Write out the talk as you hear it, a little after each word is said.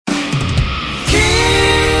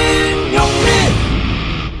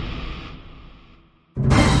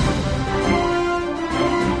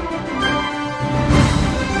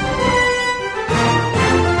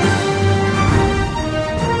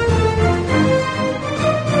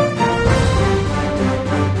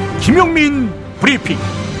김용민 브리핑.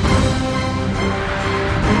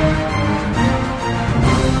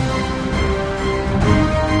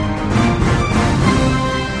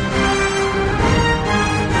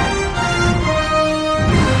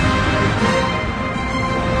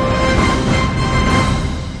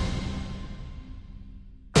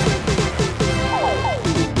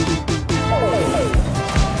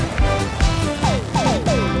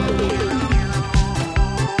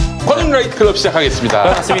 권은라이트 클럽 시작하겠습니다.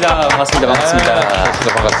 반갑습니다.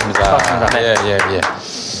 예.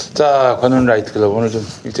 자, 권은라이트 클럽 오늘 좀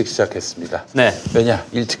일찍 시작했습니다. 네. 왜냐?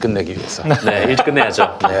 일찍 끝내기 위해서. 네, 일찍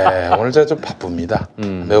끝내야죠. 네, 오늘 제가 좀 바쁩니다.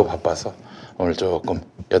 매우 바빠서 오늘 조금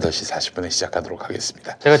 8시 40분에 시작하도록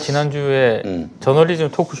하겠습니다. 제가 지난주에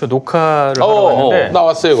저널리즘 토크쇼 녹화를 하러 갔는데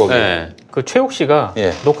나왔어요, 거기. 네. 그 최욱 씨가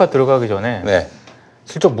예. 녹화 들어가기 전에 네.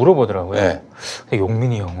 슬쩍 물어보더라고요. 네.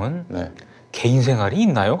 용민이 형은 네. 개인 생활이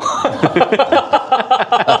있나요?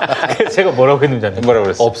 그래서 제가 뭐라고 했는지 아세요? 뭐라고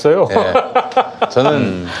그랬어요? 없어요. 네.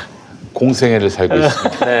 저는 공생애를 살고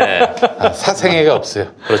있습니다. 네. 사생애가 없어요.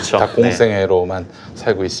 그렇죠. 다 공생애로만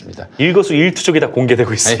살고 있습니다. 일거수일투족이 다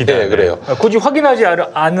공개되고 있습니다. 네, 그래요. 굳이 확인하지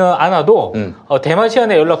않아도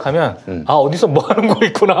대마시안에 연락하면 아 어디서 뭐 하는 거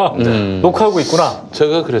있구나 녹화하고 있구나.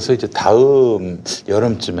 제가 그래서 이제 다음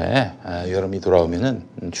여름쯤에 여름이 돌아오면은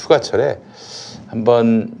휴가철에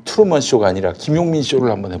한번 트루먼 쇼가 아니라 김용민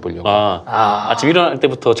쇼를 한번 해보려고. 아침 일어날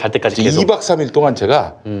때부터 잘 때까지 계속 2박 3일 동안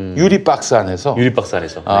제가 유리박스 안에서 유리박스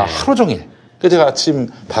안에서 네. 하루 종일. 그래서 제가 아침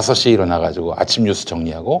 5시에 일어나가지고 아침 뉴스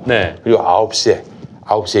정리하고 네. 그리고 9시에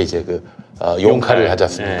이제 그 용칼을 하지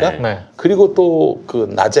않습니까? 네. 그리고 또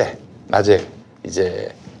그 낮에 이제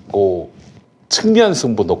그 측면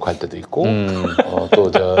승부 녹화할 때도 있고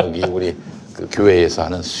또 저기 우리 그 교회에서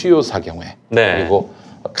하는 수요 사경회 네. 그리고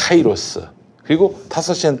카이로스 그리고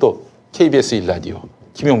 5시엔 또 KBS 1라디오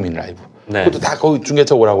김용민 라이브 네. 그것도 다 거기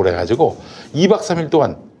중계차 오라고 그래가지고 2박 3일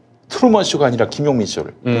동안 트루먼 쇼가 아니라 김용민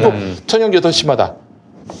쇼를 또 저녁 8시마다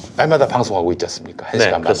날마다 방송하고 있지 않습니까?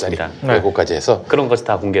 1시간 반짜리 그거까지 해서 그런 것이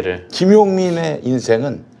다 공개를. 김용민의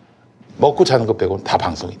인생은 먹고 자는 것 빼고는 다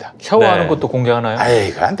방송이다. 샤워하는 네. 것도 공개하나요?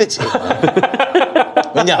 아이, 그거 안 되지.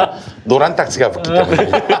 왜냐? 노란 딱지가 붙기 때문에.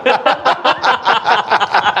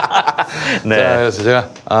 네. 자, 그래서 제가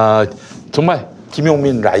정말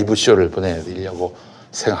김용민 라이브 쇼를 보내드리려고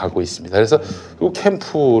생각하고 있습니다. 그래서 이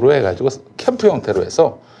캠프로 해가지고 캠프 형태로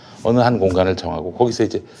해서 어느 한 공간을 정하고 거기서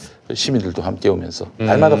이제 시민들도 함께 오면서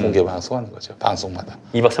날마다 공개 방송하는 거죠. 방송마다.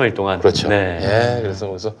 2박 3일 동안. 그렇죠. 네. 예,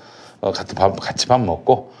 그래서 같이 밥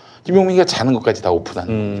먹고 김용민이가 자는 것까지 다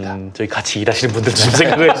오픈하는 겁니다. 저희 같이 일하시는 분들 좀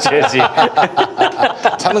생각을 해주셔야지.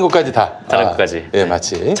 자는 것까지 다. 자는 것까지. 예,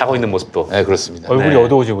 마치. 자고 있는 모습도. 네, 그렇습니다. 얼굴이 네.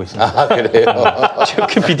 어두워지고 있습니다. 아, 그래요?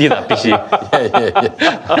 최욱현 PD의 낯빛이. 예.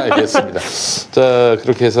 알겠습니다. 자,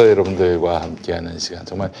 그렇게 해서 여러분들과 함께하는 시간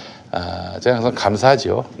정말 제가 항상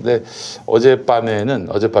감사하죠. 근데 어젯밤에는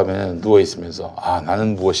누워 있으면서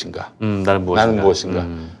나는 무엇인가? 나는 무엇인가?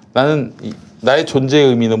 나는 나의 존재의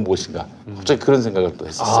의미는 무엇인가? 갑자기 그런 생각을 또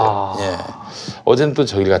했었어요. 예. 어제는 또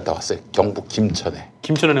저기를 갔다 왔어요. 경북 김천에.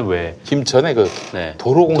 김천에는 왜? 김천에 그 네.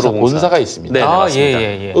 도로공사 본사가 있습니다. 네, 맞습니다.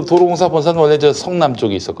 예. 그 도로공사 본사는 원래 저 성남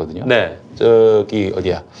쪽에 있었거든요. 네. 저기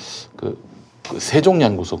어디야? 그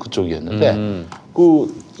세종연구소 그쪽이었는데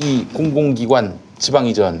이 공공기관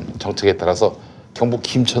지방이전 정책에 따라서 경북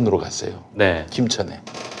김천으로 갔어요. 네. 김천에.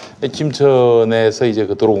 김천에서 이제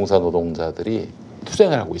그 도로공사 노동자들이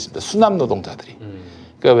투쟁을 하고 있습니다. 수납 노동자들이.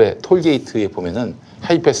 그러니까 왜 톨게이트에 보면은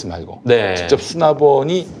하이패스 말고 네. 직접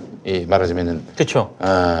수납원이 말하자면은 그렇죠.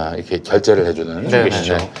 이렇게 결제를 해주는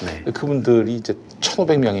계시죠. 네. 그분들이 이제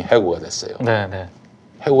 1,500명이 해고가 됐어요. 네.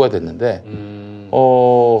 해고가 됐는데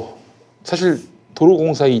사실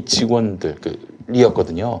도로공사 이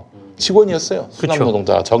직원들이었거든요. 직원이었어요. 수납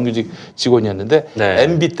노동자 정규직 직원이었는데 네.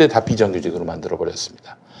 MB 때 다 비정규직으로 만들어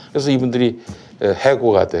버렸습니다. 그래서 이분들이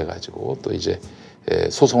해고가 돼가지고 또 이제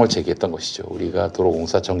소송을 제기했던 것이죠. 우리가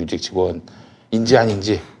도로공사 정규직 직원인지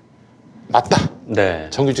아닌지 맞다. 네.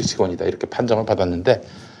 정규직 직원이다 이렇게 판정을 받았는데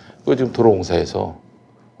그 지금 도로공사에서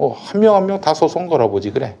한 명 한 명 다 소송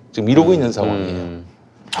걸어보지 그래. 지금 이러고 있는 상황이에요.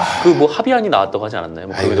 그 뭐 합의안이 나왔다고 하지 않았나요?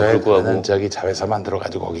 뭐 그럼에도 불구하고 저기 자회사 만들어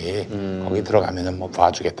가지고 거기 들어가면은 뭐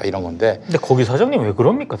봐주겠다 이런 건데. 근데 거기 사장님 왜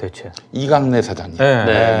그럽니까 대체? 이강래 사장님.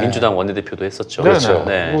 네. 민주당 원내대표도 했었죠. 그렇죠.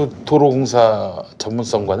 네. 그 도로공사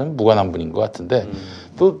전문성과는 무관한 분인 것 같은데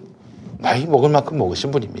또 나이 먹을 만큼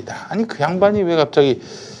먹으신 분입니다. 아니 그 양반이 왜 갑자기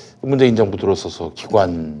문재인 정부 들어서서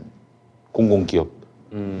기관 공공기업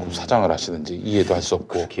사장을 하시는지 이해도 할 수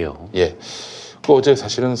없고. 그게요. 예. 그 어제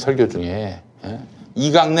사실은 설교 중에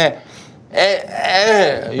이강래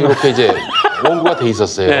이렇게 이제 원고가 돼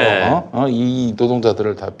있었어요. 네. 이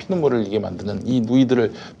노동자들을 다 피눈물을 나게 만드는 이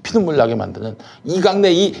누이들을 피눈물 나게 만드는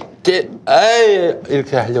이강래 이렇게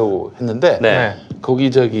하려고 했는데 네. 거기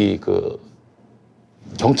그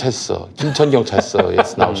경찰서 김천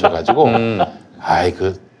경찰서에서 나오셔가지고 아이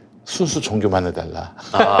그 순수 종교만 해달라.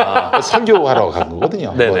 설교하러 간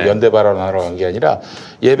거거든요. 뭐 연대 발언하러 간 게 아니라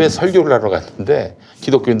예배 설교를 하러 갔는데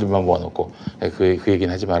기독교인들만 모아놓고 그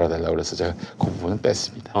얘기는 하지 말아달라고 그래서 제가 그 부분은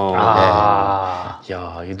뺐습니다.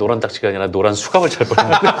 야, 이 노란 딱지가 아니라 노란 수갑을 잘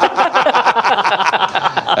뻔했네.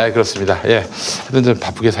 그렇습니다. 예, 하여튼 좀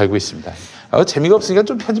바쁘게 살고 있습니다. 재미가 없으니까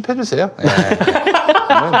좀 편집해 주세요.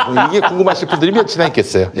 뭐 이게 궁금하실 분들이 몇이나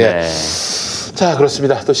있겠어요. 예. 자,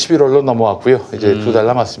 그렇습니다. 또 11월로 넘어왔고요. 이제 2달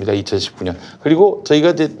남았습니다. 2019년. 그리고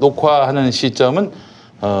저희가 이제 녹화하는 시점은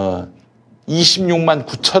 26만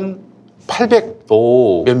 9,800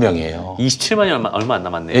 몇 명이에요. 27만이 얼마 안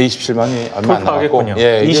남았네요. 예, 27만이 얼마 안 남았고.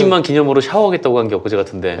 예, 20만 기념으로 샤워하겠다고 한 게 엊그제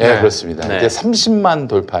같은데. 예, 그렇습니다. 네. 이제 30만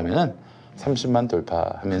돌파하면은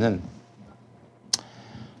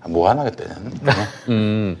뭐 하나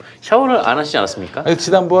그때는. 샤워를 안 하시지 않았습니까?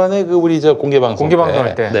 지난번에 우리 공개 방송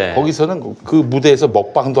할 때 네. 거기서는 그 무대에서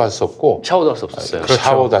먹방도 할 수 없고 샤워도 할 수 없었어요. 그렇죠.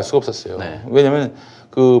 샤워도 할 수가 없었어요. 네. 왜냐면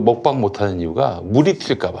그 먹방 못 하는 이유가 물이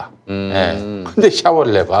튈까봐. 근데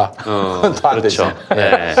샤워를 해봐. 또 안 되죠. 그렇죠.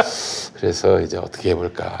 네. 그래서 이제 어떻게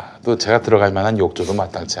해볼까. 또 제가 들어갈 만한 욕조도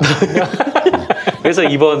마땅치 않고. 그래서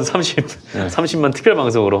이번 30만 특별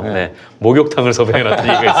방송으로 목욕탕을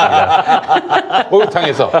섭외해놨다는 얘기가 있습니다.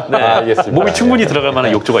 목욕탕에서. 알겠습니다. 몸이 충분히 들어갈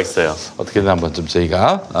만한 욕조가 있어요. 어떻게든 한번 좀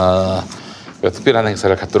저희가 특별한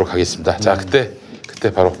행사를 갖도록 하겠습니다. 자, 그때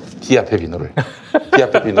바로 디아페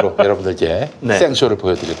비누로 여러분들께 생쇼를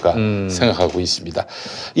보여드릴까 생각하고 있습니다.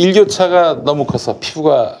 일교차가 너무 커서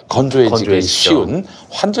피부가 건조해지기 쉬운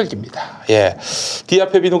환절기입니다. 예,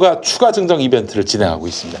 디아페 비누가 추가 증정 이벤트를 진행하고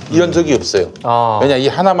있습니다. 이런 적이 없어요. 왜냐, 이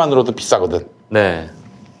하나만으로도 비싸거든. 네.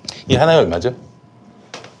 이 하나에 얼마죠?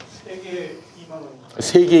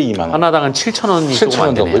 3개에 2만 원. 하나당 한 7,000원이 조금 7,000원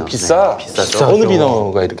안 되네요. 정도. 비싸. 비싸죠. 어느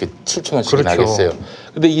비누가 이렇게 7,000원씩이나 그렇죠. 하겠어요.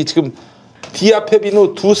 근데 이게 지금 디아페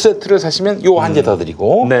비누 2세트를 사시면 요 한 개 더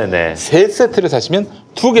드리고 네네. 3세트를 사시면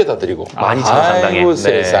 2개 더 드리고. 많이 상당해. 아이고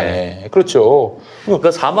세상에. 그렇죠. 그러니까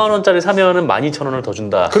 4만 원짜리 사면은 12,000원을 더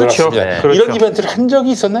준다. 그렇죠. 네. 이런 이벤트를 한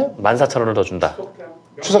적이 있었나요? 14,000원을 더 준다.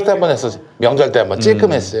 추석 때 한번 했었어요. 명절 때 한번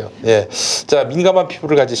찔끔 했어요. 예. 자, 민감한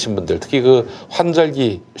피부를 가지신 분들, 특히 그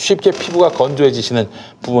환절기 쉽게 피부가 건조해지시는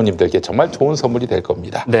부모님들께 정말 좋은 선물이 될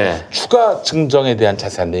겁니다. 네. 추가 증정에 대한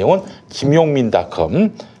자세한 내용은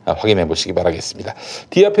김용민.com 확인해 보시기 바라겠습니다.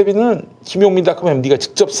 디아페비는 김용민.com MD가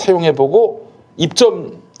직접 사용해보고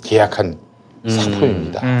입점 계약한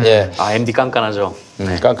상품입니다. 예. MD 깐깐하죠.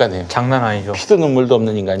 깐깐해요. 장난 아니죠. 피도 눈물도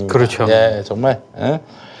없는 인간입니다. 그렇죠. 예, 정말. 예.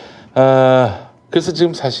 그래서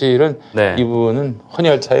지금 사실은 이분은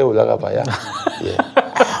헌혈차에 올라가 봐야 예.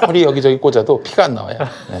 아무리 여기저기 꽂아도 피가 안 나와요.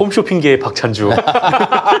 예. 홈쇼핑계의 박찬주.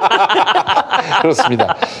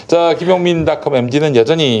 그렇습니다. 자, 김용민.com MD는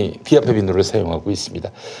여전히 디아페 비누를 사용하고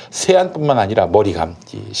있습니다. 세안뿐만 아니라 머리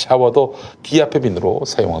감기, 샤워도 디아페 비누로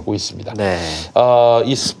사용하고 있습니다. 네.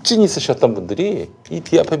 이 습진이 있으셨던 분들이 이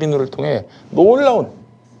디아페 비누를 통해 놀라운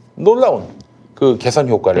그 개선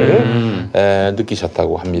효과를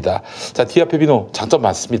느끼셨다고 합니다. 자, 디아페 비누 장점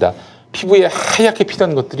많습니다. 피부에 하얗게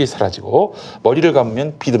피던 것들이 사라지고 머리를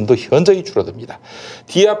감으면 비듬도 현저히 줄어듭니다.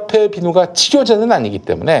 디아페 비누가 치료제는 아니기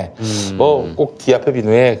때문에 꼭 디아페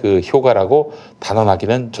비누의 그 효과라고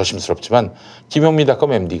단언하기는 조심스럽지만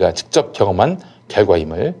김용민.com MD가 직접 경험한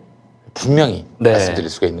결과임을 분명히 말씀드릴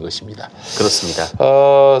수가 있는 것입니다. 그렇습니다.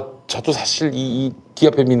 저도 사실 이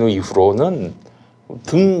디아페 비누 이후로는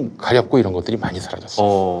등 가렵고 이런 것들이 많이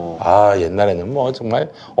사라졌어요. 옛날에는 뭐 정말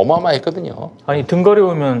어마어마했거든요. 아니 등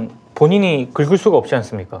가려우면 본인이 긁을 수가 없지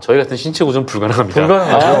않습니까? 저희 같은 신체 구조는 불가능합니다.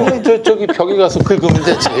 불가능하죠. 저기 벽에 가서 긁으면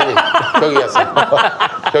되지.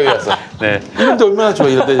 벽에 가서. 네. 이런데 얼마나 좋아.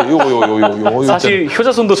 이런데 요거. 사실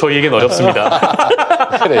효자손도 저희에겐 어렵습니다.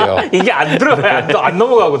 그래요. 이게 안 들어가요. 안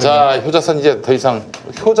넘어가거든요. 자, 효자손 이제 더 이상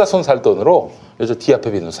효자손 살 돈으로 요즘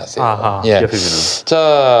디아페 비누 사세요. 디아페 비누.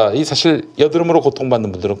 자, 이 사실 여드름으로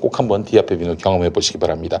고통받는 분들은 꼭 한번 디아페 비누 경험해 보시기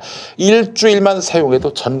바랍니다. 일주일만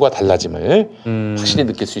사용해도 전과 달라짐을 확실히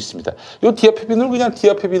느낄 수 있습니다. 이 디아페 비누를 그냥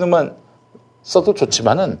디아페 비누만 써도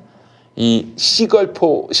좋지만은 이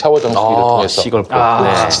시걸포 샤워 정수기를 통해서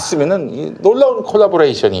같이 쓰면은 이 놀라운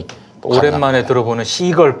콜라보레이션이 오랜만에 들어보는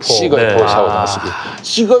시걸포 샤워 정수기.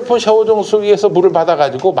 시걸포 샤워 정수기에서 물을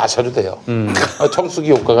받아가지고 마셔도 돼요. 정수기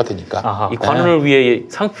효과가 되니까. 이 관훈을 위해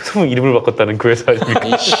상품 이름을 바꿨다는 그 회사 아닙니까?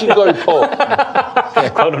 이 시걸포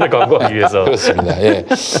관원을 광고하기 위해서. 그렇습니다. 예.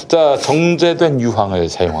 자, 정제된 유황을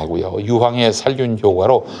사용하고요. 유황의 살균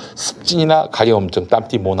효과로 습진이나 가려움증,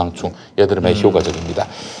 땀띠, 모낭충, 여드름에 효과적입니다.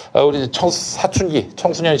 우리 사춘기,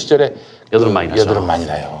 청소년 시절에 여드름 많이 나죠. 여드름 많이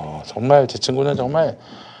나요. 정말 제 친구는 정말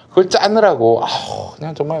그걸 짜느라고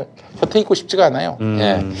그냥 정말 곁에 있고 싶지가 않아요.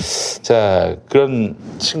 예. 자, 그런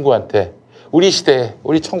친구한테 우리 시대에,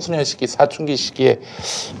 우리 청소년 시기, 사춘기 시기에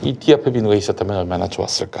이 디아페비누가 있었다면 얼마나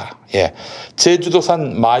좋았을까. 예.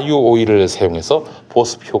 제주도산 마유 오일을 사용해서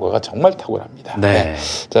보습 효과가 정말 탁월합니다. 네. 예.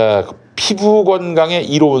 자, 피부 건강에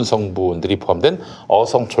이로운 성분들이 포함된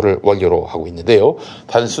어성초를 원료로 하고 있는데요.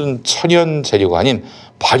 단순 천연 재료가 아닌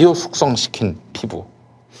발효 숙성시킨 피부.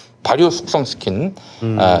 발효 숙성시킨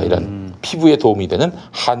이런 피부에 도움이 되는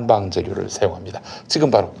한방 재료를 사용합니다.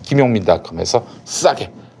 지금 바로 김용민닷컴에서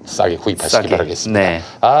싸게 구입하시기 바라겠습니다. 네.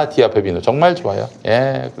 디아페비누 정말 좋아요.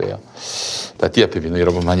 예, 그래요. 디아페비누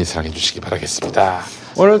여러분 많이 사랑해 주시기 바라겠습니다.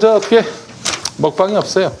 오늘 그게 먹방이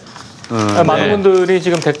없어요. 많은 분들이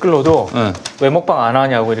지금 댓글로도 왜 먹방 안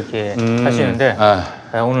하냐고 이렇게 하시는데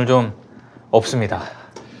오늘 좀 없습니다.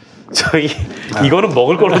 저희 이거는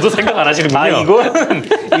먹을 거로도 생각 안 하시는군요. 이거는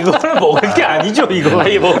먹을 게 아니죠.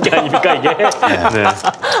 이게 먹을 게 아닙니까 이게?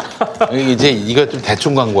 네. 이제 이거 좀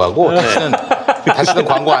대충 광고하고 다시는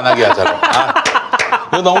광고 안 하게 하잖아.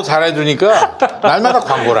 이거 너무 잘해주니까 날마다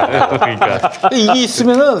광고를 안 해요. 그러니까 이게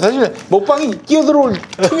있으면은 사실 먹방이 끼어들어올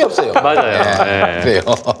틈이 없어요. 맞아요. 네. 그래요.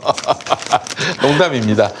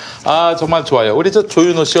 농담입니다. 정말 좋아요. 우리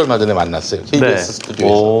조윤호 씨 얼마 전에 만났어요. KBS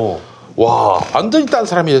스튜디오에서. 와, 완전히 딴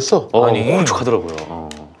사람이 됐어. 아니, 홀쭉하더라고요.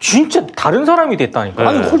 진짜 다른 사람이 됐다니까.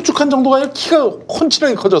 아니, 홀쭉한 정도가 아니라 키가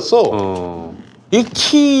훤칠하게 커졌어. 이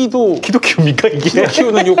키도 키웁니까 이게?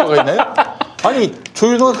 키우는 효과가 있나요? 아니,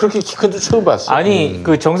 조윤호가 그렇게 키 큰 줄 처음 봤어. 아니,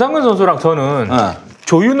 그 정상근 선수랑 저는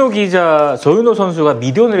조윤호 선수가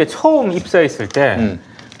미디어널에 처음 입사했을 때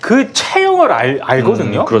그 체형을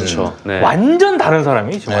알거든요. 그렇죠. 네. 완전 다른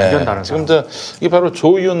사람이죠. 완전 다른 사람. 지금 이게 바로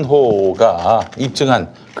조윤호가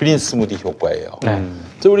입증한 그린 스무디 효과예요.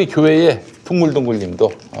 우리 교회에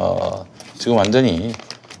둥글둥글님도 지금 완전히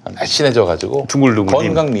날씬해져가지고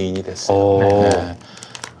건강 미인이 됐어요. 네.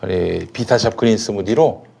 우리 비타샵 그린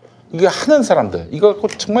스무디로 이거 하는 사람들, 이거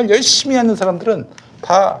정말 열심히 하는 사람들은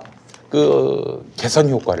다 그 개선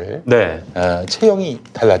효과를 체형이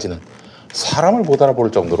달라지는. 사람을 못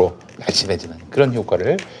알아볼 정도로 날씬해지는 그런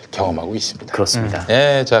효과를 경험하고 있습니다. 그렇습니다.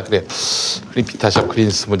 네, 자, 그래. 우리 비타샵 그린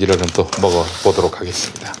스무디를 그럼 또 먹어보도록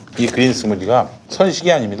하겠습니다. 이 그린 스무디가 선식이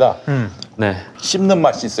아닙니다. 네. 씹는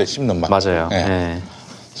맛이 있어요, 씹는 맛. 맞아요. 네. 네.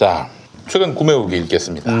 자, 최근 구매 후기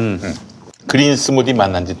읽겠습니다. 그린 스무디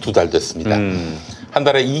만난 지 2달 됐습니다. 한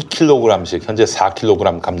달에 2kg씩, 현재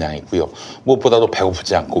 4kg 감량했고요. 무엇보다도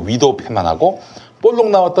배고프지 않고 위도 패만하고 볼록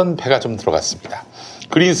나왔던 배가 좀 들어갔습니다.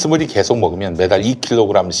 그린 스무디 계속 먹으면 매달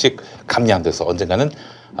 2kg씩 감량돼서 언젠가는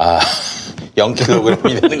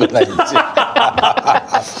 0kg이 되는 건 아닐지.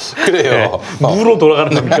 그래요. 무로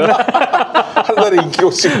돌아가는 겁니까? 한 달에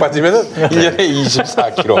 2kg씩 빠지면은 1년에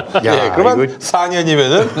 24kg. 야, 그러면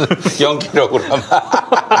 4년이면은 0kg.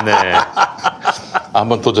 네.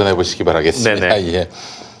 한번 도전해 보시기 바라겠습니다. 네네. 예.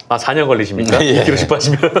 4년 걸리십니까? 예. 2kg씩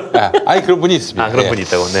빠지면? 아니, 그런 분이 있습니다. 그런 분이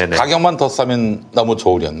있다고. 네네. 가격만 더 싸면 너무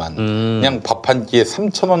좋으련만. 그냥 밥 한 끼에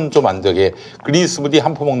 3,000원 좀 안 되게 그린 스무디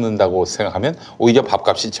한 포 먹는다고 생각하면 오히려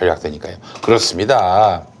밥값이 절약되니까요.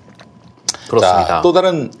 그렇습니다. 자, 또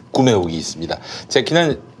다른 구매 후기 있습니다. 제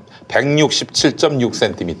키는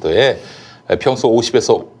 167.6cm에 평소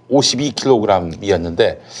 50에서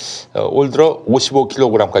 52kg이었는데 올 들어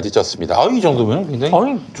 55kg까지 쪘습니다. 이 정도면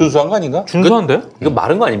굉장히 준수한 거 아닌가? 준수한데? 이거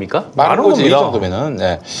마른 거 아닙니까? 마른 거지, 이 정도면은.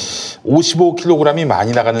 네. 55kg이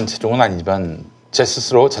많이 나가는 체중은 아니지만 제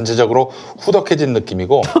스스로 전체적으로 후덕해진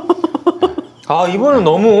느낌이고. 이분은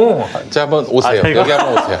너무. 자, 한번 오세요. 여기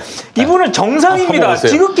한번 오세요. 이분은 정상입니다.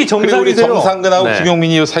 지극히 정상이세요. 우리 정상근하고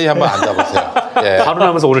김용민이 사이에 한번 앉아보세요. 예.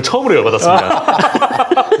 발언하면서 오늘 처음으로 열받았습니다.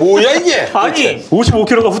 뭐야 이게? 아니,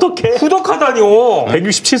 55kg가 후덕해? 후덕하다니요.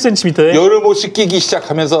 167cm에 여름 옷이 끼기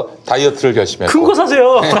시작하면서 다이어트를 결심했고. 큰 거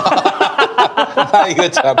사세요. 이거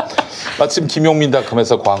참. 마침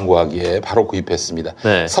김용민닷컴에서 광고하기에 바로 구입했습니다.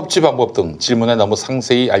 네. 섭취 방법 등 질문에 너무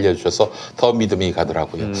상세히 알려주셔서 더 믿음이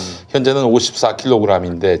가더라고요. 현재는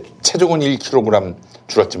 54kg인데 체중은 1kg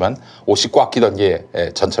줄었지만 옷이 꽉 끼던 게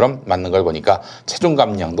전처럼 맞는 걸 보니까 체중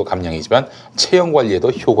감량도 감량이지만 체형 관리에도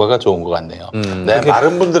효과가 좋은 것 같네요. 네,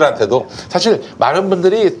 마른 분들한테도 사실 마른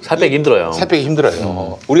분들이 살 빼기 힘들어요. 살 빼기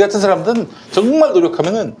힘들어요. 우리 같은 사람들은 정말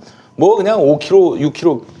노력하면은 뭐 그냥 5kg,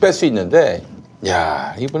 6kg 뺄 수 있는데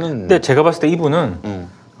야, 이분은. 근데 제가 봤을 때 이분은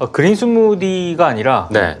그린 스무디가 아니라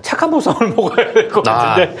네. 착한 보쌈을 먹어야 될 것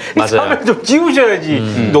같은데 맞아요. 살을 좀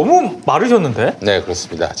찌우셔야지. 너무 마르셨는데? 네,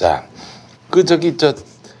 그렇습니다. 자,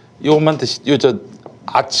 요것만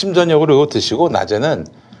아침 저녁으로 이거 드시고 낮에는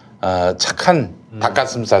착한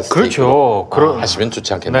닭가슴살 스테이크로 그렇죠. 하시면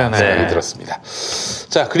좋지 않겠나 네네. 생각이 들었습니다.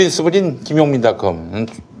 자, 그린스무디는 김용민닷컴은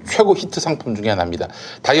최고 히트 상품 중에 하나입니다.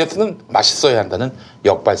 다이어트는 맛있어야 한다는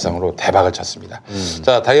역발상으로 대박을 쳤습니다.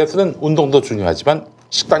 자, 다이어트는 운동도 중요하지만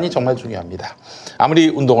식단이 정말 중요합니다. 아무리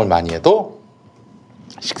운동을 많이 해도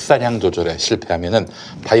식사량 조절에 실패하면은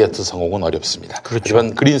다이어트 성공은 어렵습니다.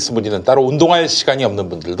 하지만 그린 스무디는 따로 운동할 시간이 없는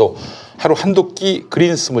분들도 하루 한두 끼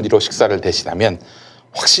그린 스무디로 식사를 대신하면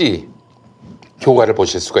확실히 효과를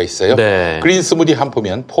보실 수가 있어요. 네. 그린 스무디 한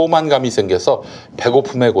포면 포만감이 생겨서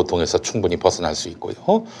배고픔의 고통에서 충분히 벗어날 수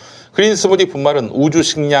있고요. 그린 스무디 분말은 우주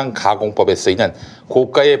식량 가공법에 쓰이는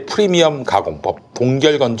고가의 프리미엄 가공법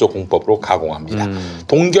동결 건조 공법으로 가공합니다.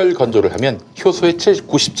 동결 건조를 하면 효소의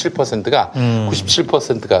 97%가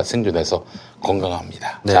생존해서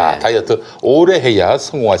건강합니다. 네. 자, 다이어트 오래 해야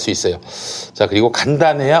성공할 수 있어요. 자, 그리고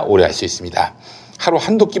간단해야 오래 할 수 있습니다. 하루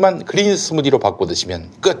한두 끼만 그린 스무디로 바꿔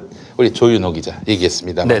드시면 끝. 우리 조윤호 기자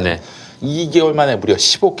얘기했습니다. 네네. 2개월 만에 무려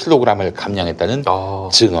 15kg을 감량했다는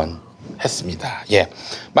증언했습니다. 예,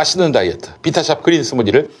 맛있는 다이어트 비타샵 그린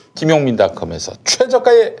스무디를 김용민닷컴에서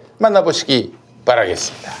최저가에 만나보시기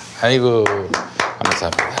바라겠습니다. 아이고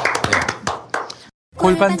감사합니다. 예.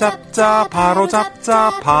 골반 잡자 바로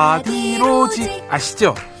잡자 바디로직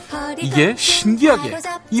아시죠? 이게 신기하게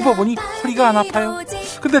입어보니 허리가 안 아파요.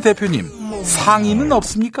 근데 대표님 상의는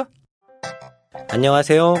없습니까?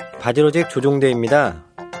 안녕하세요. 바디로직 조종대입니다.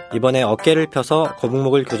 이번에 어깨를 펴서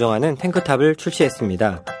거북목을 교정하는 탱크탑을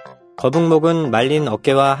출시했습니다. 거북목은 말린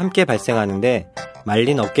어깨와 함께 발생하는데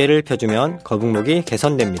말린 어깨를 펴주면 거북목이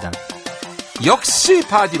개선됩니다. 역시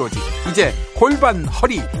바디로직. 이제 골반,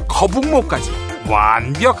 허리, 거북목까지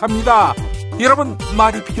완벽합니다. 여러분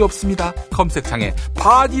말이 필요 없습니다. 검색창에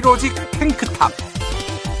바디로직 탱크탑.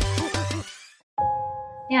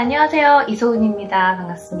 네, 안녕하세요. 이소은입니다.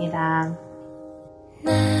 반갑습니다.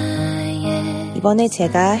 이번에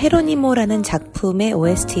제가 헤로니모라는 작품의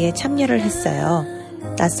OST에 참여를 했어요.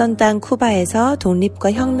 낯선 땅 쿠바에서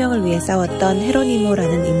독립과 혁명을 위해 싸웠던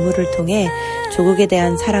헤로니모라는 인물을 통해 조국에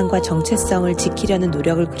대한 사랑과 정체성을 지키려는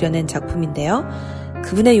노력을 그려낸 작품인데요.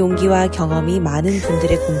 그분의 용기와 경험이 많은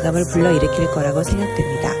분들의 공감을 불러일으킬 거라고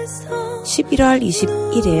생각됩니다. 11월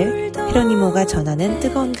 21일 헤로니모가 전하는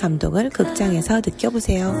뜨거운 감동을 극장에서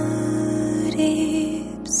느껴보세요.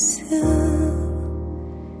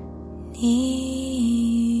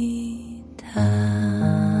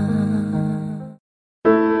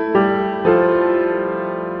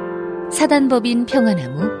 사단법인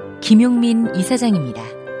평화나무 김용민 이사장입니다.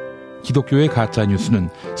 기독교의 가짜뉴스는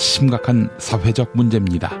심각한 사회적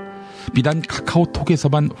문제입니다. 비단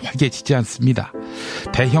카카오톡에서만 활개치지 않습니다.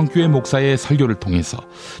 대형교회 목사의 설교를 통해서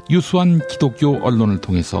유수한 기독교 언론을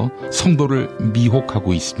통해서 성도를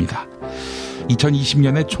미혹하고 있습니다.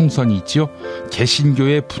 2020년에 총선이 있지요.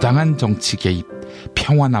 개신교의 부당한 정치 개입,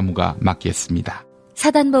 평화나무가 막겠습니다.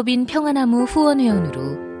 사단법인 평화나무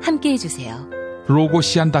후원회원으로 함께해주세요.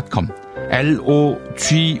 로고시안.com LOGOSIAN.com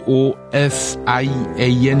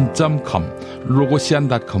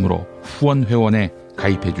로고시안.com으로 후원회원에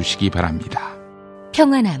가입해 주시기 바랍니다.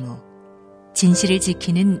 평화나무, 진실을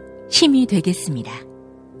지키는 힘이 되겠습니다.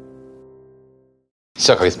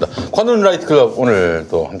 시작하겠습니다. 관훈 라이트 클럽 오늘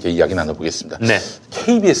또 함께 이야기 나눠보겠습니다. 네.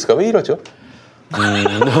 KBS가 왜 이러죠?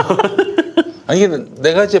 아니,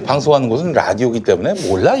 내가 이제 방송하는 곳은 라디오기 때문에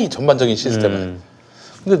몰라, 이 전반적인 시스템을.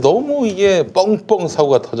 근데 너무 이게 뻥뻥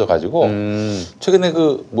사고가 터져가지고 최근에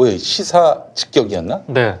시사 직격이었나?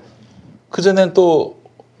 네. 그 전엔 또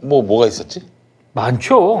뭐가 있었지?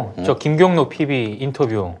 많죠. 저 김경록 PB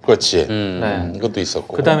인터뷰. 그렇지. 네. 이것도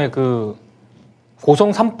있었고. 그다음에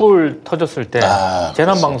고성 산불 터졌을 때 재난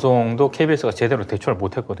그렇지. 방송도 KBS가 제대로 대처를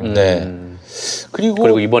못했거든요. 네.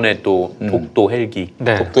 그리고 이번에 또 독도 헬기.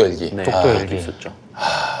 네. 독도 헬기. 네. 독도 헬기 있었죠.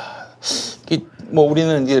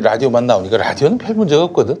 우리는 이제 라디오만 나오니까 라디오는 별 문제가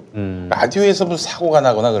없거든. 라디오에서 무슨 사고가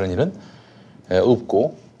나거나 그런 일은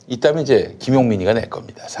없고 있다면 이제 김용민이가 낼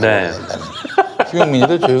겁니다. 사고가 네. 난다면.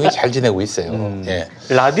 김용민이도 조용히 잘 지내고 있어요. 예.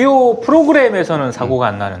 라디오 프로그램에서는 사고가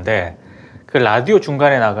안 나는데 그 라디오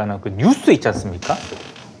중간에 나가는 그 뉴스 있지 않습니까?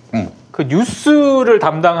 그 뉴스를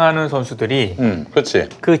담당하는 선수들이 그렇지.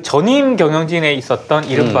 그 전임 경영진에 있었던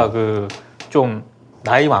이른바 좀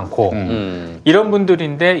나이 많고 이런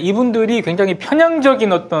분들인데 이분들이 굉장히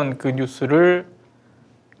편향적인 어떤 그 뉴스를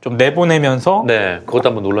좀 내보내면서 네, 그것도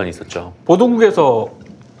한번 논란이 있었죠. 보도국에서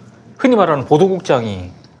흔히 말하는 보도국장이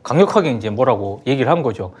강력하게 이제 뭐라고 얘기를 한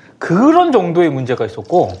거죠. 그런 정도의 문제가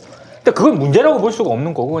있었고, 근데 그건 문제라고 볼 수가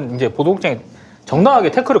없는 거고, 그건 이제 보도국장이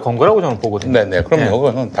정당하게 태클을 건 거라고 저는 보거든요. 네네. 그럼요.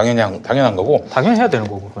 그거는 당연한 거고. 당연히 해야 되는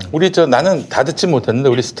거고. 그건. 우리 나는 다 듣지 못했는데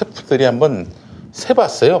우리 스태프들이 한번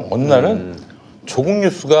세봤어요. 어느 날은 조국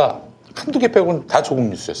뉴스가 한두 개 빼고는 다 조국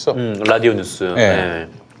뉴스였어. 라디오 뉴스. 네.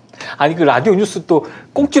 아니 그 라디오 뉴스 또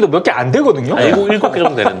꼭지도 몇 개 안 되거든요. 7개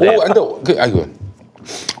정도 되는데. 아이고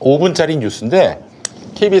 5분짜리 뉴스인데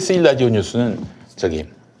KBS 1라디오 뉴스는 저기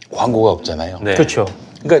광고가 없잖아요. 네. 그렇죠.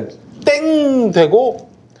 그러니까 땡 되고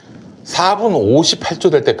 4분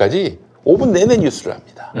 58초 될 때까지 5분 내내 뉴스를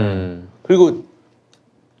합니다. 그리고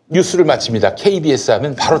뉴스를 마칩니다. KBS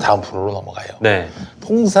하면 바로 다음 프로로 넘어가요. 네.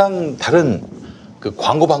 통상 다른 그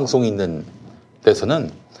광고 방송이 있는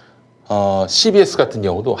데서는 CBS 같은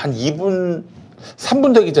경우도 한 2분,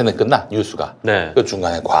 3분 되기 전에 끝나 뉴스가. 네. 그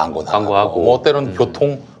중간에 광고하고 광고하고. 때로는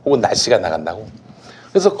교통 혹은 날씨가 나간다고.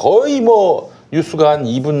 그래서 거의 뭐 뉴스가 한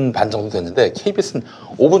 2분 반 정도 됐는데 KBS는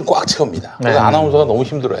 5분 꽉 채웁니다. 그래서 네. 아나운서가 너무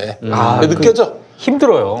힘들어해. 느껴져.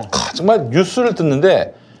 힘들어요. 정말 뉴스를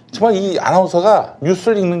듣는데 정말 이 아나운서가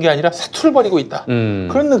뉴스를 읽는 게 아니라 사투를 벌이고 있다.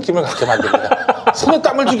 그런 느낌을 갖게 만듭니다. 손에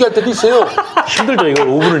땀을 쥐게 할 때도 있어요. 힘들죠. 이걸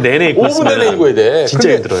 5분을 내내 읽고 5분 내내 읽어야 돼. 진짜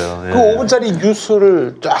힘들어요. 그 5분짜리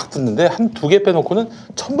뉴스를 쫙 듣는데 한 2개 빼놓고는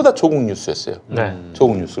전부 다 조국 뉴스였어요. 네.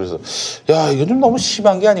 조국 뉴스. 그래서 야 이거 좀 너무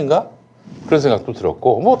심한 게 아닌가? 그런 생각도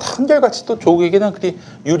들었고 뭐 한결같이 또 조국에게는 그리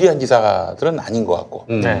유리한 기사들은 아닌 것 같고.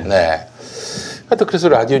 네. 하여튼 그래서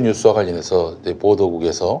라디오 뉴스와 관련해서 이제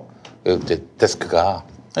보도국에서 이제 데스크가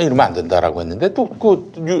이러면 안 된다라고 했는데 또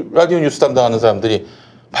그 라디오 뉴스 담당하는 사람들이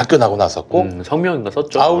발끈하고 나섰고 성명인가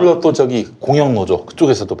썼죠. 아울러 또 저기 공영노조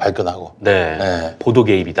그쪽에서도 발끈하고. 네. 네. 보도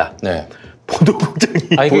개입이다. 네.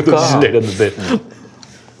 보도국장이 아니, 보도 그러니까 지시 내렸는데.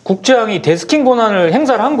 국장이 데스킹 권한을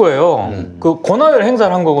행사를 한 거예요. 그 권한을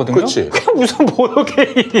행사를 한 거거든요. 그렇지. 그게 무슨 보도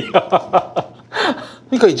개입이야.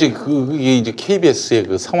 그러니까 이제 그게 이제 KBS의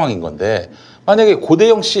그 상황인 건데 만약에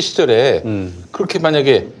고대영 씨 시절에 그렇게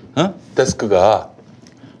만약에 데스크가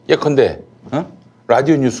예컨대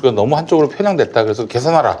라디오 뉴스가 너무 한쪽으로 편향됐다 그래서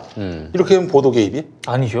개선하라 이렇게 하면 보도 개입이?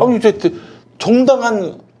 아니죠. 아니 이제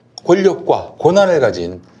정당한 권력과 권한을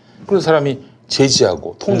가진 그런 사람이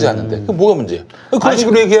제지하고 통제하는데 그게 뭐가 문제예요? 그런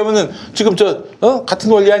식으로 얘기하면은 지금 같은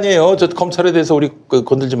원리 아니에요. 저 검찰에 대해서 우리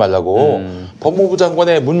건들지 말라고 법무부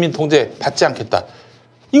장관의 문민 통제 받지 않겠다.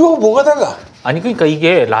 이거 뭐가 달라? 아니 그러니까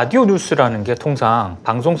이게 라디오 뉴스라는 게 통상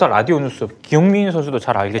방송사 라디오 뉴스 기용민 선수도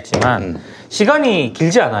잘 알겠지만 시간이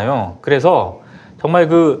길지 않아요. 그래서 정말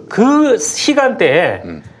그 시간대에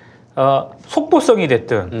속보성이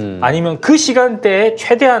됐든 아니면 그 시간대에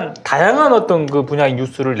최대한 다양한 어떤 그 분야의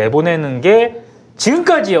뉴스를 내보내는 게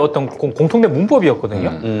지금까지의 어떤 공통된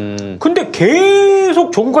문법이었거든요. 근데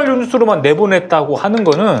계속 조국 관련 뉴스로만 내보냈다고 하는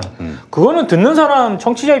거는 그거는 듣는 사람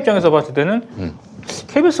청취자 입장에서 봤을 때는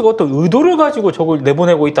KBS가 어떤 의도를 가지고 저걸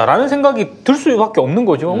내보내고 있다라는 생각이 들 수밖에 없는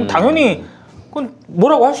거죠. 당연히 그건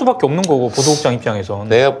뭐라고 할 수밖에 없는 거고 보도국장 입장에서.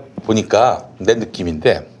 내가 보니까 내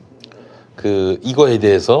느낌인데 이거에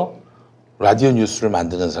대해서 라디오 뉴스를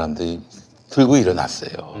만드는 사람들이 들고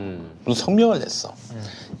일어났어요. 무슨 성명을 냈어.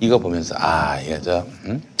 이거 보면서 이게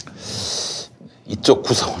이쪽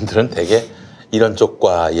구성원들은 되게 이런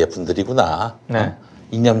쪽과의 분들이구나. 네.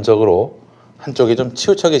 이념적으로 한쪽에 좀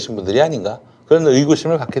치우쳐 계신 분들이 아닌가. 그런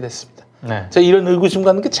의구심을 갖게 됐습니다. 네. 제가 이런 의구심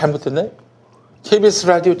갖는 게 잘못됐나요? KBS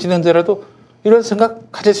라디오 진행자라도 이런 생각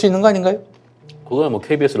가질 수 있는 거 아닌가요? 그거야 뭐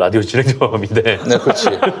KBS 라디오 진행자 마음인데. 네, 그렇지.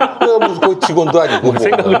 내가 무슨 직원도 아니고.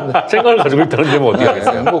 생각을 가지고 있다는 점은 어떻게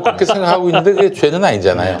하겠어요? 뭐 그렇게 생각하고 있는데 그게 죄는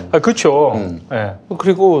아니잖아요. 그렇죠. 네.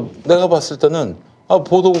 그리고 내가 봤을 때는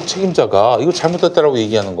보도국 책임자가 이거 잘못됐다라고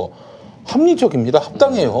얘기하는 거 합리적입니다.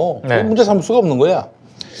 합당해요. 네. 문제 삼을 수가 없는 거야.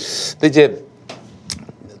 근데 이제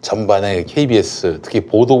전반에 KBS 특히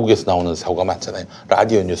보도국에서 나오는 사고가 많잖아요.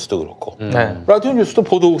 라디오 뉴스도 그렇고. 네. 라디오 뉴스도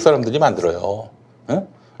보도국 사람들이 만들어요. 응?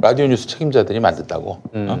 라디오 뉴스 책임자들이 만든다고.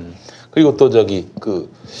 그리고 또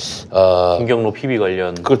김경로 PB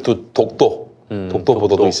관련. 그것도 독도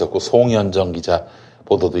보도도 있었고 송현정 기자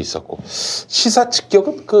보도도 있었고 시사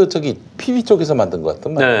직격은 PB 쪽에서 만든 것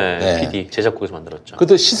같던 말이에요. 네, PD 제작국에서 만들었죠.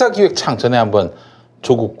 그것도 시사기획창 전에 한번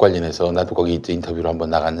조국 관련해서 나도 거기 인터뷰로 한번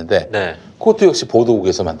나갔는데 네. 그것도 역시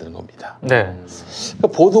보도국에서 만드는 겁니다. 네. 그러니까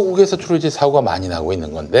보도국에서 주로 이제 사고가 많이 나고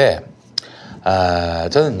있는 건데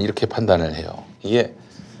저는 이렇게 판단을 해요. 이게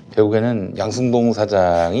결국에는 양승동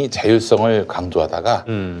사장이 자율성을 강조하다가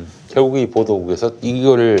결국 이 보도국에서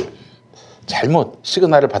이거를 잘못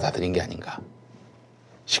시그널을 받아들인 게 아닌가.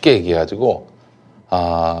 쉽게 얘기해가지고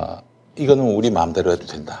이거는 우리 마음대로 해도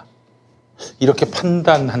된다. 이렇게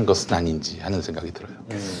판단한 것은 아닌지 하는 생각이 들어요.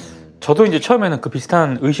 저도 이제 처음에는 그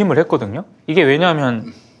비슷한 의심을 했거든요. 이게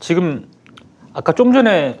왜냐하면 지금 아까 좀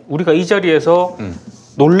전에 우리가 이 자리에서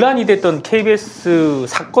논란이 됐던 KBS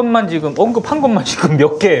사건만 지금 언급한 것만 지금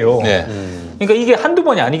몇 개예요. 네. 그러니까 이게 한두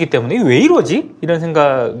번이 아니기 때문에 이게 왜 이러지? 이런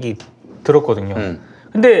생각이 들었거든요.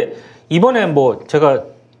 근데 이번에 뭐 제가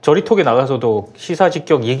저리톡에 나가서도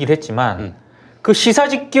시사직격 얘기를 했지만 그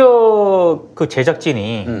시사직격 그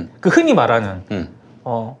제작진이 그 흔히 말하는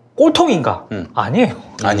꼴통인가? 아니에요.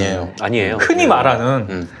 아니에요. 흔히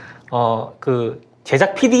말하는 그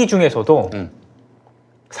제작 PD 중에서도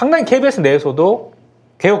상당히 KBS 내에서도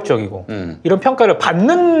개혁적이고 이런 평가를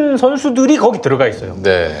받는 선수들이 거기 들어가 있어요.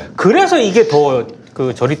 네. 그래서 이게 더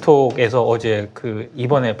그 저리톡에서 어제 그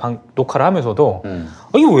이번에 녹화를 하면서도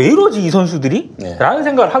이게 왜 이러지 이 선수들이? 네. 라는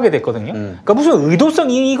생각을 하게 됐거든요. 그러니까 무슨 의도성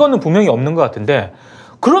이거는 분명히 없는 것 같은데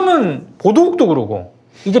그러면 보도국도 그러고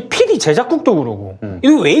이제 PD 제작국도 그러고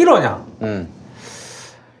이게 왜 이러냐?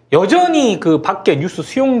 여전히 그 밖에 뉴스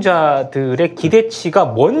수용자들의 기대치가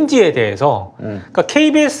뭔지에 대해서 그러니까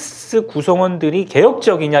KBS 구성원들이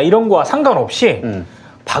개혁적이냐 이런 거와 상관없이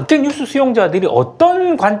밖에 뉴스 수용자들이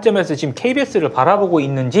어떤 관점에서 지금 KBS를 바라보고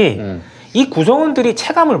있는지 이 구성원들이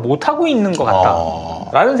체감을 못하고 있는 것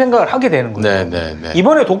같다라는 생각을 하게 되는 거예요. 네.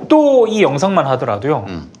 이번에 독도 이 영상만 하더라도요.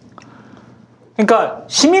 그러니까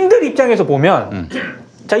시민들 입장에서 보면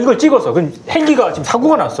자 이걸 찍었어. 그럼 헬기가 지금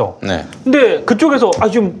사고가 났어. 네. 근데 그쪽에서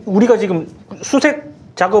지금 우리가 지금 수색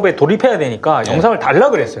작업에 돌입해야 되니까 영상을 달라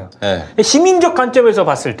그랬어요. 네. 시민적 관점에서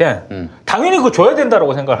봤을 때 당연히 그거 줘야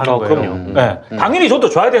된다라고 생각을 하는 거예요. 그럼요. 네. 당연히 저도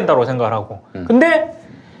줘야 된다고 생각을 하고. 근데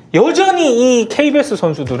여전히 이 KBS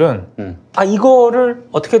선수들은 이거를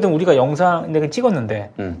어떻게든 우리가 영상 내가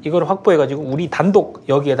찍었는데 이거를 확보해가지고 우리 단독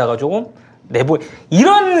여기에다가 조금 내부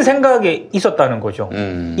이런 생각이 있었다는 거죠.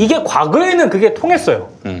 이게 과거에는 그게 통했어요.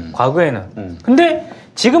 과거에는. 근데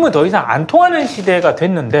지금은 더 이상 안 통하는 시대가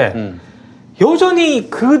됐는데 여전히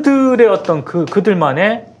그들의 어떤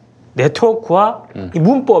그들만의 네트워크와 이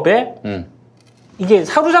문법에 이게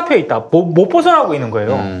사로잡혀 있다. 못 벗어나고 있는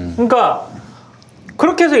거예요. 그러니까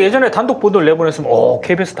그렇게 해서 예전에 단독 보도를 내보냈으면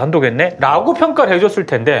KBS 단독 했네? 라고 평가를 해줬을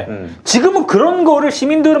텐데 지금은 그런 거를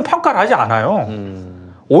시민들은 평가를 하지 않아요.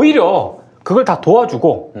 오히려 그걸 다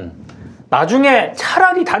도와주고 나중에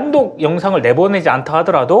차라리 단독 영상을 내보내지 않다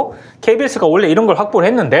하더라도 KBS가 원래 이런 걸 확보를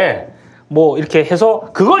했는데 뭐 이렇게 해서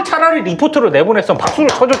그걸 차라리 리포트로 내보냈으면 박수를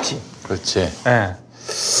쳐줬지. 그렇지. 네.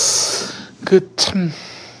 그 참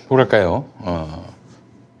뭐랄까요?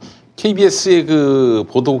 KBS의 그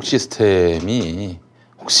보도국 시스템이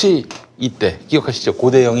혹시 이때 기억하시죠?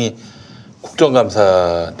 고대영이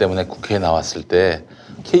국정감사 때문에 국회에 나왔을 때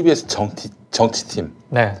KBS 정치팀,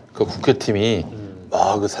 네. 그 국회팀이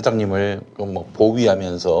그 사장님을 뭐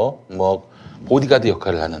보위하면서 뭐 보디가드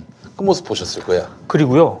역할을 하는 그 모습 보셨을 거야.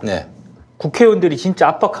 그리고요. 네. 국회의원들이 진짜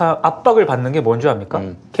압박을 받는 게 뭔지 압니까?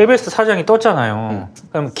 KBS 사장이 떴잖아요.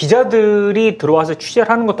 그럼 기자들이 들어와서 취재를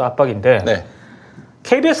하는 것도 압박인데 네.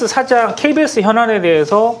 KBS 사장, KBS 현안에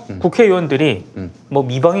대해서 국회의원들이 뭐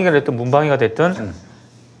미방위가 됐든 문방위가 됐든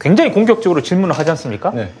굉장히 공격적으로 질문을 하지 않습니까?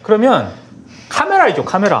 네. 그러면 카메라이죠,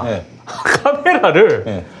 카메라. 네. 카메라를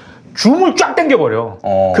네. 줌을 쫙 당겨버려.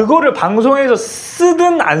 그거를 방송에서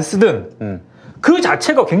쓰든 안 쓰든 그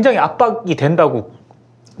자체가 굉장히 압박이 된다고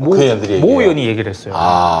모 의원이 얘기를 했어요.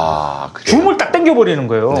 그래요? 줌을 딱 당겨버리는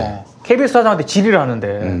거예요. 네. KBS 사장한테 질의를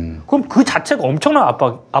하는데 그럼 그 자체가 엄청난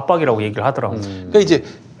압박이라고 얘기를 하더라고요. 그러니까 이제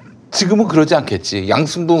지금은 그러지 않겠지.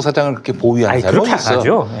 양승동 사장을 그렇게 보위하는 사람이 그렇게 있어. 안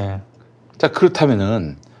하죠. 네. 자,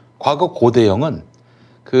 그렇다면은 과거 고대영은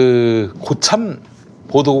그 고참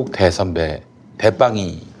보도국 대선배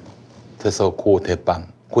대빵이 돼서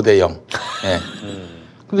고대영. 예.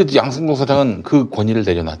 근데 양승동 사장은 그 권위를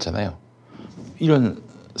내려놨잖아요. 이런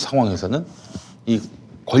상황에서는 이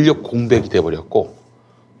권력 공백이 돼버렸고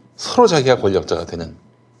서로 자기가 권력자가 되는.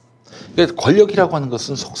 그러니까 권력이라고 하는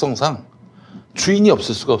것은 속성상 주인이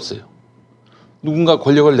없을 수가 없어요. 누군가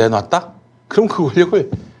권력을 내놨다? 그럼 그 권력을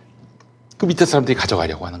그 밑에 사람들이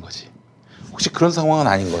가져가려고 하는 거지. 혹시 그런 상황은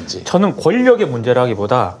아닌 건지. 저는 권력의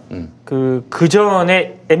문제라기보다 그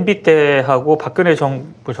전에 MB 때하고 박근혜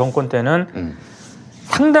정권 때는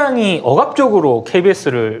상당히 억압적으로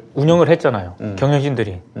KBS를 운영을 했잖아요.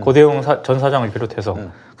 경영진들이 고대영 전 사장을 비롯해서.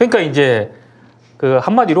 그러니까 이제 그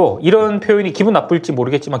한마디로 이런 표현이 기분 나쁠지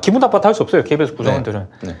모르겠지만 기분 나빠도 할 수 없어요. KBS 구성원들은.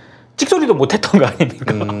 네. 찍소리도 못했던 거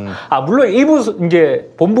아닙니까? 물론 일부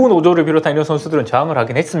이제 본부 노조를 비롯한 이런 선수들은 저항을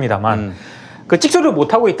하긴 했습니다만 그 찍소리를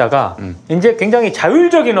못 하고 있다가 이제 굉장히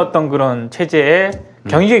자율적인 어떤 그런 체제에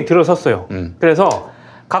경영진이 들어섰어요. 그래서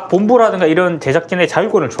각 본부라든가 이런 제작진의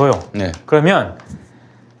자율권을 줘요. 네. 그러면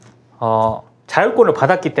자율권을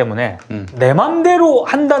받았기 때문에 내 맘대로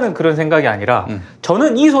한다는 그런 생각이 아니라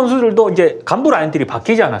저는 이 선수들도 이제 간부 라인들이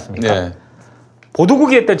바뀌지 않았습니까? 네.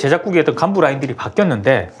 보도국이었던 제작국이었던 간부 라인들이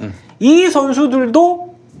바뀌었는데 이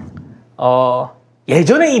선수들도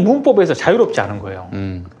예전에 이 문법에서 자유롭지 않은 거예요.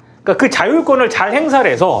 그러니까 그 자율권을 잘 행사를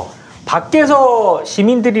해서 밖에서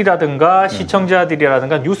시민들이라든가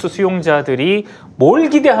시청자들이라든가 뉴스 수용자들이 뭘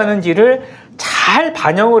기대하는지를 잘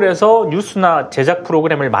반영을 해서 뉴스나 제작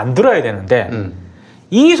프로그램을 만들어야 되는데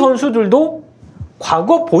이 선수들도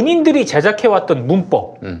과거 본인들이 제작해왔던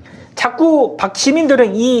문법 자꾸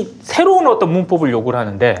시민들은 이 새로운 어떤 문법을 요구를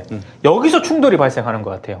하는데 여기서 충돌이 발생하는 것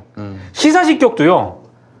같아요. 시사직격도요.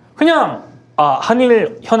 그냥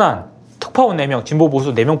한일 현안 특파원 4명 진보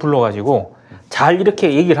보수 4명 불러가지고 잘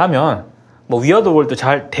이렇게 얘기를 하면 뭐 위아더월도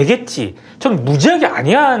잘 되겠지. 전 무지하게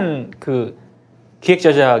아니한 그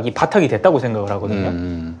기획제작이 바탕이 됐다고 생각을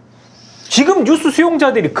하거든요. 지금 뉴스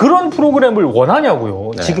수용자들이 그런 프로그램을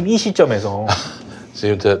원하냐고요. 네. 지금 이 시점에서.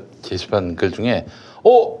 지금 저 게시판 글 중에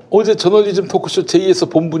어제 저널리즘 토크쇼 제2에서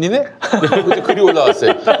본 분이네? 네, 글이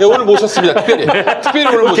올라왔어요. 네, 오늘 모셨습니다. 특별히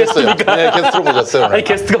오늘 모셨어요. 네, 게스트로 모셨어요. 아니,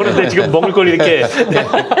 게스트가 오는데 지금 먹을 걸 이렇게. 네.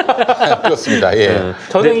 그렇습니다. 예.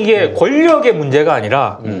 저는 이게 권력의 문제가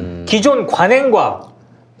아니라 기존 관행과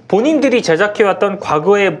본인들이 제작해왔던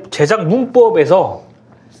과거의 제작 문법에서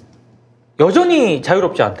여전히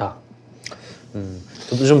자유롭지 않다.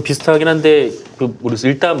 저도 좀 비슷하긴 한데,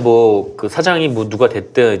 일단 그 사장이 누가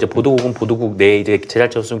됐든, 이제 보도국은 보도국 내 이제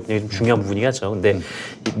제작자로서는 굉장히 중요한 부분이겠죠. 근데,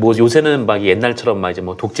 요새는 막 옛날처럼 이제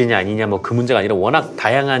독재냐 아니냐 그 문제가 아니라 워낙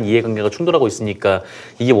다양한 이해관계가 충돌하고 있으니까,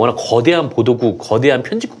 이게 워낙 거대한 보도국, 거대한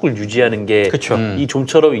편집국을 유지하는 게, 그쵸. 이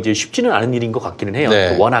좀처럼 이제 쉽지는 않은 일인 것 같기는 해요.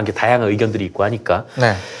 네. 워낙 다양한 의견들이 있고 하니까.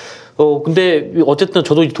 네. 근데 어쨌든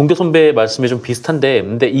저도 동교 선배 말씀에 좀 비슷한데,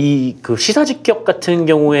 근데 그 시사직격 같은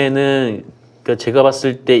경우에는 그러니까 제가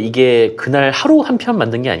봤을 때 이게 그날 하루 한 편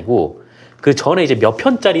만든 게 아니고 그 전에 이제 몇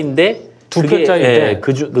편짜리인데 두 편짜리인데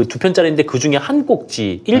두 편짜리인데 그 중에 한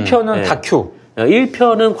꼭지 1편은 다큐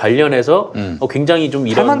 1편은 관련해서 굉장히 좀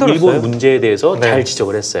이런 일본 문제에 대해서 네. 잘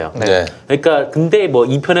지적을 했어요. 네. 그러니까 근데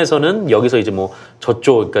 2편에서는 여기서 이제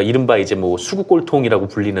저쪽 그러니까 이른바 이제 수구꼴통이라고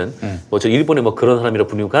불리는 저 일본의 그런 사람이라고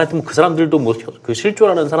불리고 하여튼 그 사람들도 그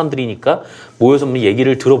실존하는 사람들이니까 모여서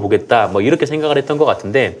얘기를 들어보겠다 이렇게 생각을 했던 것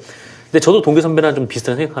같은데 근데 저도 동계 선배랑 좀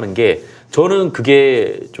비슷한 생각하는 게 저는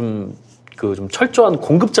그게 좀 철저한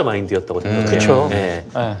공급자 마인드였다고 생각해요. 그렇죠. 네.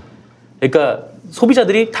 네. 그러니까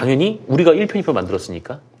소비자들이 당연히 우리가 1편, 2편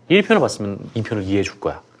만들었으니까 1편을 봤으면 2편을 이해해 줄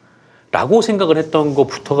거야. 라고 생각을 했던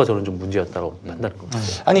것부터가 저는 좀 문제였다고 판단하는 겁니다.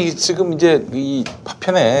 아니 지금 이제 이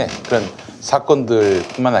파편의 그런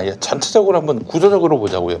사건들뿐만 아니라 전체적으로 한번 구조적으로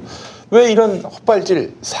보자고요. 왜 이런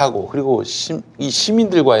헛발질 사고 그리고 이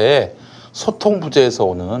시민들과의 소통 부재에서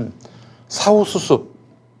오는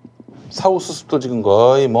사후수습도 지금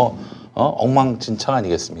거의 엉망진창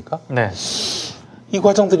아니겠습니까? 네. 이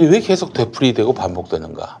과정들이 왜 계속 되풀이되고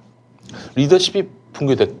반복되는가? 리더십이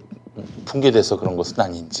붕괴돼서 그런 것은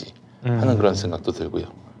아닌지 하는 그런 생각도 들고요.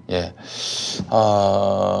 예,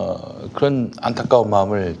 그런 안타까운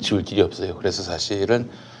마음을 지울 길이 없어요. 그래서 사실은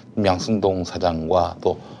양승동 사장과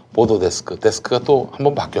또 보도 데스크가 또 한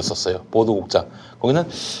번 바뀌었었어요. 보도국장. 거기는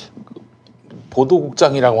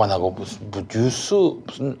보도국장이라고 안 하고 무슨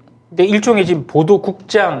근데 일종의 지금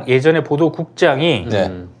보도국장 예전에 보도국장이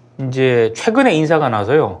이제 최근에 인사가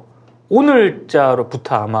나서요.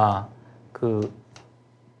 오늘자로부터 아마 그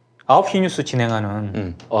 9시 뉴스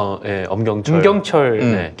진행하는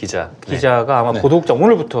엄경철 기자가 아마 보도국장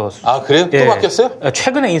오늘부터 그래요? 또 바뀌었어요?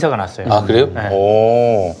 최근에 인사가 났어요. 그래요? 네.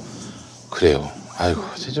 오, 그래요. 아이고,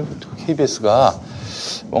 좀 KBS가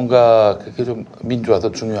뭔가 그렇게 좀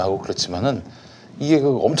민주화도 중요하고 그렇지만은 이게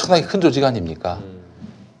엄청나게 큰 조직 아닙니까?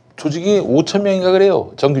 조직이 5,000명인가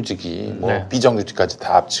그래요. 정규직이 비정규직까지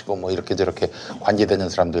다 합치고 이렇게 저렇게 관계되는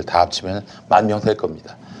사람들 다 합치면 10,000명 될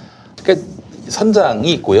겁니다. 그러니까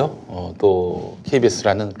선장이 있고요. 또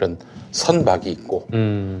KBS라는 그런 선박이 있고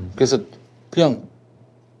그래서 그냥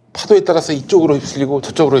파도에 따라서 이쪽으로 휩쓸리고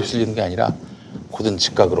저쪽으로 휩쓸리는 게 아니라 고든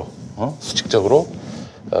직각으로 수직적으로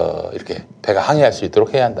이렇게 배가 항해할 수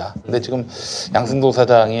있도록 해야 한다. 근데 지금 양승동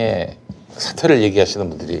사장의 사퇴를 얘기하시는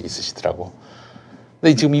분들이 있으시더라고.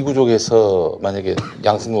 근데 지금 이 구조에서 만약에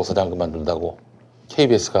양승동 사장 그만둔다고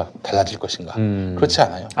KBS가 달라질 것인가? 그렇지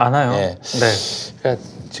않아요. 않아요. 네. 그러니까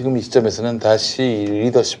지금 이 시점에서는 다시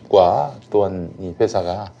리더십과 또한 이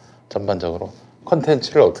회사가 전반적으로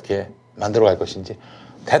컨텐츠를 어떻게 만들어갈 것인지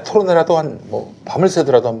대토론회라도 밤을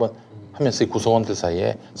새더라도 한번 하면서 이 구성원들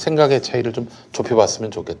사이에 생각의 차이를 좀 좁혀봤으면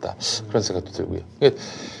좋겠다. 그런 생각도 들고요.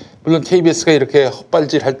 물론 KBS가 이렇게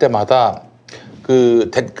헛발질 할 때마다 그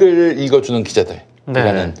댓글 읽어주는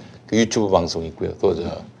기자들이라는 그 유튜브 방송이 있고요. 또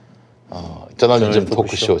저널리즘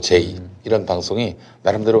토크쇼 J 이런 방송이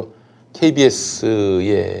나름대로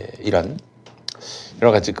KBS의 이런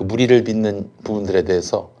여러 가지 그 무리를 빚는 부분들에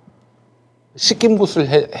대해서 씻김굿을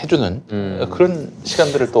해주는 그런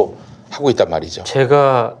시간들을 또 하고 있단 말이죠.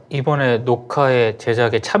 제가 이번에 녹화에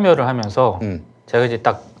제작에 참여를 하면서 제가 이제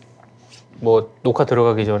딱 뭐 녹화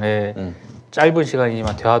들어가기 전에 짧은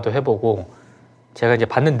시간이지만 대화도 해보고 제가 이제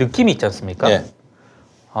받는 느낌이 있지 않습니까? 예.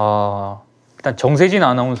 일단 정세진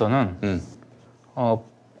아나운서는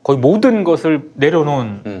거의 모든 것을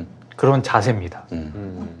내려놓은 그런 자세입니다.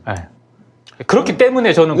 네. 그렇기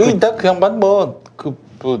때문에 저는 일단 그 양반 뭐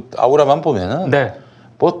아우라만 보면은 네.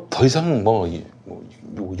 뭐 더 이상 뭐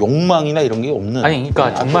욕망이나 이런 게 없는. 아니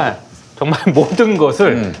그러니까 정말 모든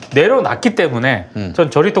것을 내려놨기 때문에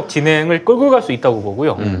전 저리톡 진행을 끌고 갈 수 있다고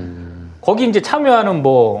보고요. 거기 이제 참여하는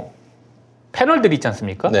뭐 패널들 있지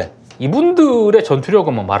않습니까? 네. 이분들의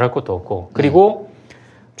전투력은 뭐 말할 것도 없고 그리고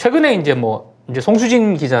최근에 이제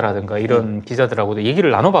송수진 기자라든가 이런 기자들하고도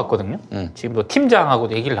얘기를 나눠봤거든요. 지금도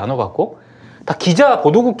팀장하고도 얘기를 나눠봤고 다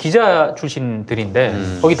보도국 기자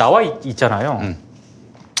출신들인데 거기 나와 있잖아요.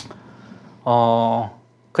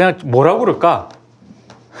 그냥 뭐라고 그럴까?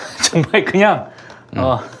 정말 그냥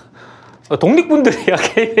독립분들이야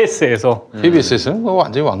KBS에서. KBS에서는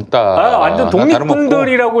완전히 왕따. 완전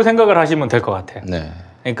독립분들이라고 생각을 하시면 될 것 같아. 네.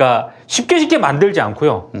 그러니까 쉽게 만들지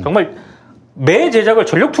않고요. 정말 매 제작을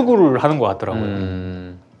전력 투구를 하는 것 같더라고요.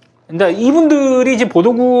 근데 이분들이 지금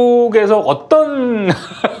보도국에서 어떤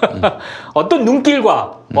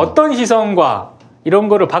눈길과 어떤 시선과 이런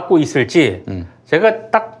거를 받고 있을지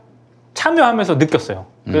제가 딱 참여하면서 느꼈어요.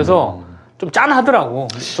 그래서 좀 짠하더라고.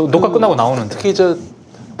 녹화 끝나고 나오는데. 특히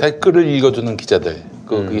댓글을 읽어주는 기자들.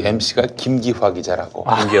 그 MC가 김기화 기자라고.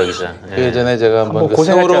 김기화 기자. 그 예전에 제가 한번 그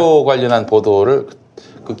세월호 관련한 보도를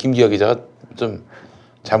그 김기화 기자가 좀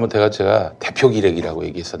잘못해가지고 제가 대표 기획이라고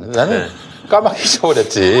얘기했었는데 나는 까맣게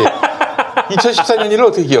잊어버렸지. 2014년 일을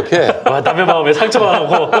어떻게 기억해? 와, 남의 마음에 상처만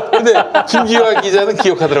하고. 근데 김기화 기자는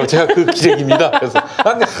기억하더라고. 제가 그 기획입니다. 그래서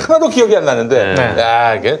난 하나도 기억이 안 나는데,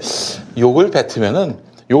 이게 욕을 뱉은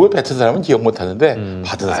사람은 기억 못 하는데,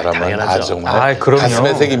 받은 사람은 아주 정말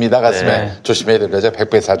가슴에 새깁니다. 가슴에 조심해야 됩니다. 제가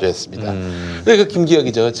 100배 사죄했습니다. 근데 그 김기화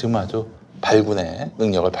기자가 지금 아주 발군의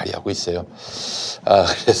능력을 발휘하고 있어요.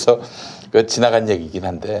 그래서 그 지나간 얘기긴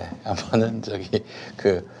한데, 한번은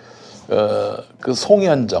그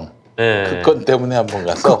송현정. 그 건 때문에 한번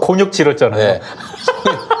가서 그 곤욕 치렀잖아요. 네.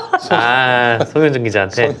 송현정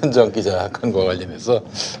기자한테. 송현정 기자 건과 관련해서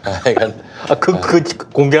그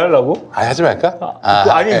공개하려고? 하지 말까?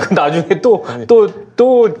 그 나중에 또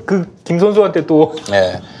그 김 선수한테 또.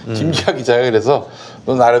 네. 김기화 기자가 그래서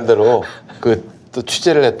또 나름대로 또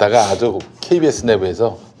취재를 했다가 아주 KBS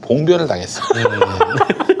내부에서 봉변을 당했어.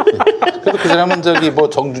 그래도 그 사람은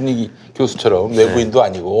정준희 교수처럼 외부인도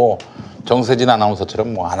아니고. 정세진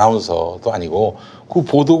아나운서처럼 아나운서도 아니고 그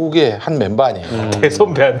보도국의 한 멤버 아니에요.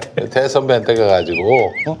 대선배한테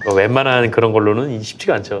가가지고 웬만한 그런 걸로는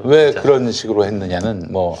쉽지가 않죠. 왜 진짜. 그런 식으로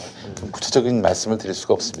했느냐는 구체적인 말씀을 드릴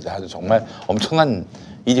수가 없습니다. 아주 정말 엄청난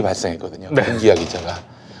일이 발생했거든요. 김기화 기자가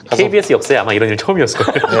KBS 역사에 아마 이런 일 처음이었을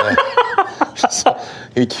거예요. 네. 그래서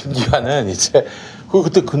이 김기화는 이제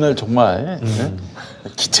그때 그날 정말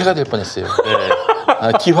기체가 될 뻔했어요.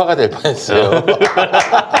 기화가 될 뻔했어요.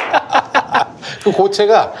 그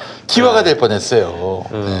고체가 기화가 될 뻔했어요.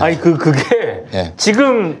 아니 그게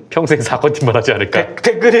지금 평생 사건팀만 하지 않을까?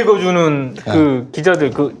 댓글 읽어주는 그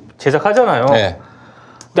기자들 제작하잖아요. 근데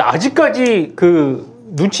아직까지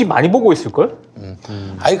눈치 많이 보고 있을 걸?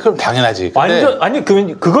 아니 그럼 당연하지.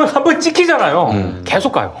 그건 한번 찍히잖아요.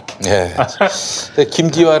 계속 가요. 네.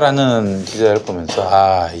 김기화라는 기자를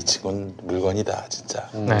보면서 이 친구는 물건이다 진짜.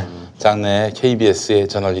 장래 KBS의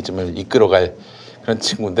저널리즘을 이끌어갈 그런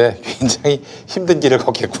친구인데 굉장히 힘든 길을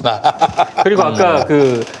걷겠구나. 그리고 아까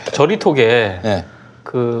그 저리톡에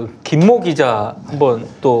그 김모 기자 한번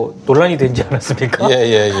또 논란이 되지 않았습니까?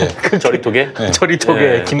 그 저리톡에?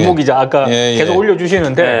 저리톡에 김모 기자 아까 계속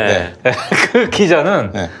올려주시는데 그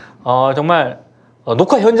기자는 정말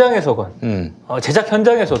녹화 현장에서건 제작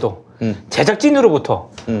현장에서도 제작진으로부터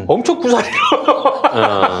엄청 구사리로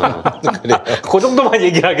그 정도만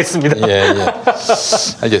얘기를 하겠습니다.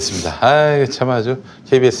 알겠습니다. 참 아주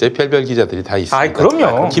KBS에 별별 기자들이 다 있습니다.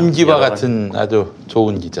 그럼요. 김기화 같은 아주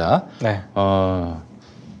좋은 기자.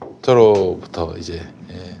 저로부터 이제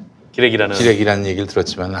기레기라는 얘기를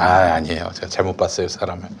들었지만 아니에요. 제가 잘못 봤어요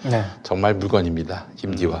사람을. 정말 물건입니다.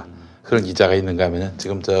 김기화. 그런 기자가 있는가 하면은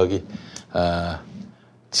지금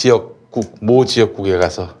모 지역국에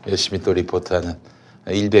가서 열심히 또 리포트하는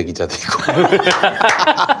일베 기자도 있고.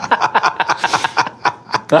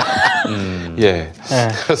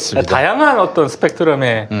 그렇습니다. 다양한 어떤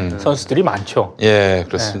스펙트럼의 선수들이 많죠.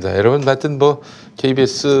 그렇습니다. 여러분 하여튼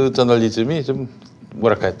KBS 저널리즘이 좀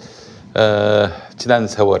지난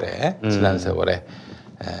세월에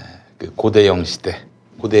그 고대영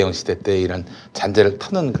시대 때 이런 잔재를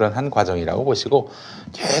터는 그런 한 과정이라고 보시고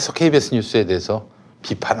계속 KBS 뉴스에 대해서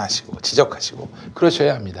비판하시고 지적하시고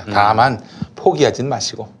그러셔야 합니다. 다만 포기하진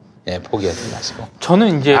마시고.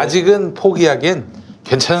 저는 이제 아직은 포기하기엔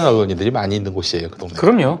괜찮은 언론인들이 많이 있는 곳이에요, 그 동네.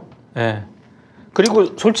 그럼요. 예.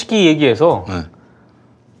 그리고 솔직히 얘기해서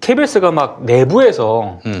KBS가 막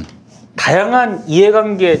내부에서 다양한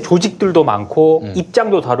이해관계 조직들도 많고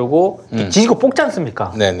입장도 다르고 지지고 뽑지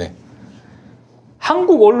않습니까? 네네.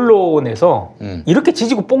 한국 언론에서 이렇게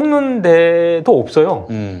지지고 뽑는 데도 없어요.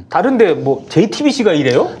 다른데 뭐 JTBC가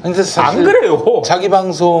이래요? 안 그래요. 자기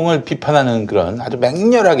방송을 비판하는 그런 아주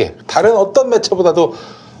맹렬하게 다른 어떤 매체보다도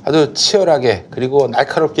아주 치열하게 그리고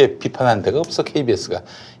날카롭게 비판하는 데가 없어 KBS가.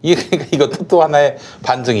 이게 그러니까 이것도 또 하나의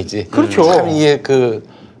반증이지. 그렇죠. 참 이게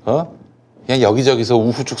그냥 여기저기서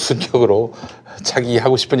우후죽순격으로 자기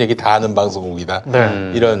하고 싶은 얘기 다 하는 방송국이다.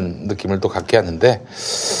 네. 이런 느낌을 또 갖게 하는데,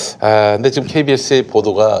 근데 지금 KBS의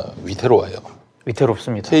보도가 위태로워요.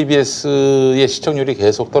 위태롭습니다. KBS의 시청률이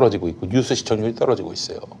계속 떨어지고 있고 뉴스 시청률이 떨어지고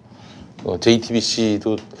있어요.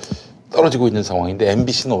 JTBC도 떨어지고 있는 상황인데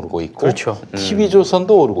MBC는 오르고 있고, 그렇죠.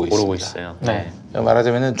 TV조선도 오르고 있습니다. 오르고 있어요. 네.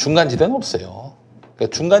 말하자면은 중간지대는 없어요.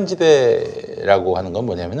 그러니까 중간지대라고 하는 건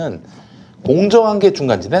뭐냐면은 공정한 게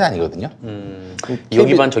중간지대는 아니거든요.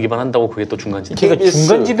 여기 반 저기 반 한다고 그게 또 중간지대. 그러니까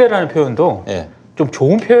중간지대라는 표현도 네. 좀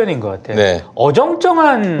좋은 표현인 것 같아요. 네.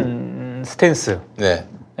 어정쩡한 스탠스. 네.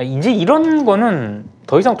 이제 이런 거는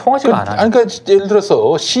더 이상 통하지가 않아요. 그러니까 예를 들어서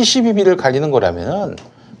C12B를 갈리는 거라면은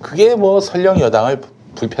그게 뭐 설령 여당을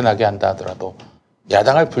불편하게 한다 하더라도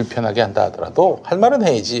야당을 불편하게 한다 하더라도 할 말은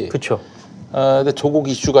해야지. 그렇죠. 근데 조국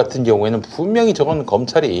이슈 같은 경우에는 분명히 저건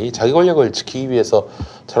검찰이 자기 권력을 지키기 위해서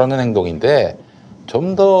저러는 행동인데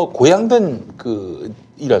좀 더 고양된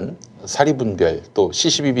이런 사리분별 또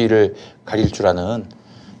C12B를 가릴 줄 아는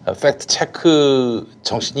팩트 체크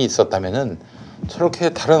정신이 있었다면은 저렇게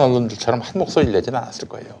다른 언론들처럼 한 목소리를 내지는 않았을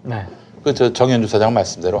거예요. 네. 저 정현주 사장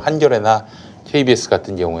말씀대로 한겨레나 KBS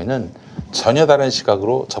같은 경우에는 전혀 다른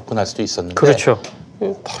시각으로 접근할 수도 있었는데. 그렇죠.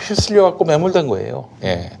 다 휩쓸려갖고 매몰된 거예요.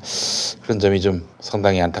 예. 그런 점이 좀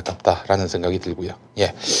상당히 안타깝다라는 생각이 들고요.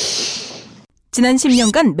 예. 지난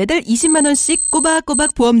 10년간 매달 20만 원씩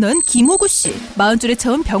꼬박꼬박 보험 넣은 김호구 씨. 40줄에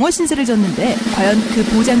처음 병원 신세를 졌는데 과연 그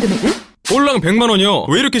보장 금액은? 올랑 100만 원이요.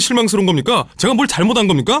 왜 이렇게 실망스러운 겁니까? 제가 뭘 잘못한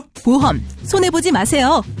겁니까? 보험 손해보지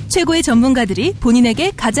마세요. 최고의 전문가들이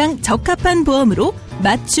본인에게 가장 적합한 보험으로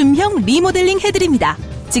맞춤형 리모델링 해드립니다.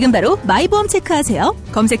 지금 바로 마이보험 체크하세요.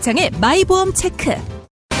 검색창에 마이보험 체크.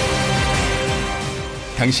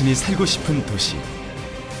 당신이 살고 싶은 도시.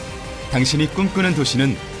 당신이 꿈꾸는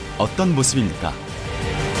도시는 어떤 모습입니까?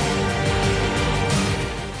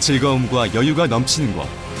 즐거움과 여유가 넘치는 곳.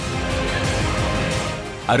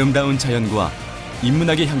 아름다운 자연과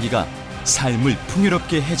인문학의 향기가 삶을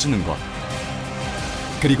풍요롭게 해주는 곳.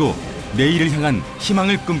 그리고 내일을 향한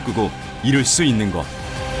희망을 꿈꾸고 이룰 수 있는 곳.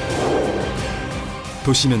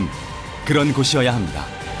 도시는 그런 곳이어야 합니다.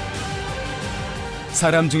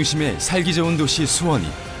 사람 중심의 살기 좋은 도시 수원이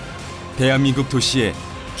대한민국 도시의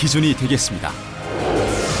기준이 되겠습니다.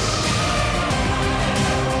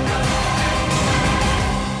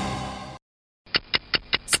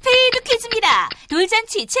 스페이드 퀴즈입니다.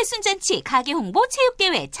 돌잔치, 채순잔치, 가게 홍보,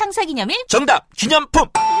 체육대회, 창사기념일. 정답! 기념품!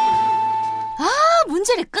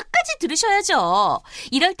 문제를 끝까지 들으셔야죠.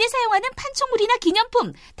 이럴 때 사용하는 판촉물이나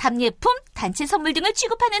기념품, 답례품, 단체 선물 등을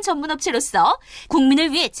취급하는 전문업체로서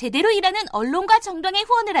국민을 위해 제대로 일하는 언론과 정당에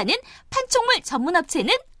후원을 하는 판촉물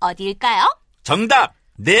전문업체는 어디일까요? 정답!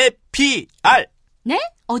 네피알! 네?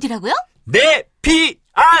 어디라고요?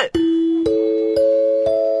 네피알!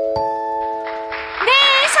 네,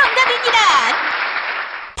 정답입니다.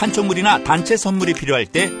 판촉물이나 단체 선물이 필요할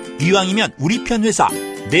때 이왕이면 우리 편 회사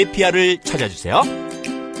네피알을 찾아주세요.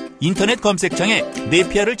 인터넷 검색창에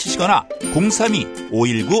네피알을 치시거나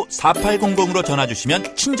 032-519-4800으로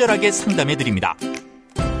전화주시면 친절하게 상담해드립니다.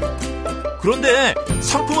 그런데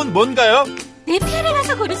상품은 뭔가요? 네피알에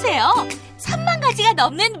가서 고르세요. 3만 가지가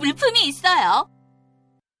넘는 물품이 있어요.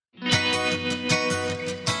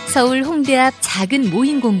 서울 홍대 앞 작은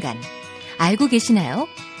모임 공간 알고 계시나요?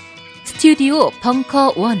 스튜디오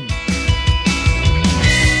벙커원.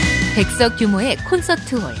 100석 규모의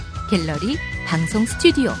콘서트홀, 갤러리, 방송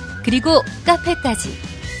스튜디오, 그리고 카페까지.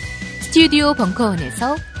 스튜디오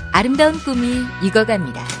벙커원에서 아름다운 꿈이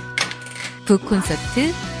익어갑니다.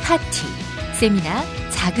 북콘서트, 파티, 세미나,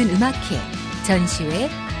 작은 음악회, 전시회,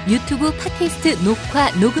 유튜브 팟캐스트 녹화,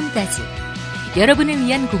 녹음까지. 여러분을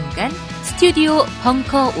위한 공간, 스튜디오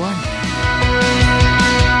벙커원.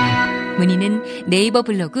 문의는 네이버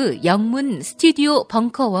블로그 영문 스튜디오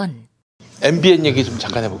벙커원. MBN 얘기 좀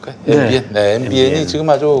잠깐 해볼까요? 네. MBN? 네, MBN이 지금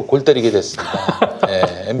아주 골 때리게 됐습니다.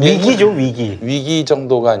 네, 위기죠, 위기. 위기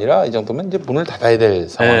정도가 아니라 이 정도면 이제 문을 닫아야 될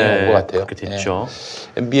상황이 온 것 같아요. 그렇게 됐죠.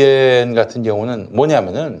 네. MBN 같은 경우는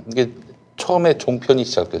뭐냐면은 이게 처음에 종편이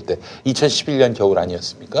시작될 때 2011년 겨울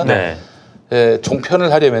아니었습니까? 네. 예,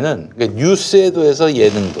 종편을 하려면은 뉴스에도 해서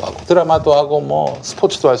예능도 하고 드라마도 하고 뭐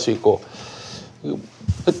스포츠도 할 수 있고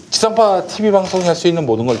지상파 TV 방송이 할 수 있는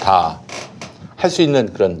모든 걸 다 할 수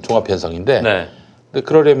있는 그런 종합 편성인데 네.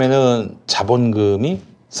 그러려면은 자본금이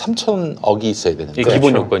 3,000억이 있어야 되는데 이게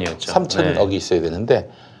기본 요건이었죠. 3,000억이 네. 있어야 되는데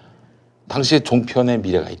당시에 종편에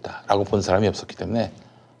미래가 있다라고 본 사람이 없었기 때문에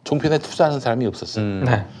종편에 투자하는 사람이 없었어요.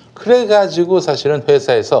 네. 그래가지고 사실은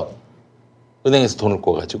회사에서 은행에서 돈을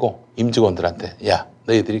꿔가지고 임직원들한테 야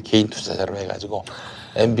너희들이 개인 투자자로 해가지고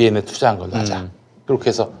MBN에 투자한 걸로 하자. 그렇게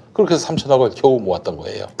해서 3,000억을 겨우 모았던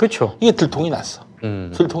거예요. 그렇죠. 이게 들통이 났어.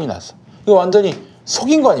 들통이 났어. 이거 완전히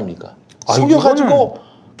속인 거 아닙니까? 아, 속여가지고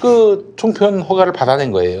그 종편 허가를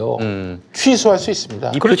받아낸 거예요. 취소할 수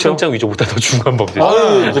있습니다. 이 표창장 위조보다 더 중요한 범죄.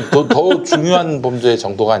 더 중요한 범죄의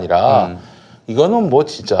정도가 아니라 이거는 뭐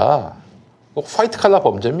진짜 화이트 칼라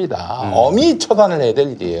범죄입니다. 엄히 처단을 해야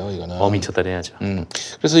될 일이에요. 이거는 엄히 처단해야죠.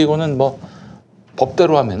 그래서 이거는 뭐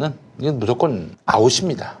법대로 하면은 이건 무조건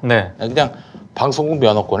아웃입니다. 네. 그냥 방송국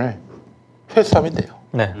면허권을 회수하면 돼요.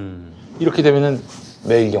 네. 이렇게 되면은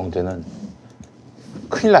매일경제는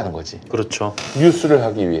큰일 나는 거지. 그렇죠. 뉴스를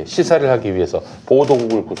하기 위해 시사를 하기 위해서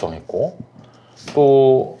보도국을 구성했고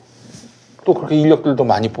또 그렇게 인력들도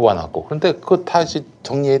많이 뽑아놨고 그런데 그거 다시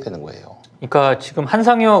정리해야 되는 거예요. 그러니까 지금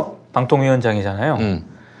한상혁 방통위원장이잖아요.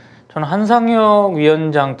 저는 한상혁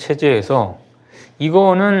위원장 체제에서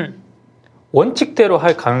이거는 원칙대로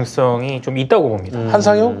할 가능성이 좀 있다고 봅니다.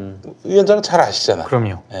 한상혁 위원장은 잘 아시잖아요.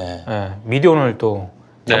 그럼요. 네. 네. 미디어오늘 또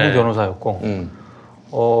전문 네. 변호사였고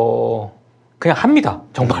그냥 합니다.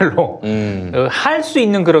 정말로. 할 수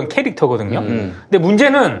있는 그런 캐릭터거든요. 근데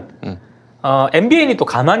문제는 MBN이 또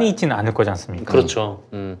가만히 있지는 않을 거지 않습니까? 그렇죠.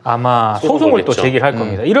 아마 소송을 또 제기를 할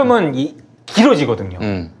겁니다. 이러면 길어지거든요.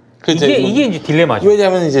 이게 이제 딜레마죠.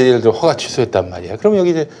 왜냐하면 이제 예를 들어 허가 취소했단 말이야. 그럼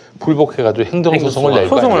여기 이제 불복해가지고 행정소송을 낼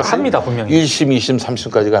거야. 소송을 합니다 분명히. 1심, 2심,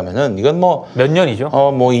 3심까지 가면은 이건 뭐 몇 년이죠?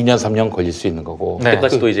 뭐 2년, 3년 걸릴 수 있는 거고. 네.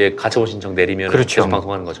 그때까지 또 이제 가처분 신청 내리면 그렇죠. 계속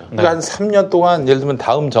방송하는 거죠. 그러니까 한 3년 동안 예를 들면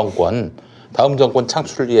다음 정권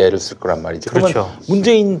창출에 애를 쓸 거란 말이지. 그러면 그렇죠.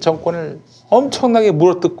 문재인 정권을 엄청나게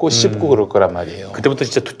물어뜯고 씹고 그럴 거란 말이에요. 그때부터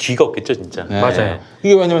진짜 뒤가 없겠죠, 진짜. 네. 맞아요.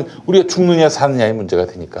 이게 왜냐면 우리가 죽느냐 사느냐의 문제가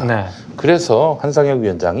되니까. 네. 그래서 한상혁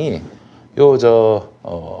위원장이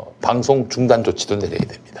방송 중단 조치도 내려야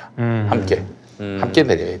됩니다. 함께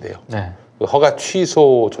내려야 돼요. 네. 그 허가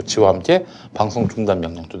취소 조치와 함께 방송 중단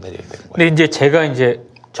명령도 내려야 되는 거예요. 근데 이제 제가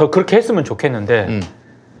저 그렇게 했으면 좋겠는데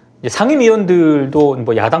이제 상임위원들도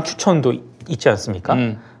뭐 야당 추천도 있지 않습니까?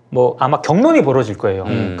 뭐 아마 경론이 벌어질 거예요.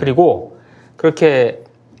 그리고 그렇게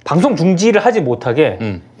방송 중지를 하지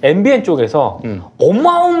못하게 MBN 쪽에서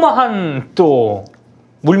어마어마한 또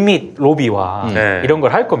물밑 로비와 이런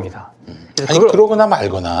걸 할 겁니다. 아니 그러거나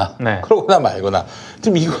말거나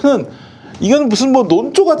지금 이거는 무슨 뭐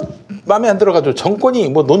논조가 마음에 안 들어가지고 정권이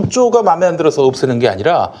뭐 논조가 마음에 안 들어서 없애는 게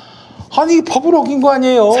아니라 아니 법을 어긴 거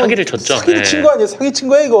아니에요. 사기를 쳤죠. 사기를 친 거 아니에요. 사기 친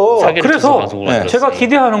거야 이거. 그래서 제가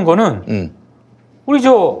기대하는 거는 우리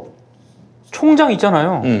저 총장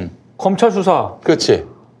있잖아요. 검찰 수사. 그렇지.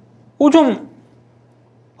 좀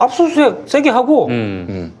압수수색 세게 하고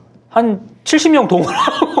한 70명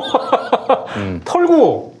동원하고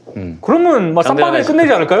털고 그러면 막 쌈방에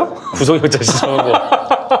끝내지 않을까요? 구속영장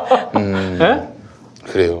신청하고. 네?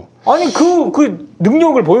 그래요. 아니 그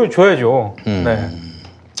능력을 보여줘야죠. 네.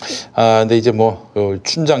 근데 이제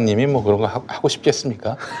춘장님이 그런 거 하고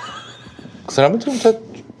싶겠습니까? 그 사람은 좀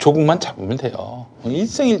조국만 잡으면 돼요.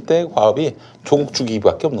 일생일대 과업이 조국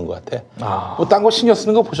주기밖에 없는 것 같아. 뭐 딴 거 신경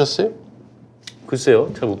쓰는 거 보셨어요?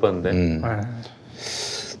 글쎄요, 잘 못 봤는데.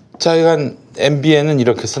 자, 이건 MBN은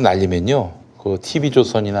이렇게 해서 날리면요, 그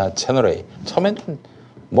TV조선이나 채널A 처음엔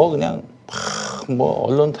그냥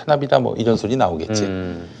언론 탄압이다 이런 소리 나오겠지.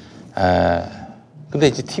 근데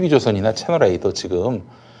이제 TV조선이나 채널A도 지금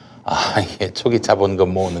이게 초기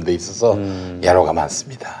자본금 모으는 데 있어서 야로가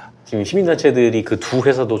많습니다. 지금 시민단체들이 그 두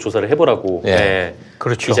회사도 조사를 해보라고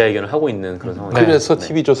그렇죠. 기자회견을 하고 있는 그런 상황이에요. 그래서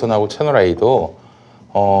TV조선하고 채널A도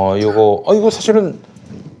이거 사실은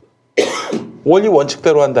원리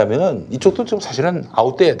원칙대로 한다면은 이쪽도 좀 사실은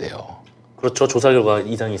아웃돼야 돼요. 그렇죠. 조사 결과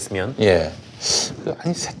이상이 있으면. 예.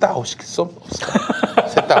 아니 셋 다 아웃시킬 수 없을까?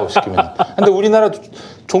 셋 다 아웃시키면. 근데 우리나라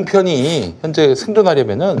종편이 현재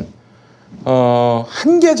생존하려면은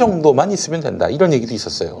한 개 정도만 있으면 된다. 이런 얘기도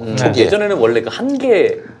있었어요. 초기에. 예전에는 원래 한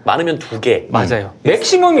개, 많으면 2개. 맞아요.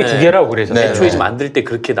 맥시멈이 2개라고 그래서. 애초에 이제 만들 때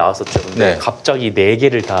그렇게 나왔었죠. 근데 갑자기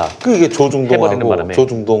 4개를 다 그게 조중동하고 바람에.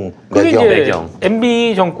 조중동 그게 매경. 이제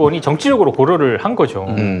MB 정권이 정치적으로 고려를 한 거죠.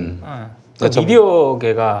 그러니까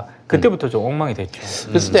미디어계가 그때부터 좀 엉망이 됐죠.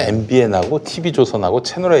 그래서 이제 MBN하고 TV조선하고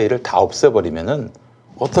채널A를 다 없애버리면은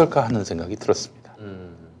어떨까 하는 생각이 들었습니다.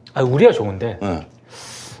 우리야 좋은데.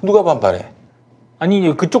 누가 반발해?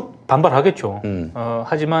 아니 그쪽 반발하겠죠.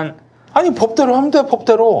 하지만 아니 법대로 하면 돼.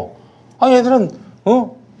 법대로. 아니 얘들은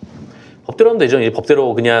법대로 하면 되죠. 이제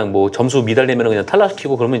법대로 그냥 뭐 점수 미달되면 그냥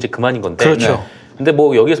탈락시키고 그러면 이제 그만인 건데. 그렇죠. 근데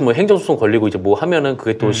뭐 여기에서 뭐 행정소송 걸리고 이제 뭐 하면은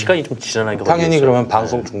그게 또 시간이 좀 지난하니까 당연히 그러면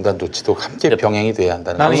방송 중단 조치도 함께 병행이 돼야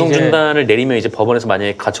한다는 방송 중단을 내리면 이제 법원에서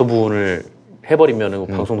만약에 가처분을 해버리면은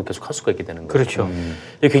방송도 계속 할 수가 있게 되는 거예요. 그렇죠.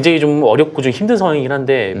 굉장히 좀 어렵고 좀 힘든 상황이긴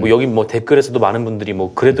한데 뭐 여기 뭐 댓글에서도 많은 분들이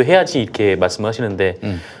뭐 그래도 해야지 이렇게 말씀을 하시는데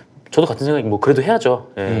저도 같은 생각이 뭐 그래도 해야죠.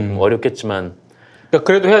 뭐 어렵겠지만 그러니까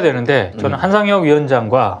그래도 해야 되는데 저는 한상혁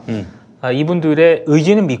위원장과 이분들의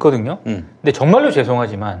의지는 믿거든요. 근데 정말로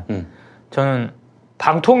죄송하지만 저는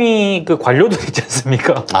방통위 그 관료들 있지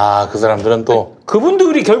않습니까? 그 사람들은 또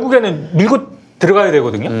그분들이 결국에는 밀고 들어가야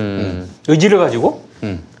되거든요. 의지를 가지고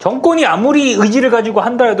정권이 아무리 의지를 가지고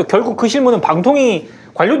한다 해도 결국 그 실무는 방통위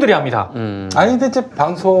관료들이 합니다. 아니 근데 이제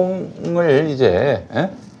방송을 이제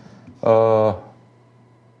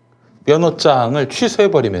면허장을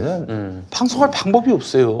취소해버리면은 방송할 방법이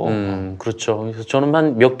없어요. 그렇죠. 그래서 저는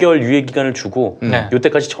한 몇 개월 유예 기간을 주고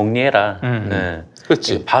요때까지 정리해라.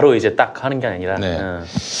 그렇지. 바로 이제 딱 하는 게 아니라.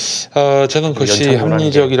 저는 그것이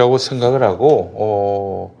합리적이라고 생각을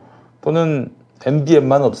하고 또는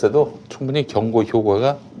MBN만 없애도 충분히 경고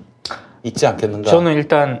효과가 있지 않겠는가. 저는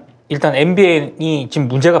일단 MBN이 지금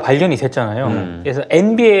문제가 발견이 됐잖아요. 그래서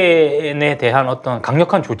MBN에 대한 어떤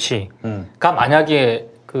강력한 조치가 만약에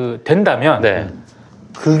된다면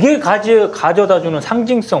그게 가져다주는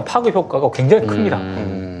상징성 파급 효과가 굉장히 큽니다.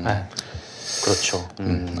 그렇죠.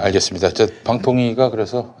 알겠습니다. 방통위가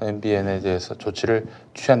그래서 MBN에 대해서 조치를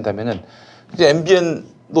취한다면은 이제 MBN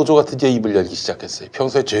노조가 드디어 입을 열기 시작했어요.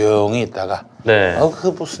 평소에 조용히 있다가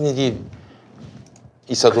그 무슨 일이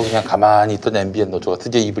있어도 그냥 가만히 있던 MBN 노조가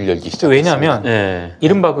드디어 입을 열기 시작했어요. 왜냐하면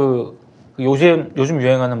이른바 요즘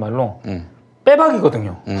유행하는 말로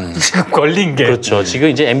빼박이거든요. 지금 걸린 게. 그렇죠. 지금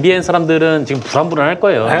이제 MBN 사람들은 지금 불안불안할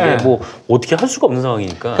거예요. 이게 뭐 어떻게 할 수가 없는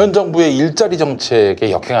상황이니까. 현 정부의 일자리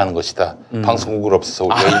정책에 역행하는 것이다. 방송국을 없애서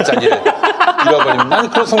우리가 일자리를 잃어버리면 아니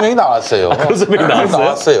그런 성명이 나왔어요. 그런 성명이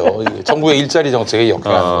나왔어요. 정부의 일자리 정책에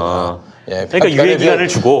역행하는 거다. 그러니까 유예 기간을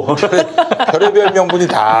주고 별의별 명분이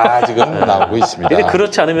다 지금 나오고 있습니다. 근데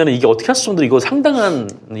그렇지 않으면 이게 어떻게 할 수 없는데 이거 상당한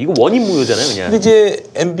이거 원인 무효잖아요, 그냥. 근데 이제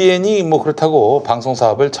MBN이 뭐 그렇다고 방송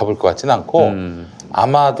사업을 접을 것 같지는 않고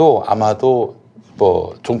아마도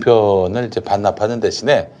뭐 종편을 이제 반납하는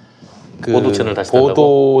대신에 보도 채널 다시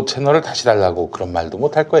보도 채널을 다시 달라고 그런 말도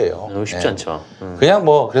못 할 거예요. 쉽지 않죠. 그냥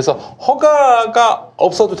뭐 그래서 허가가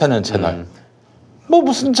없어도 되는 채널. 뭐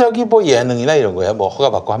무슨 뭐 예능이나 이런 거야 뭐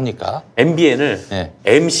허가 받고 합니까? MBN을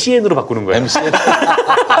MCN으로 바꾸는 거예요. MCN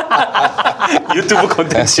유튜브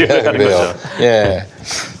콘텐츠를 하는 거죠. 예.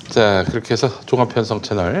 자 그렇게 해서 종합편성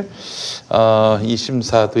채널 이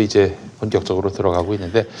심사도 이제 본격적으로 들어가고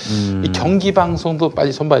있는데 이 경기 방송도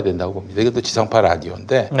빨리 손봐야 된다고 봅니다. 이것도 지상파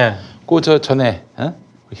라디오인데 그 전에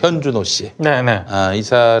현준호 씨, 이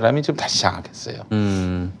사람이 지금 다시 장악했어요.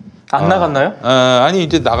 안 나갔나요? 아니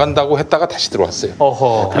이제 나간다고 했다가 다시 들어왔어요.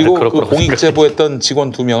 그리고 그 공익 제보했던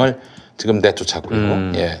직원 2명을 지금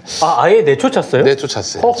내쫓았고요. 아예 내쫓았어요?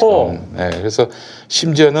 내쫓았어요. 그래서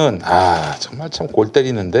심지어는 정말 참 골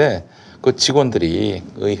때리는데 그 직원들이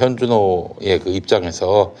그 현준호의 그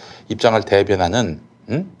입장에서 입장을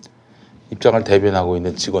대변하고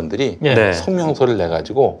있는 직원들이 성명서를 내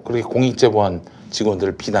가지고 그렇게 공익 제보한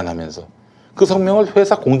직원들을 비난하면서 그 성명을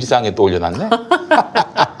회사 공지사항에 또 올려놨네.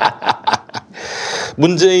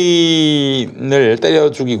 문재인을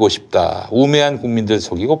때려 죽이고 싶다. 우매한 국민들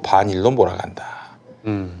속이고 반일로 몰아간다.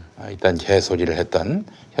 일단 개소리를 했던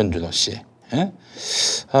현준호 씨.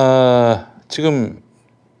 지금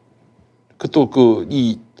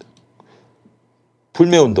이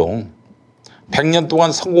불매운동 100년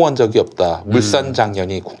동안 성공한 적이 없다.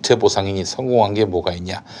 물산장년이 국채보상이니 성공한 게 뭐가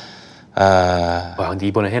있냐. 근데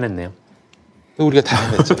이번에 해냈네요. 우리가 다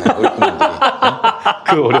해냈잖아요. 우리 국민들이.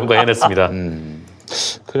 그 어려운 거 해냈습니다.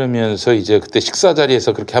 그러면서 이제 그때 식사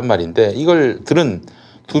자리에서 그렇게 한 말인데 이걸 들은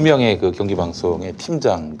 2명의 그 경기방송의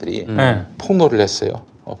팀장들이 폭로를 했어요.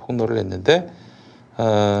 폭로를 했는데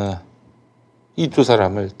이 2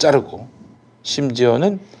 사람을 자르고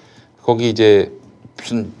심지어는 거기 이제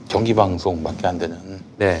무슨 경기방송밖에 안 되는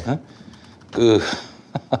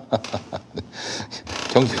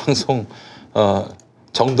경기방송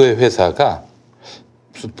정도의 회사가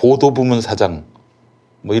무슨 보도부문 사장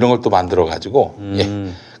뭐 이런 걸 또 만들어 가지고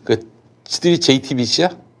지들이 JTBC야?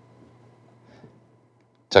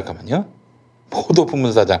 잠깐만요.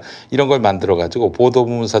 보도부문 사장 이런 걸 만들어 가지고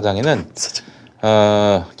보도부문 사장에는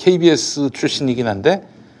KBS 출신이긴 한데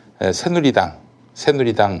새누리당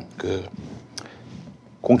그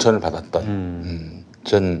공천을 받았던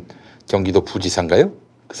전 경기도 부지사인가요?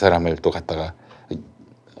 그 사람을 또 갖다가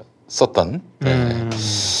썼던.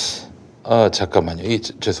 잠깐만요.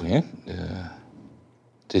 죄송해요.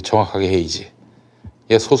 정확하게 해야지.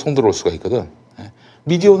 얘 소송 들어올 수가 있거든.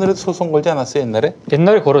 미디어오늘에도 소송 걸지 않았어요 옛날에?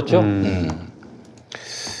 옛날에 걸었죠.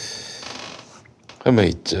 그러면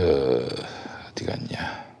어디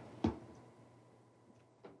갔냐?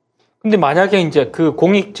 근데 만약에 이제 그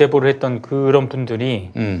공익 제보를 했던 그런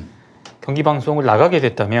분들이 경기 방송을 나가게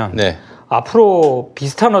됐다면 앞으로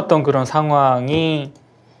비슷한 어떤 그런 상황이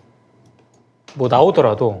뭐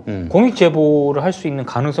나오더라도 공익 제보를 할 수 있는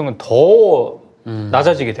가능성은 더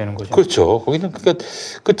낮아지게 되는 거죠. 그렇죠. 거기는 그러니까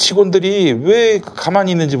그 직원들이 왜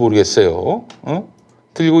가만히 있는지 모르겠어요.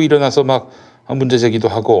 들고 일어나서 막 문제 제기도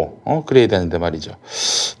하고 그래야 되는데 말이죠.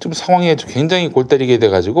 좀 상황이 굉장히 골 때리게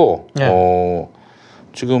돼가지고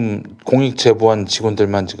지금 공익 제보한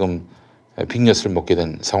직원들만 지금 빅엿을 먹게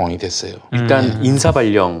된 상황이 됐어요. 일단 인사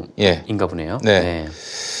발령인가 보네요. 네.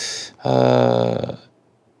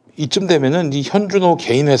 이쯤 되면은 이 현준호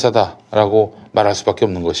개인 회사다라고 말할 수밖에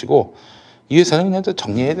없는 것이고 이 회사는 그냥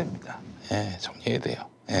정리해야 됩니다. 정리해야 돼요.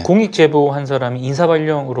 공익 제보한 사람이 인사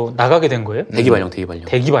발령으로 나가게 된 거예요? 대기 발령. 대기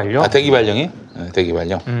발령이? 대기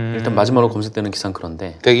발령. 일단 마지막으로 검색되는 기사는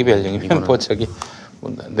그런데 대기 발령이면 뭐 저기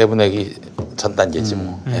내보내기 전 단계지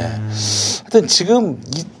뭐. 하여튼 지금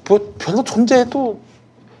뭐 별로 존재해서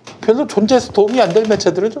도움이 안 될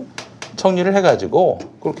매체들을 좀 정리를 해가지고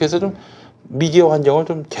그렇게 해서 좀 미디어 환경을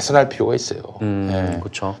좀 개선할 필요가 있어요.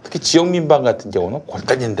 그렇죠. 특히 지역 민방 같은 경우는 골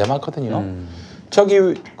때리는 데 많거든요. 저기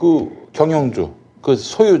그 경영주, 그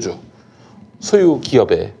소유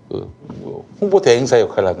기업의 그 홍보 대행사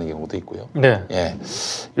역할을 하는 경우도 있고요.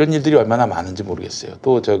 이런 일들이 얼마나 많은지 모르겠어요.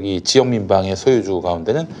 또 저기 지역 민방의 소유주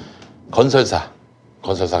가운데는 건설사가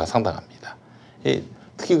상당합니다.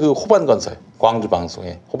 특히 그 호반건설, 광주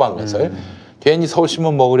방송의 호반건설, 괜히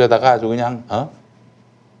서울신문 먹으려다가 아주 그냥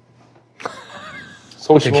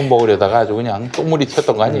서울신문 먹으려다가 아주 그냥 똥물이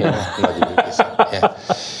튀었던 거 아니에요. 한마디로 얘기해서.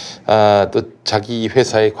 또 자기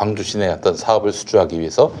회사의 광주 시내 어떤 사업을 수주하기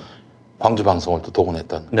위해서 광주 방송을 또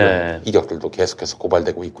동원했던 그런 이력들도 계속해서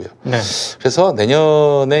고발되고 있고요. 그래서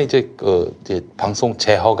내년에 이제 방송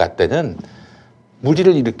재허가 때는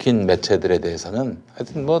무리를 일으킨 매체들에 대해서는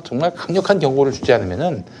하여튼 뭐 정말 강력한 경고를 주지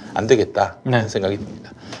않으면은 안 되겠다 하는 생각이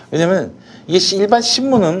듭니다. 왜냐하면 이게 일반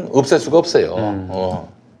신문은 없앨 수가 없어요.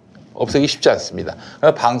 없애기 쉽지 않습니다.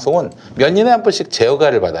 방송은 몇 년에 한 번씩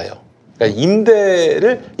재허가를 받아요. 그러니까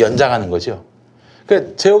임대를 연장하는 거죠.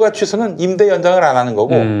 그러니까 재허가 취소는 임대 연장을 안 하는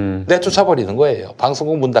거고 내쫓아버리는 거예요.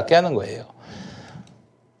 방송국 문 닫게 하는 거예요.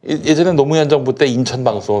 예전에 노무현 정부 때 인천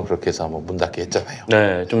방송을 그렇게 해서 한번 문 닫게 했잖아요.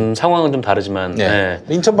 네, 좀 상황은 좀 다르지만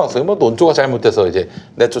인천 방송이 뭐 논조가 잘못돼서 이제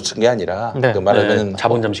내쫓은 게 아니라 그 말하면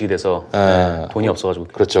자본 잠식이 돼서 돈이 없어가지고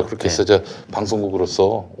그렇죠. 그렇게 해서 저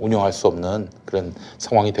방송국으로서 운영할 수 없는 그런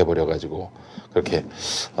상황이 돼버려가지고 그렇게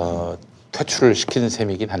퇴출을 시키는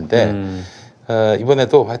셈이긴 한데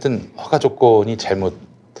이번에도 하여튼 허가 조건이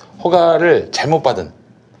허가를 잘못 받은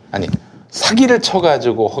사기를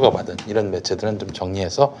쳐가지고 허가받은 이런 매체들은 좀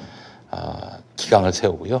정리해서 기강을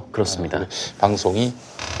세우고요. 그렇습니다. 방송이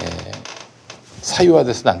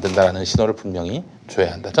사유화돼서는 안 된다라는 신호를 분명히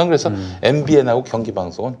줘야 한다. 저는 그래서 MBN하고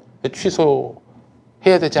경기방송은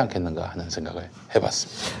취소해야 되지 않겠는가 하는 생각을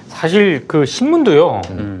해봤습니다. 사실 그 신문도요.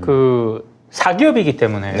 그 사기업이기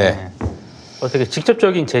때문에 어떻게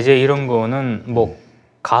직접적인 제재 이런 거는 뭐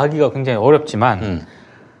가하기가 굉장히 어렵지만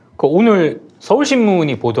그 오늘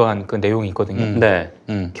서울신문이 보도한 그 내용이 있거든요.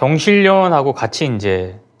 경실련하고 같이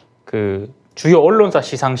이제 그 주요 언론사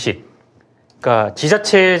시상식, 그러니까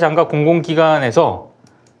지자체장과 공공기관에서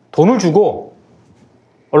돈을 주고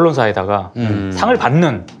언론사에다가 상을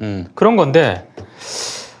받는 그런 건데,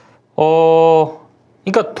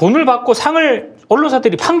 그러니까 돈을 받고 상을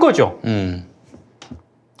언론사들이 판 거죠.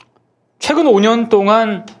 최근 5년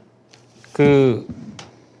동안 그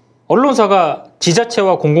언론사가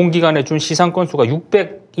지자체와 공공기관에 준 시상 건수가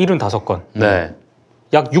 675건.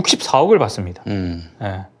 약 64억을 받습니다.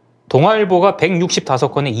 동아일보가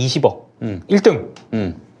 165건에 20억.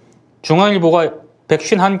 1등. 중앙일보가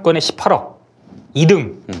 151건에 18억.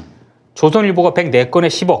 2등. 조선일보가 104건에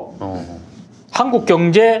 10억.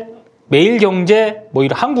 한국경제 매일경제, 뭐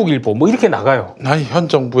이런 한국일보, 뭐 이렇게 나가요. 아니 현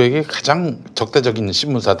정부에게 가장 적대적인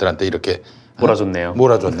신문사들한테 이렇게 몰아줬네요.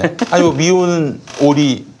 몰아줬네. 아니 뭐 미운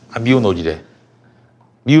오리래.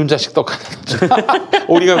 미운 자식 떡 하나.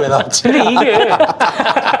 오리가 왜 나왔지? 근데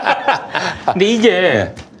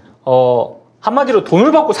이게 한마디로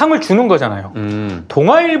돈을 받고 상을 주는 거잖아요.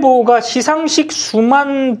 동아일보가 시상식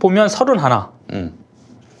수만 보면 31.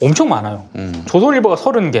 엄청 많아요. 조선일보가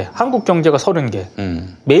 30개, 한국경제가 30개,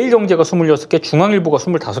 매일경제가 26개, 중앙일보가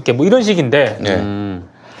 25개, 뭐 이런 식인데,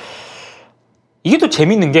 이게 또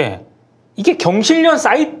재밌는 게, 이게 경실련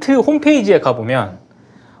사이트 홈페이지에 가보면,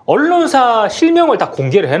 언론사 실명을 다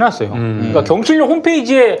공개를 해놨어요. 그러니까 경실련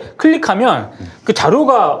홈페이지에 클릭하면 그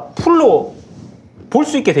자료가 풀로 볼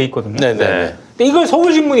수 있게 돼 있거든요. 근데 이걸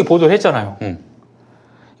서울신문이 보도를 했잖아요.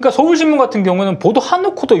 그러니까 서울신문 같은 경우는 보도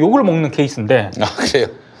해놓고도 욕을 먹는 케이스인데. 아, 그래요?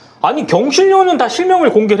 아니, 경실련은 다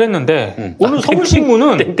실명을 공개를 했는데, 오늘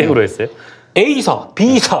서울신문은. 땡땡으로 했어요? A사,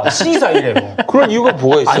 B사, C사 이래요. 그런 이유가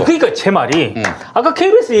뭐가 있어? 아니, 그러니까 제 말이, 아까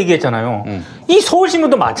KBS 얘기했잖아요. 이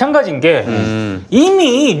서울신문도 마찬가지인 게,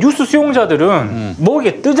 이미 뉴스 수용자들은 뭐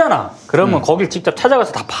이게 뜨잖아. 그러면 거길 직접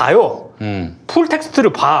찾아가서 다 봐요. 풀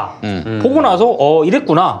텍스트를 봐. 보고 나서,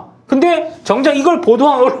 이랬구나. 근데 정작 이걸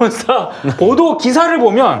보도한 언론사 보도 기사를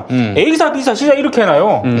보면 A사, B사, C사 이렇게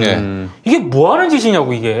해놔요. 이게 뭐 하는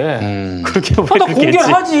짓이냐고, 이게. 그렇게 다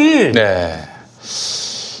공개를 하지. 네.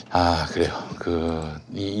 아, 그래요.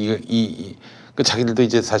 자기들도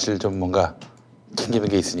이제 사실 좀 뭔가 튕기는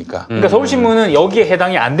게 있으니까. 그러니까 서울신문은 여기에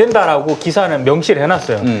해당이 안 된다라고 기사는 명시를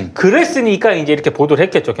해놨어요. 그랬으니까 이제 이렇게 보도를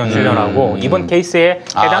했겠죠, 경실련하고. 이번 케이스에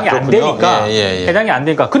해당이 안 되니까. 해당이 안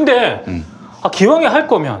되니까. 근데, 기왕에 할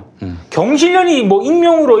거면, 경실련이 뭐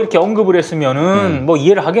익명으로 이렇게 언급을 했으면은 뭐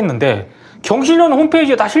이해를 하겠는데, 경실련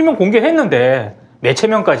홈페이지에 다 실명 공개했는데,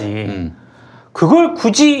 매체명까지. 그걸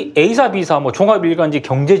굳이 A사, B사, 뭐 종합일간지,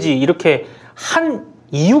 경제지 이렇게 한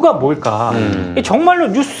이유가 뭘까? 정말로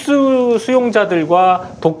뉴스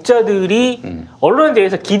수용자들과 독자들이 언론에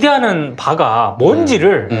대해서 기대하는 바가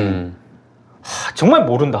뭔지를 정말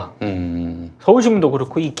모른다. 서울신문도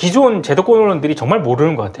그렇고 이 기존 제도권 언론들이 정말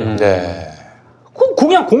모르는 것 같아요. 네.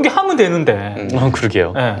 그냥 공개하면 되는데.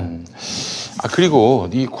 그러게요. 네. 그리고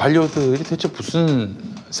이 관료들이 대체 무슨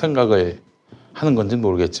생각을 하는 건지는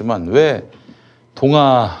모르겠지만 왜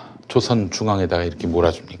동아조선중앙에다가 이렇게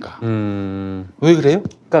몰아줍니까? 왜 그래요?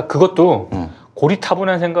 그러니까 그것도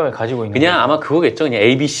고리타분한 생각을 가지고 있는 그냥 아마 그거겠죠. 그냥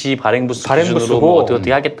ABC 발행부 기준으로 뭐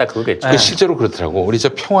어떻게 하겠다 그거겠죠. 실제로 그렇더라고. 우리 저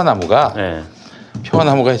평화나무가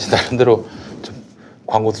이제 나름대로 좀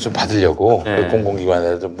광고도 좀 받으려고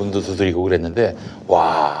공공기관에 좀 문도 두드리고 그랬는데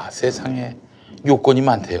와 세상에 요건이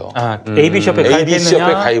많대요. ABC 협회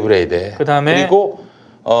가입을 해야 돼. 그다음에 그리고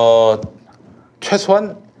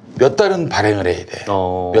최소한 몇 달은 발행을 해야 돼.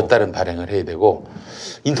 몇 달은 발행을 해야 되고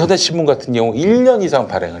인터넷 신문 같은 경우 1년 이상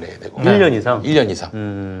발행을 해야 되고. 1년 이상? 1년 이상.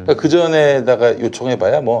 그러니까 그 전에다가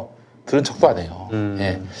요청해봐야 뭐 들은 척도 안 해요.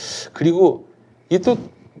 그리고 이 또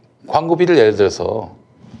광고비를 예를 들어서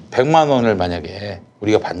 100만 원을 만약에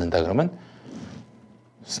우리가 받는다 그러면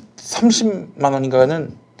 30만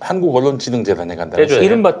원인가는 한국언론진흥재단에 간다는 거죠.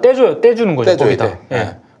 이른바 떼주는 거죠. 떼줘야 돼.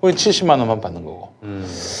 우리 70만 원만 받는 거고.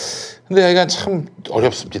 근데 하여간 참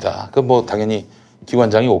어렵습니다. 뭐 당연히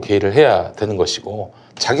기관장이 오케이를 해야 되는 것이고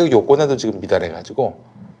자격 요건에도 지금 미달해가지고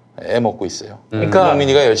애 먹고 있어요. 그러니까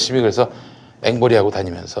김용민이가 열심히 그래서 앵벌이하고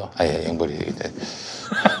다니면서 앵벌이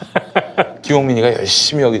김용민이가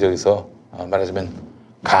열심히 여기저기서 말하자면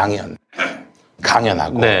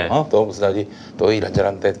강연하고 또 무슨 어디 또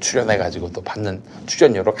이런저런 데 출연해가지고 또 받는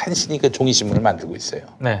출연료로 간신히 그 종이신문을 만들고 있어요.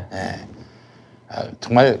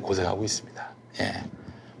 정말 고생하고 있습니다.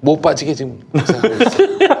 못 빠지게 지금 고생하고 있어요.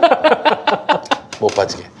 못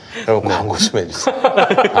빠지게. 여러분 광고 좀 해주세요.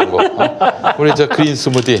 광고. 우리 저 그린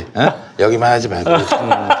스무디 여기만 하지 말고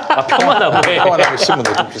평화나무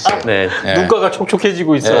신문도 좀 주세요. 눈가가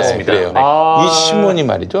촉촉해지고 있었습니다. 그래요. 이 신문이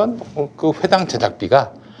말이죠. 그 회당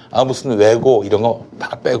제작비가 무슨 외고 이런 거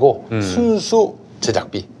다 빼고 순수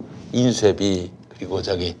제작비, 인쇄비 그리고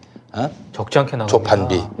적지 않게 나가.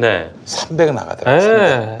 조판비 300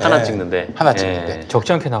 나가더라고요. 하나 찍는데.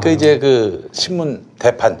 적지 않게 나가. 그 이제 그 신문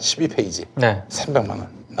대판 12페이지 300만 원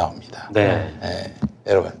나옵니다.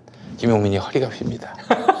 여러분 김용민이 허리가 휩니다.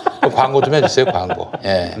 광고 좀 해주세요. 광고.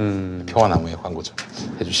 평화나무에 광고 좀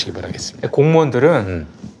해주시기 바라겠습니다. 공무원들은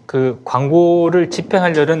그 광고를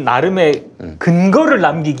집행하려는 나름의 근거를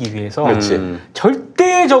남기기 위해서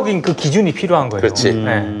절대적인 그 기준이 필요한 거예요. 그렇지.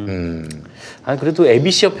 아 그래도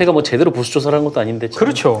ABC 협회가 뭐 제대로 보수 조사를 한 것도 아닌데.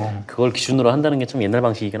 그렇죠. 그걸 기준으로 한다는 게 좀 옛날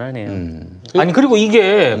방식이긴 하네요. 아니 그리고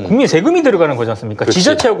이게 국민 세금이 들어가는 거지 않습니까? 그렇지.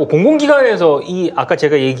 지자체하고 공공기관에서 이 아까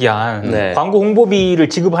제가 얘기한 네. 광고 홍보비를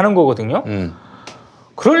지급하는 거거든요.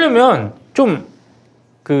 그러려면 좀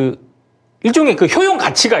그 일종의 그 효용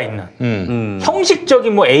가치가 있는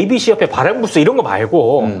형식적인 뭐 ABC 협회 발행부수 이런 거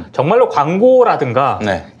말고 정말로 광고라든가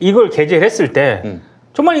네. 이걸 게재를 했을 때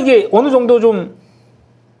정말 이게 어느 정도 좀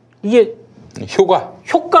이게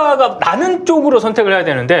효과가 나는 쪽으로 선택을 해야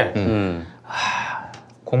되는데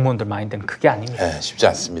공무원들 마인드는 그게 아닙니다. 예, 쉽지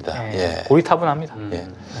않습니다. 예. 고리타분합니다. 예.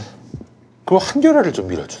 그럼 한겨레를 좀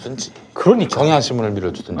밀어주든지, 그러니까 경향신문을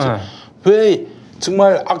밀어주든지, 왜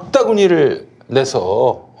정말 악다구니를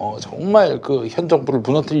내서 정말 그 현 정부를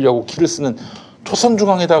무너뜨리려고 기를 쓰는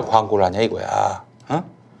조선중앙에다가 광고를 하냐 이거야. 어?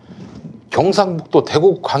 경상북도,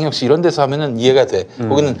 대구광역시 이런 데서 하면은 이해가 돼.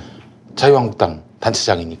 거기는 자유한국당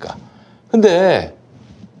단체장이니까. 근데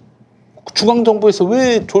중앙정부에서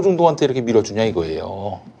왜 조중동한테 이렇게 밀어주냐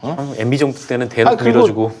이거예요. MB 정부 때는 대놓고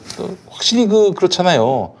밀어주고. 확실히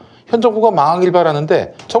그렇잖아요. 현 정부가 망하길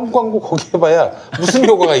바라는데 정부 광고 거기 해봐야 무슨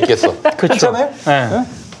효과가 있겠어. 그렇잖아요. 네.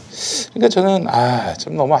 그러니까 저는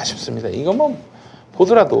좀 너무 아쉽습니다. 이거만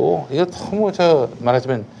보더라도 이거 너무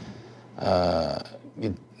말하자면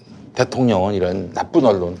이 대통령은 이런 나쁜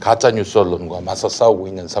언론, 가짜 뉴스 언론과 맞서 싸우고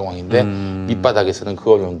있는 상황인데 밑바닥에서는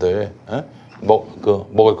그 언론들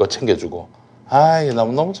먹을 거 챙겨주고 이게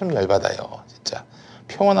너무 좀 열받아요. 진짜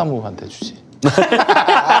평화나무한테 주지.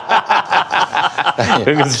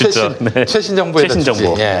 최신 정부에다 주지.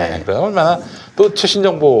 예. 그럼 얼마나 또 최신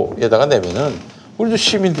정부에다가 내면은 우리도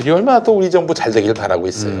시민들이 얼마나 또 우리 정부 잘 되길 바라고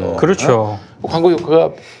있어요. 그렇죠. 광고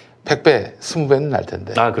효과가 100배, 20배는 날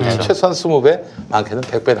텐데. 그렇죠. 최소한 20배, 많게는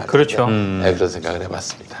 100배 날 텐데. 그렇죠. 네, 그런 생각을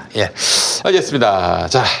해봤습니다. 예, 알겠습니다.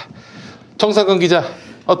 자, 정상근 기자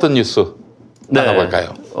어떤 뉴스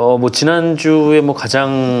나눠볼까요? 뭐 지난주에 뭐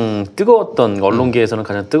가장 뜨거웠던 언론계에서는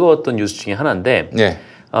가장 뜨거웠던 뉴스 중에 하나인데. 네.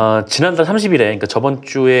 지난달 30일에 그러니까 저번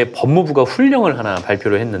주에 법무부가 훈령을 하나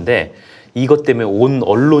발표를 했는데 이것 때문에 온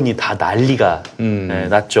언론이 다 난리가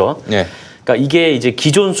났죠. 네. 그러니까 이게 이제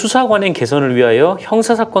기존 수사관행 개선을 위하여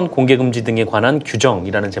형사사건 공개 금지 등에 관한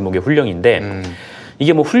규정이라는 제목의 훈령인데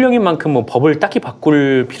이게 뭐 훈령인 만큼 뭐 법을 딱히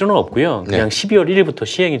바꿀 필요는 없고요. 그냥 12월 1일부터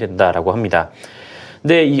시행이 된다라고 합니다.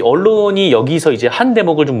 근데 이 언론이 여기서 이제 한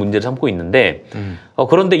대목을 좀 문제를 삼고 있는데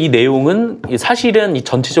그런데 이 내용은 사실은 이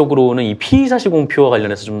전체적으로는 이 피의사실 공표와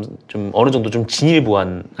관련해서 좀 어느 정도 좀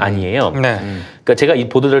진일보한 아니에요. 그러니까 제가 이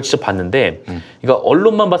보도자를 직접 봤는데 그러니까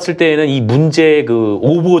언론만 봤을 때는 이 문제 그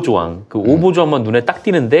오보 조항, 그 오보 조항만 눈에 딱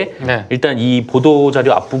띄는데 일단 이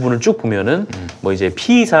보도자료 앞부분을 쭉 보면은 뭐 이제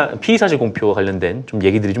피의사실 공표와 관련된 좀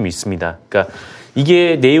얘기들이 좀 있습니다. 그러니까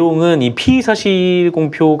이게 내용은 이 피의사실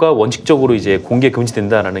공표가 원칙적으로 이제 공개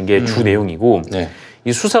금지된다라는 게 주 내용이고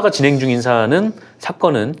이 수사가 진행 중인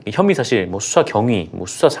사건은 혐의 사실, 뭐 수사 경위, 뭐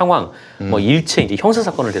수사 상황, 뭐 일체 이제 형사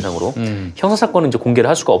사건을 대상으로 형사 사건은 이제 공개를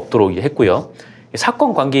할 수가 없도록 했고요.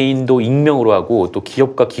 사건 관계인도 익명으로 하고 또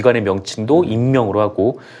기업과 기관의 명칭도 익명으로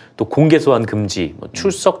하고 또 공개 소환 금지, 뭐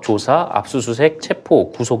출석 조사, 압수수색,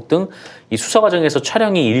 체포, 구속 등 이 수사 과정에서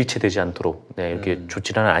촬영이 일체되지 않도록 이렇게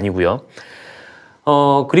조치는 아니고요.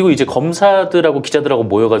 그리고 이제 검사들하고 기자들하고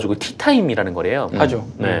모여가지고 티타임이라는 거래요. 하죠.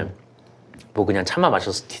 네. 뭐 그냥 차마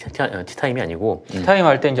마셔서 티타임이 아니고. 티타임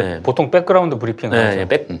할 때 이제 보통 백그라운드 브리핑을 하죠.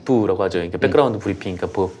 백부라고 하죠. 그러니까 백그라운드 브리핑,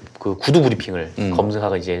 그러니까 그 구두 브리핑을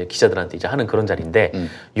검사가 이제 기자들한테 이제 하는 그런 자리인데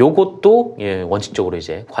요것도 원칙적으로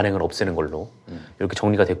이제 관행을 없애는 걸로 이렇게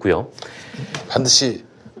정리가 됐고요. 반드시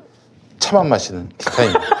차만 마시는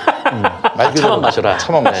티타임. 차만 마셔라.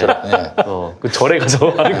 차만 마셔라. 네. 그 절에 가서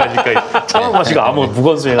하는 거니까 차만 마시고 아무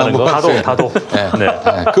무건 수행하는 거. 다도.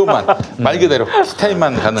 네. 그것만 말 그대로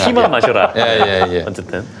티타임만 가능하게. 티만 마셔라. 예.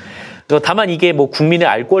 어쨌든. 다만 이게 뭐 국민의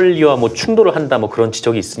알 권리와 뭐 충돌을 한다 뭐 그런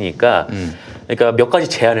지적이 있으니까 그러니까 몇 가지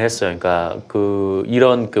제안을 했어요. 그러니까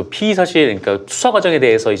이런 피의 사실, 그러니까 수사 과정에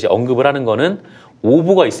대해서 이제 언급을 하는 거는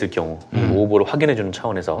오보가 있을 경우, 오보를 확인해주는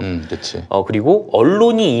차원에서, 그치. 그리고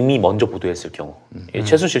언론이 이미 먼저 보도했을 경우,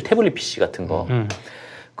 최순실 태블릿 PC 같은 거,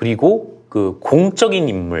 그리고 공적인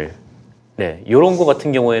인물, 이런 거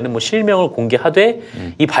같은 경우에는 뭐 실명을 공개하되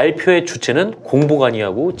이 발표의 주체는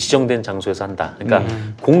공보관이하고 지정된 장소에서 한다. 그러니까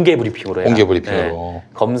공개 브리핑으로 해라. 공개 브리핑으로.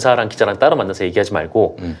 검사랑 기자랑 따로 만나서 얘기하지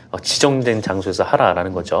말고 지정된 장소에서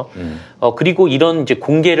하라라는 거죠. 그리고 이런 이제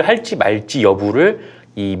공개를 할지 말지 여부를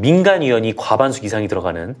이 민간위원이 과반수 이상이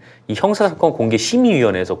들어가는 이 형사사건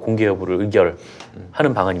공개심의위원회에서 공개 여부를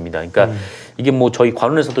의결하는 방안입니다. 그러니까 이게 뭐 저희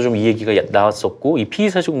관원에서도 좀 이 얘기가 나왔었고 이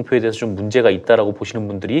피의사실 공표에 대해서 좀 문제가 있다라고 보시는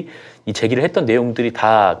분들이 이 제기를 했던 내용들이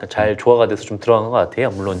다 잘 조화가 돼서 좀 들어간 것 같아요.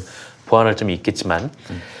 물론 보완할 점이 있겠지만.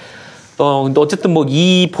 근데 어쨌든 뭐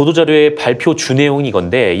이 보도자료의 발표 주 내용이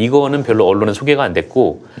이건데 이거는 별로 언론에 소개가 안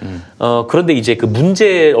됐고, 그런데 이제 그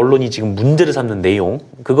언론이 지금 문제를 삼는 내용,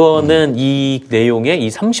 그거는 이 내용의 이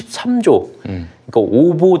 33조, 그러니까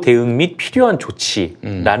오보 대응 및 필요한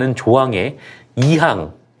조치라는 조항의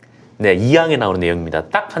 2항, 네, 2항에 나오는 내용입니다.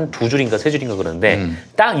 딱 한 2줄인가 3줄인가 그러는데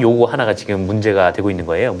딱 요거 하나가 지금 문제가 되고 있는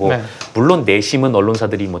거예요. 뭐 네. 물론 내심은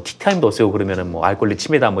언론사들이 뭐 티타임도 없애고 그러면은 뭐 알 권리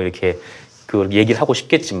침해다 뭐 이렇게 그 얘기를 하고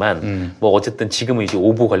싶겠지만 뭐 어쨌든 지금은 이제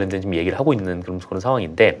오보 관련된 좀 얘기를 하고 있는 그런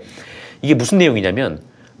상황인데 이게 무슨 내용이냐면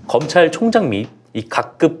검찰총장 및 이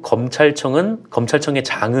각급 검찰청의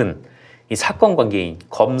장은 이 사건 관계인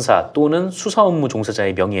검사 또는 수사 업무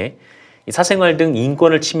종사자의 명예, 이 사생활 등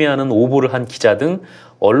인권을 침해하는 오보를 한 기자 등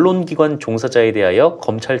언론기관 종사자에 대하여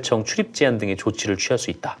검찰청 출입 제한 등의 조치를 취할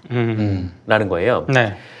수 있다. 라는 거예요.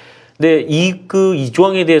 네. 근데 이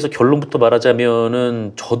조항에 대해서 결론부터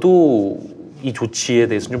말하자면은 저도 이 조치에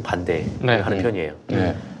대해서는 좀 반대하는 편이에요.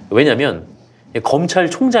 왜냐하면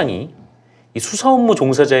검찰총장이 이 수사 업무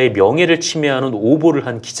종사자의 명예를 침해하는 오보를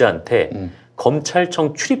한 기자한테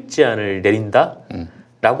검찰청 출입 제한을 내린다?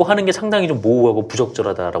 라고 하는 게 상당히 좀 모호하고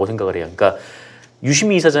부적절하다라고 생각을 해요. 그러니까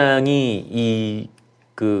유시민 이사장이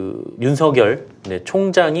윤석열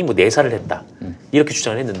총장이 뭐 내사를 했다 이렇게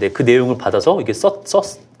주장을 했는데 그 내용을 받아서 이게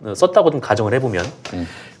썼다고 좀 가정을 해보면,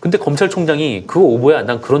 근데 검찰총장이 그거 오보야,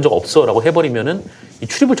 난 그런 적 없어라고 해버리면은 이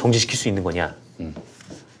출입을 정지시킬 수 있는 거냐?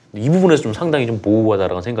 이 부분에서 좀 상당히 좀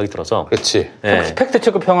모호하다라는 생각이 들어서. 그렇지. 네.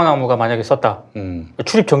 팩트체크 평화나무가 만약에 썼다.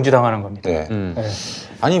 출입 정지당하는 겁니다. 네.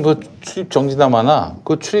 아니 뭐 출입 정지당하나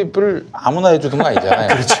그 출입을 아무나 해주는 거 아니잖아요.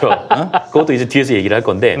 그렇죠. 그것도 이제 뒤에서 얘기를 할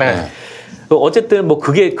건데. 네. 어쨌든 뭐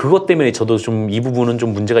그것 때문에 저도 좀 이 부분은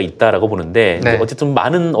좀 문제가 있다라고 보는데, 네. 어쨌든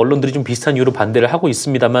많은 언론들이 좀 비슷한 이유로 반대를 하고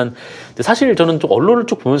있습니다만, 사실 저는 좀 언론을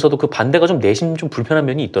쭉 보면서도 그 반대가 좀 내심 좀 불편한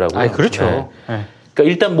면이 있더라고요. 그렇죠. 네. 그러니까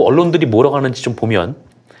일단 뭐 언론들이 뭐라고 하는지 좀 보면,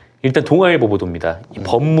 일단 동아일보 보도입니다.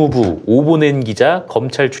 법무부 오보낸 기자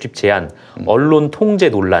검찰 출입 제한, 언론 통제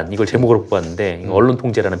논란, 이걸 제목으로 뽑았는데 언론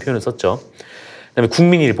통제라는 표현을 썼죠. 그다음에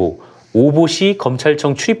국민일보 오보 시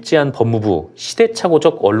검찰청 출입 제한 법무부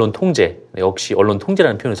시대착오적 언론 통제, 역시 언론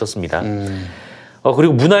통제라는 표현을 썼습니다.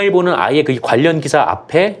 그리고 문화일보는 아예 그 관련 기사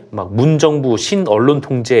앞에 막 문정부 신 언론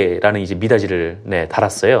통제라는 이제 미닫이를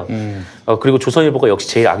달았어요. 그리고 조선일보가 역시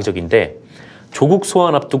제일 악의적인데, 조국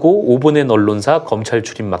소환 앞두고 오보낸 언론사 검찰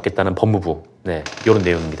출입 막겠다는 법무부, 이런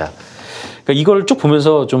내용입니다. 그러니까 이걸 쭉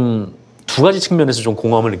보면서 좀 두 가지 측면에서 좀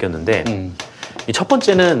공허함을 느꼈는데, 이 첫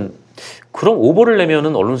번째는 그럼 오보를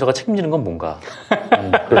내면은 언론사가 책임지는 건 뭔가?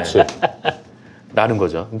 그렇지. 라는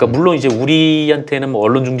거죠. 그러니까 물론 이제 우리한테는 뭐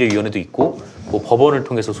언론중재위원회도 있고 뭐 법원을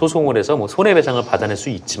통해서 소송을 해서 뭐 손해배상을 받아낼 수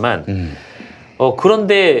있지만,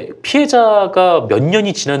 그런데 피해자가 몇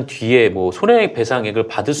년이 지난 뒤에 뭐 손해배상액을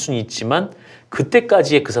받을 수는 있지만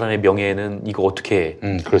그때까지의 그 사람의 명예는 이거 어떻게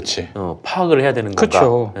그렇지. 파악을 해야 되는 건가?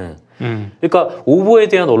 그렇죠. 그러니까 오보에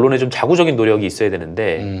대한 언론의 좀 자구적인 노력이 있어야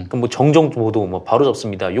되는데, 뭐 정정 보도 뭐 바로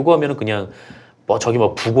잡습니다. 요거 하면은 그냥 뭐 저기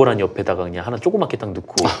뭐 부고란 옆에다가 그냥 하나 조그맣게 딱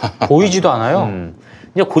넣고 보이지도 않아요.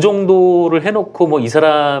 그냥 그 정도를 해놓고 뭐 이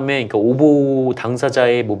사람의, 그러니까 오보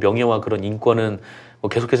당사자의 뭐 명예와 그런 인권은 뭐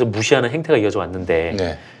계속해서 무시하는 행태가 이어져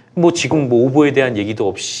왔는데, 뭐 지금 뭐 오보에 대한 얘기도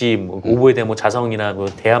없이, 뭐 오보에 대한 뭐 자성이나 뭐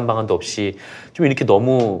대안 방안도 없이 좀 이렇게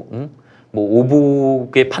너무 뭐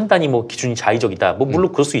오보의 판단이 뭐 기준이 자의적이다. 뭐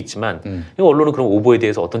물론 그럴 수 있지만, 언론은 그럼 오보에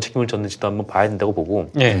대해서 어떤 책임을 졌는지도 한번 봐야 된다고 보고.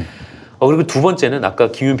 그리고 두 번째는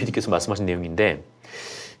아까 김윤 PD께서 말씀하신 내용인데,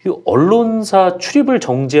 이 언론사 출입을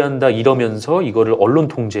정지한다 이러면서 이거를 언론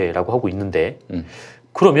통제라고 하고 있는데,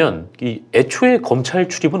 그러면 이 애초에 검찰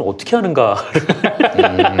출입은 어떻게 하는가를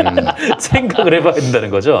생각을 해봐야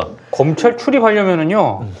된다는 거죠. 검찰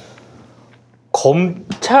출입하려면은요,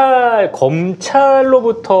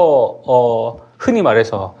 검찰로부터 흔히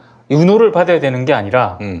말해서 윤호를 받아야 되는 게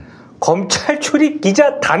아니라 검찰 출입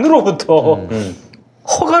기자단으로부터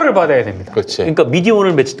허가를 받아야 됩니다. 그렇지. 그러니까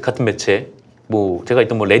미디어오늘 같은 매체, 뭐 제가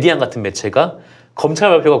있던 뭐 레디안 같은 매체가 검찰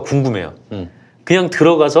발표가 궁금해요. 그냥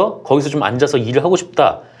들어가서 거기서 좀 앉아서 일을 하고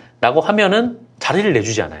싶다라고 하면은 자리를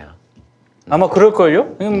내주지 않아요. 아마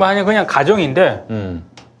그럴걸요? 만약 그냥 가정인데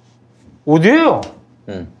어디에요?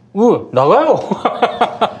 나가요.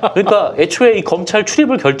 그러니까 애초에 이 검찰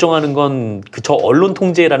출입을 결정하는 건 저 언론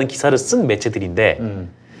통제라는 기사를 쓴 매체들인데,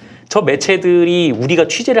 저 매체들이 우리가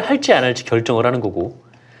취재를 할지 안 할지 결정을 하는 거고,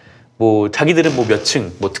 뭐 자기들은 뭐 몇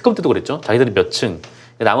층, 뭐 특검 때도 그랬죠. 자기들은 몇 층,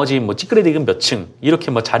 나머지 뭐 찌끄레기는 몇 층,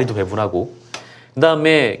 이렇게 뭐 자리도 배분하고,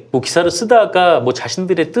 그다음에 뭐 기사를 쓰다가 뭐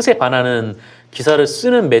자신들의 뜻에 반하는 기사를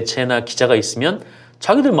쓰는 매체나 기자가 있으면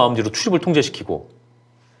자기들 마음대로 출입을 통제시키고,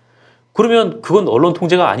 그러면 그건 언론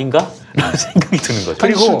통제가 아닌가? 라는 생각이 드는 거죠.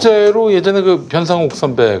 그리고 실제로 예전에 그 변상욱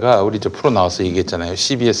선배가 우리 프로 나와서 얘기했잖아요.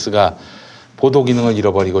 CBS가 보도 기능을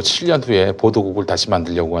잃어버리고 7년 후에 보도국을 다시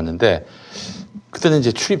만들려고 하는데 그때는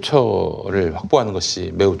이제 출입처를 확보하는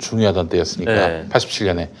것이 매우 중요하던 때였으니까 네.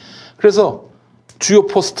 87년에. 그래서 주요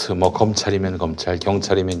포스트 뭐 검찰이면 검찰,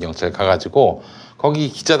 경찰이면 경찰 가가지고 거기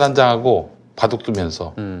기자단장하고 바둑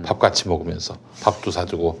두면서 밥 같이 먹으면서 밥도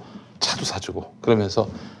사주고 차도 사주고 그러면서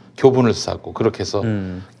교분을 쌓고 그렇게 해서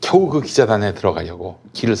겨우 그 기자단에 들어가려고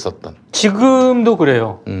길을 썼던. 지금도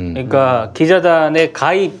그래요. 그러니까 기자단의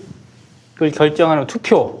가입을 결정하는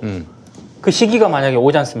투표 그 시기가 만약에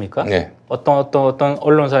오지 않습니까? 네. 어떤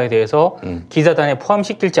언론사에 대해서 기자단에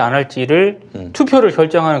포함시킬지 안 할지를 투표를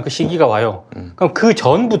결정하는 그 시기가 와요. 그럼 그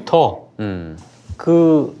전부터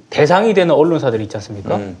그 대상이 되는 언론사들이 있지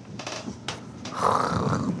않습니까?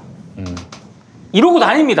 이러고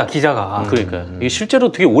다닙니다, 기자가. 그러니까요. 이게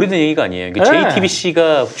실제로 되게 오래된 얘기가 아니에요. 네.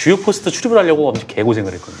 JTBC가 주요 포스트 출입을 하려고 엄청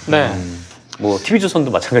개고생을 했거든요. 네. 뭐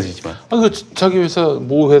TV조선도 마찬가지지만. 자기 회사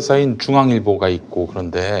모 회사인 중앙일보가 있고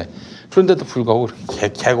그런데도 불구하고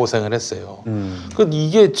개고생을 했어요.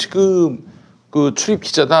 이게 지금 그 출입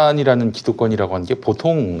기자단이라는 기득권이라고 하는 게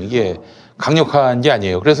보통 이게 강력한 게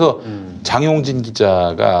아니에요. 그래서 장용진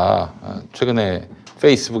기자가 최근에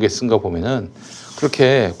페이스북에 쓴 거 보면은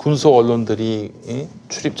그렇게 군소 언론들이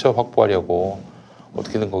출입처 확보하려고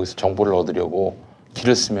어떻게든 거기서 정보를 얻으려고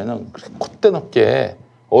길을 쓰면은 콧대 높게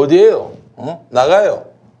어디에요? 나가요.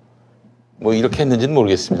 뭐 이렇게 했는지는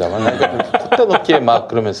모르겠습니다만 그러니까 콧대 높게 막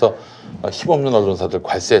그러면서 힘없는 언론사들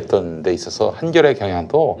관세했던 데 있어서 한결의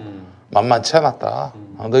경향도 만만치 않았다.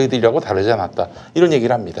 너희들이라고 다르지 않았다. 이런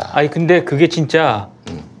얘기를 합니다. 아니 근데 그게 진짜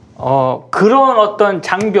그런 어떤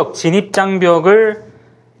장벽, 진입 장벽을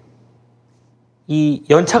이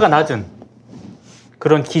연차가 낮은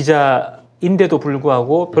그런 기자인데도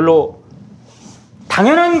불구하고 별로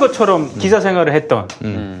당연한 것처럼 기자 생활을 했던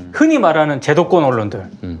흔히 말하는 제도권 언론들,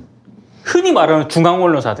 흔히 말하는 중앙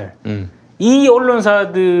언론사들, 이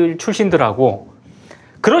언론사들 출신들하고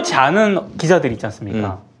그렇지 않은 기자들 있지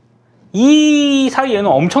않습니까? 이 사이에는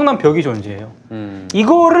엄청난 벽이 존재해요.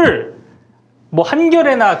 이거를 뭐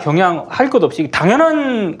한겨레나 경향 할 것 없이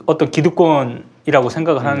당연한 어떤 기득권이라고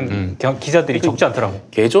생각을 하는 기자들이 적지 않더라고요.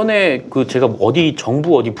 예전에 제가 어디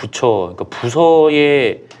정부 어디 부처, 그러니까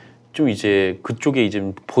부서에 좀 이제 그쪽에 이제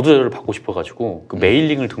보도자료를 받고 싶어가지고 그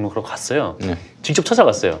메일링을 등록하러 갔어요. 직접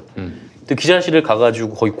찾아갔어요. 근데 기자실을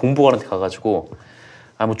가가지고 거기 공보관한테 가가지고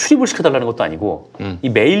뭐 출입을 시켜달라는 것도 아니고 이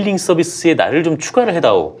메일링 서비스에 나를 좀 추가를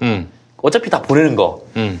해다오. 어차피 다 보내는 거.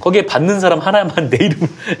 거기에 받는 사람 하나만 내 이름,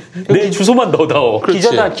 내 주소만 넣어다오.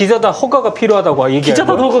 기자단 허가가 필요하다고 얘기하는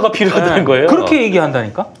기자단 허가가 필요하다는 거예요. 그렇게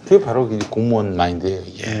얘기한다니까? 그게 바로 공무원 마인드예요.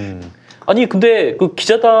 이게. 아니 근데 그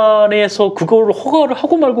기자단에서 그거를 허가를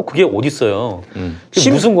하고 말고 그게 어디 있어요?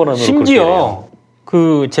 무슨 권한으로 심지어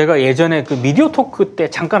제가 예전에 그 미디어 토크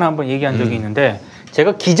때 잠깐 한번 얘기한 적이 있는데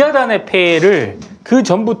제가 기자단의 폐해를 그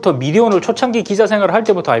전부터 미디어오늘 초창기 기자 생활을 할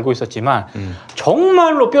때부터 알고 있었지만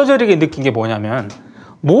정말로 뼈저리게 느낀 게 뭐냐면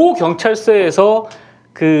모 경찰서에서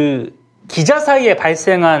그 기자 사이에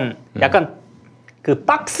발생한 약간 그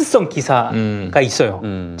박스성 기사가 있어요.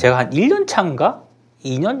 제가 한 1년 차인가?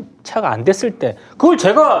 2년 차가 안 됐을 때 그걸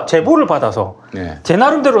제가 제보를 받아서 제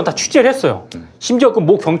나름대로는 다 취재를 했어요. 심지어 그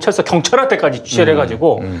모 경찰서 경찰한테까지 취재를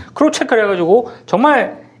해가지고 크로스 체크를 해가지고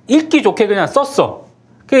정말 읽기 좋게 그냥 썼어.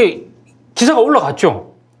 그 기사가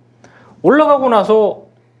올라갔죠. 올라가고 나서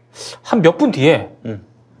한 몇 분 뒤에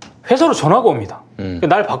회사로 전화가 옵니다.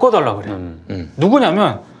 날 바꿔달라 그래요.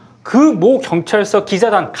 누구냐면 그 모 경찰서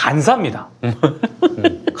기자단 간사입니다.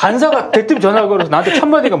 간사가 대뜸 전화가 걸어서 나한테 첫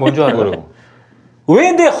마디가 뭔지 알아요?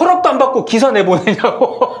 왜 내 허락도 안 받고 기사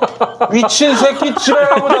내보내냐고. 미친 새끼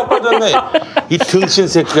지랄하고 나빠졌네. 이 등신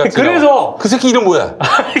새끼가. 그래서 그 새끼 이름 뭐야?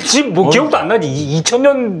 지금 뭐 기억도 안 나지.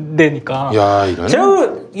 2000년대니까. 야, 이런. 제가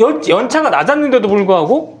연차가 낮았는데도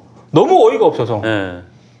불구하고 너무 어이가 없어서.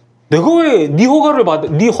 내가 왜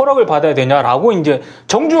네 허락을 받아야 되냐라고 이제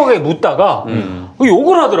정중하게 묻다가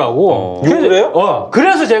욕을 하더라고. 욕을 해요?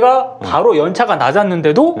 그래서 제가 바로 연차가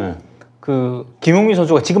낮았는데도 그 김용민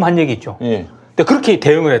선수가 지금 한 얘기 있죠. 근데 그렇게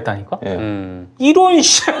대응을 했다니까? 이런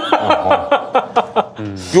씨.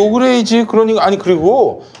 욕을 해야지. 그러니까, 아니,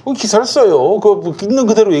 그리고 기사를 써요. 있는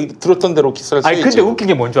그대로 들었던 대로 기사를 써야지. 아니, 근데 웃긴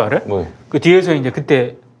게 뭔 줄 알아요? 뭐요? 그 뒤에서 이제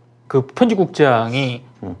그때 그 편집국장이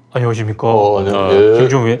안녕하십니까. 네.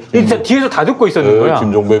 김종배. 진짜 뒤에서 다 듣고 있었는 거야.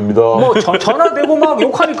 김종배입니다. 뭐 전화 대고 막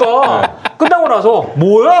욕하니까 끝나고 나서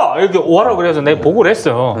뭐야? 이렇게 오하라 그래서 내가 보고를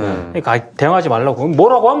했어요. 그러니까 대응하지 말라고.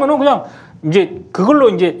 뭐라고 하면은 그냥 이제 그걸로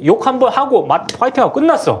이제 욕 한번 하고 파이팅하고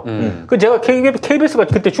끝났어. 그 제가 KBS가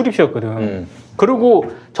그때 출입시였거든. 그리고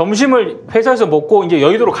점심을 회사에서 먹고 이제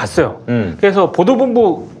여의도로 갔어요. 그래서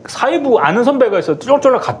보도본부 사회부 아는 선배가 있어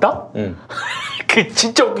쫄쫄쫄 갔다. 그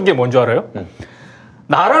진짜 웃긴 게 뭔 줄 알아요?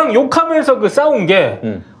 나랑 욕하면서 그 싸운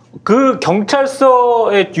게 그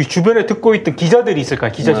경찰서의 주변에 듣고 있던 기자들이 있을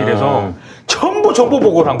거야. 기자실에서 전부 정보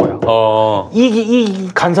보고를 한 거야. 이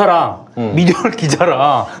간사랑 미디어널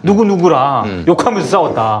기자랑 누구랑 욕하면서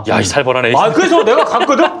싸웠다. 야, 이 살벌하네. 그래서 내가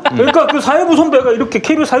갔거든. 그러니까 그 사회부 선배가 이렇게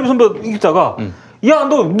KBS 사회부 선배가 있다가 야,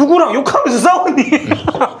 너 누구랑 욕하면서 싸웠니?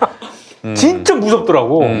 진짜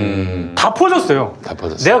무섭더라고. 다 퍼졌어요. 다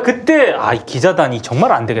퍼졌어. 내가 그때 이 기자단이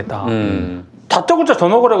정말 안 되겠다. 다짜고짜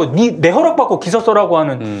전화를 하고 내 허락받고 기사 써라고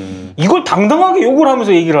하는 이걸 당당하게 욕을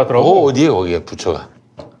하면서 얘기를 하더라고. 어디에 거기에 부처가?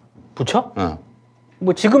 부처?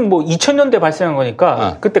 뭐 지금 뭐 2000년대 발생한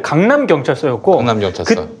거니까 그때 강남 경찰서였고 강남경찰서.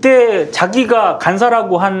 그때 자기가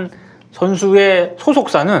간사라고 한 선수의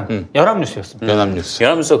소속사는 연합뉴스였습니다.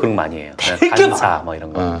 연합뉴스가 그런 거 많이 해요. 간사 뭐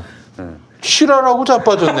이런 거. 실화라고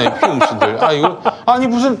자빠졌네 피용신들. 아니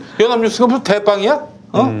무슨 연합뉴스가 무슨 대빵이야?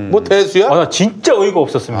 뭐 대수야? 나 진짜 어이가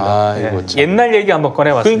없었습니다. 옛날 얘기 한번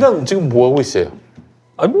꺼내봤습니다. 그러니까 지금 뭐 하고 있어요?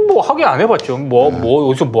 뭐 하긴 안 해봤죠.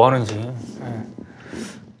 요즘 뭐 하는지.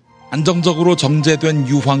 안정적으로 정제된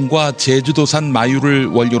유황과 제주도산 마유를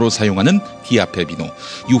원료로 사용하는 디아페비노.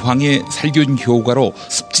 유황의 살균 효과로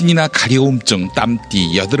습진이나 가려움증,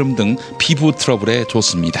 땀띠, 여드름 등 피부 트러블에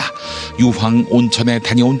좋습니다. 유황 온천에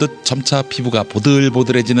다녀온 듯 점차 피부가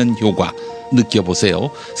보들보들해지는 효과 느껴보세요.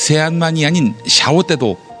 세안만이 아닌 샤워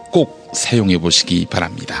때도 꼭 사용해 보시기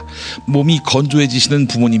바랍니다. 몸이 건조해지시는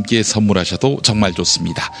부모님께 선물하셔도 정말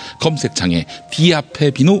좋습니다. 검색창에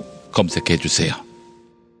디아페비노 검색해 주세요.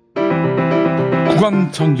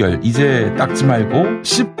 구강 청결 이제 닦지 말고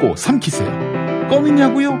씹고 삼키세요.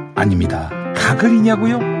 껌이냐고요? 아닙니다.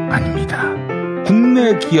 가글이냐고요? 아닙니다.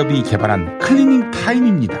 국내 기업이 개발한 클리닝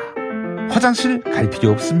타임입니다. 화장실 갈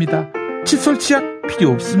필요 없습니다. 칫솔 치약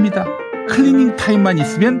필요 없습니다. 클리닝 타임만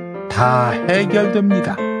있으면 다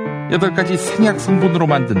해결됩니다. 8가지 생약 성분으로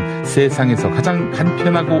만든 세상에서 가장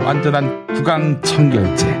간편하고 안전한 구강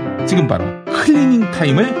청결제. 지금 바로 클리닝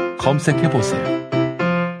타임을 검색해 보세요.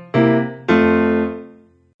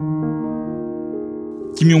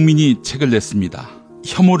 김용민이 책을 냈습니다.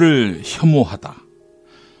 혐오를 혐오하다.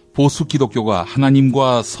 보수 기독교가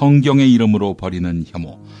하나님과 성경의 이름으로 벌이는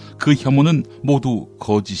혐오. 그 혐오는 모두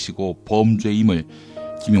거짓이고 범죄임을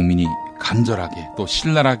김용민이 간절하게 또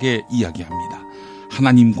신랄하게 이야기합니다.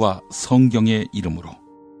 하나님과 성경의 이름으로.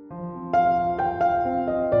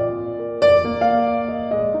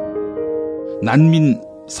 난민,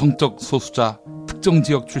 성적 소수자, 특정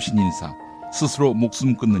지역 출신 인사, 스스로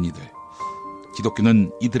목숨 끊는 이들.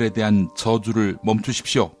 기독교는 이들에 대한 저주를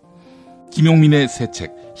멈추십시오. 김용민의 새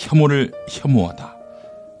책 혐오를 혐오하다.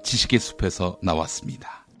 지식의 숲에서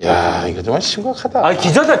나왔습니다. 야, 이거 정말 심각하다.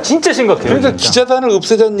 기자단 진짜 심각해요. 그러니까 진짜. 기자단을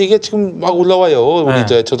없애자는 얘기가 지금 막 올라와요.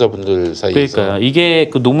 우리 저자분들 사이에서. 그러니까요. 이게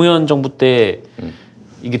그 노무현 정부 때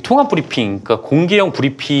이게 통합 브리핑, 그러니까 공개형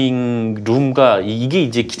브리핑 룸과 이게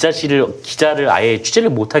이제 기자를 아예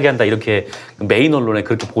취재를 못하게 한다 이렇게 메인 언론에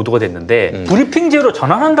그렇게 보도가 됐는데 브리핑제로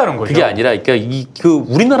전환한다는 거죠. 그게 아니라 그러니까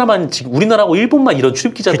우리나라만 지금 우리나라하고 일본만 이런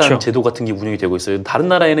출입 기자단 제도 같은 게 운영이 되고 있어요. 다른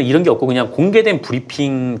나라에는 이런 게 없고 그냥 공개된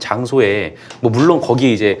브리핑 장소에 뭐 물론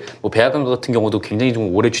거기에 이제 뭐 백악관 같은 경우도 굉장히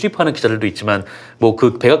좀 오래 출입하는 기자들도 있지만 뭐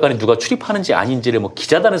그 백악관에 누가 출입하는지 아닌지를 뭐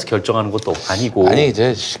기자단에서 결정하는 것도 아니고 아니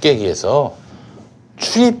이제 쉽게 얘기해서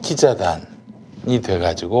출입 기자단이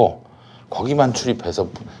돼가지고 거기만 출입해서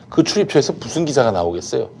그 출입처에서 무슨 기사가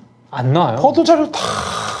나오겠어요? 안 나와요. 보도 자료 다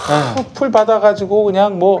풀 받아가지고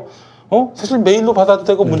그냥 사실 메일로 받아도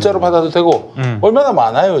되고 문자로 받아도 되고 얼마나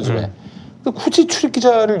많아요 요즘에. 근데 굳이 출입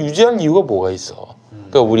기자를 유지할 이유가 뭐가 있어?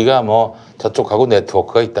 그러니까 우리가 뭐 저쪽하고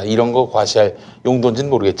네트워크가 있다 이런 거 과시할 용도인지는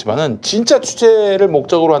모르겠지만은 진짜 취재를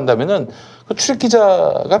목적으로 한다면은 그 출입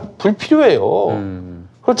기자가 불필요해요.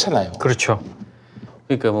 그렇잖아요. 그렇죠.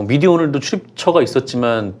 그러니까 뭐 미디어오늘도 출입처가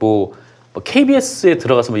있었지만 뭐 KBS에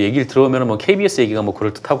들어가서 뭐 얘기를 들어오면 뭐 KBS 얘기가 뭐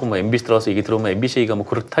그럴듯하고 뭐 MBC 들어가서 얘기 들어오면 MBC 얘기가 뭐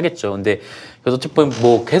그럴듯하겠죠. 근데 그래서 어쨌든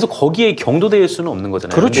뭐 계속 거기에 경도될 수는 없는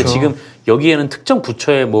거잖아요. 그렇죠. 근데 지금 여기에는 특정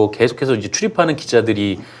부처에 뭐 계속해서 이제 출입하는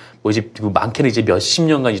기자들이 뭐 이제 많게는 이제 몇십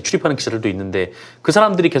년간 이제 출입하는 기자들도 있는데 그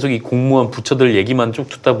사람들이 계속 이 공무원 부처들 얘기만 쭉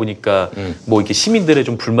듣다 보니까 뭐 이렇게 시민들의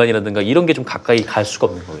좀 불만이라든가 이런 게 좀 가까이 갈 수가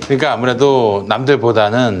없는 거예요. 그러니까 아무래도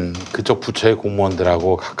남들보다는 그쪽 부처의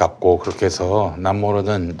공무원들하고 가깝고 그렇게 해서 남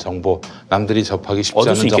모르는 정보, 남들이 접하기 쉽지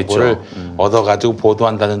않은 정보를 얻어가지고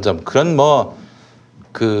보도한다는 점, 그런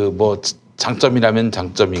장점이라면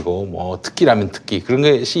장점이고 뭐 특기라면 특기 그런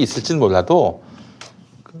것이 있을지는 몰라도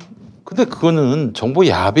근데 그거는 정보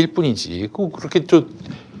야합일 뿐이지. 그렇게 좀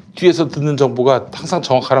뒤에서 듣는 정보가 항상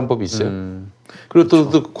정확하란 법이 있어요. 그리고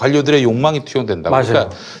또 관료들의 욕망이 투영된다고. 맞아요.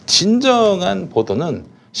 그러니까 진정한 보도는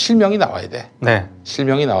실명이 나와야 돼. 네.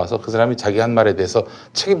 실명이 나와서 그 사람이 자기 한 말에 대해서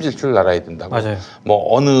책임질 줄 알아야 된다고. 맞아요.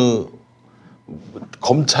 뭐 어느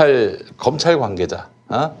검찰 관계자,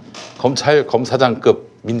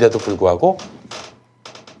 검사장급인데도 불구하고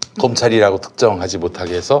검찰이라고 특정하지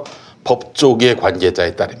못하게 해서 법조계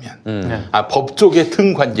관계자에 따르면, 법조계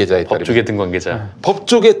등 관계자에 따르면. 법조계 등 관계자.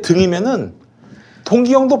 법조계 등이면은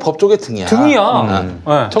동기형도 법조계 등이야.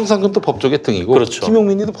 등이야. 청산근도 법조계 등이고, 그렇죠.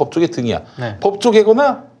 김용민이도 법조계 등이야. 네.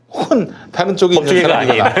 법조계거나 혹은 다른 쪽에 있는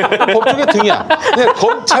사람이거나 법조계 등이야. 근데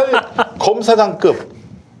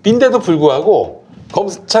검사장급인데도 불구하고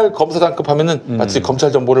검사장급 하면은 마치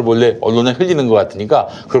검찰 정보를 몰래 언론에 흘리는 것 같으니까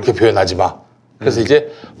그렇게 표현하지 마. 그래서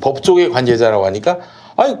이제 법조계 관계자라고 하니까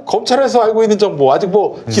아니 검찰에서 알고 있는 정보 아직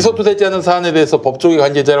뭐 기소도 되지 않은 사안에 대해서 법조계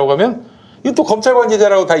관계자라고 하면 이건 또 검찰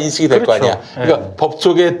관계자라고 다 인식이 될 거 아니야. 그러니까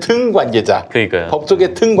법조계 등 관계자. 그러니까요.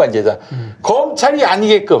 법조계 등 관계자. 검찰이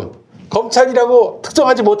아니게끔 검찰이라고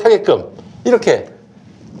특정하지 못하게끔 이렇게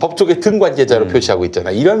법조계 등 관계자로 표시하고 있잖아.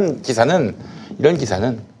 이런 기사는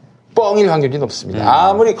뻥일 확률이 높습니다.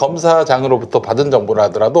 아무리 검사장으로부터 받은 정보라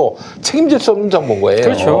하더라도 책임질 수 없는 정보인 거예요.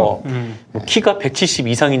 그렇죠. 뭐 키가 170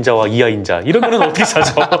 이상인자와 이하인자 이러면은 어떻게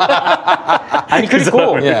사죠? 아니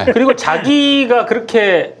그리고 자기가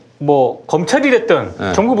그렇게 뭐 검찰이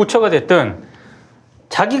됐든 정부 부처가 됐든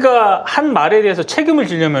자기가 한 말에 대해서 책임을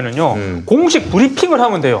지려면은요 공식 브리핑을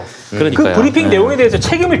하면 돼요. 그 브리핑 내용에 대해서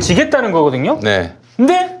책임을 지겠다는 거거든요. 네.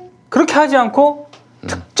 근데 그렇게 하지 않고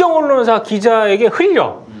특정 언론사 기자에게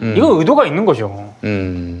흘려. 이건 의도가 있는 거죠.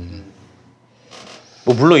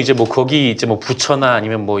 뭐 물론 이제 뭐 거기 이제 뭐 부처나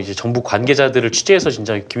아니면 뭐 이제 정부 관계자들을 취재해서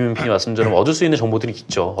진짜 김용민 PD님 말씀처럼 얻을 수 있는 정보들이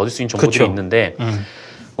있죠. 얻을 수 있는 정보들이 그쵸. 있는데.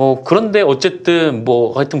 그런데 어쨌든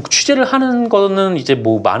뭐 하여튼 취재를 하는 거는 이제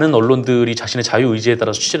뭐 많은 언론들이 자신의 자유 의지에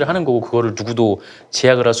따라서 취재를 하는 거고 그거를 누구도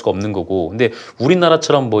제약을 할 수가 없는 거고. 근데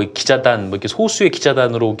우리나라처럼 뭐 기자단 뭐 이렇게 소수의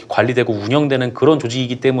기자단으로 이렇게 관리되고 운영되는 그런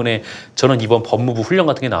조직이기 때문에 저는 이번 법무부 훈련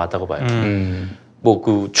같은 게 나왔다고 봐요. 뭐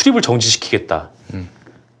그 출입을 정지시키겠다.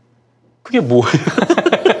 그게 뭐?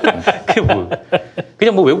 그게 뭐?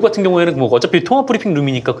 그냥 뭐 외국 같은 경우에는 뭐 어차피 통합 브리핑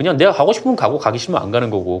룸이니까 그냥 내가 가고 싶으면 가고 가기 싫으면 안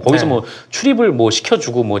가는 거고 거기서 뭐 출입을 뭐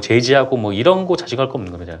시켜주고 뭐 제지하고 뭐 이런 거 자식할 거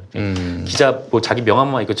없는 거잖아요. 기자 뭐 자기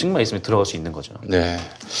명함만 이거 증만 있으면 들어갈 수 있는 거죠. 네.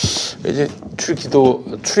 이제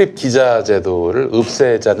출입 기자 제도를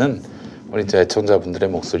없애자는 우리 이제 애청자분들의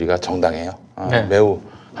목소리가 정당해요. 매우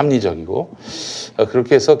합리적이고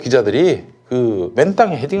그렇게 해서 기자들이 그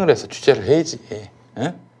맨땅에 헤딩을 해서 취재를 해야지.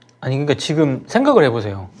 아니 그러니까 지금 생각을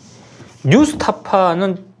해보세요.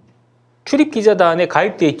 뉴스타파는 출입 기자단에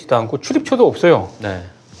가입돼 있지도 않고 출입처도 없어요. 네.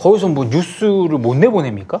 거기서 뭐 뉴스를 못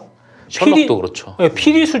내보냅니까? 셜록도 그렇죠. 네,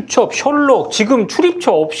 PD 수첩, 셜록 지금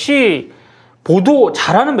출입처 없이 보도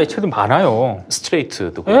잘하는 매체도 많아요.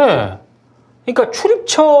 스트레이트도 그렇고. 네. 그러니까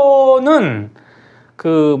출입처는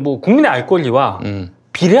그 뭐 국민의 알 권리와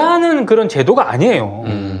비례하는 그런 제도가 아니에요.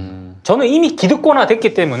 저는 이미 기득권화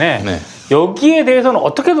됐기 때문에 여기에 대해서는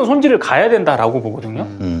어떻게든 손질을 가야 된다라고 보거든요.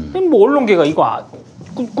 뭐 언론계가 이거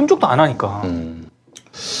꿈쩍도 안 하니까.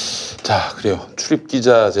 자, 그래요. 출입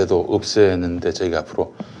기자 제도 없애는데 저희가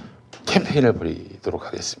앞으로 캠페인을 벌이도록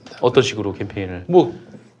하겠습니다. 어떤 식으로 캠페인을? 뭐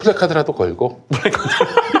플래카드라도 걸고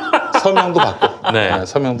서명도 받고,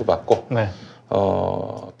 서명도 받고.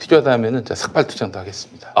 필요하다면은 삭발 투쟁도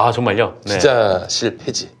하겠습니다. 아 정말요? 기자실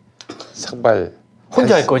폐지, 삭발.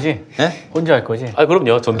 혼자 할 거지? 네? 혼자 할 거지? 아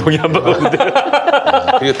그럼요. 전 동의 안 받거든요.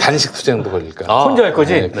 그리고 단식 투쟁도 걸릴까? 혼자 할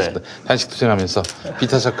거지? 네. 단식 투쟁하면서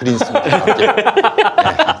비타사 그린스미트와 함께.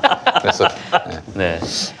 그래서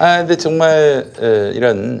근데 정말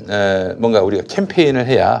이런 뭔가 우리가 캠페인을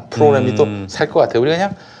해야 프로그램이 또 살 것 같아요. 우리가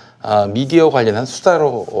그냥 미디어 관련한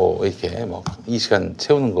수다로 이렇게 뭐 이 시간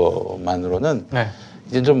채우는 것만으로는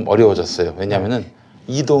이제 좀 어려워졌어요. 왜냐하면은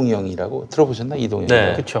이동영이라고 들어보셨나? 이동영.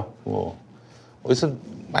 네, 그렇죠. 어디서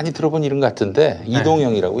많이 들어본 이름 같은데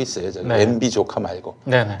이동영이라고 있어요. MB 조카 말고.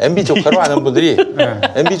 네네. MB 조카로 아는 분들이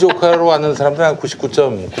MB 조카로 아는 사람들은 한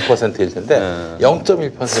 99.9%일 텐데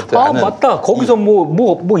 0.1% 아 아는. 맞다. 거기서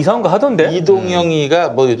뭐 이상한 거 하던데. 이동영이가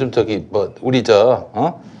뭐 요즘 우리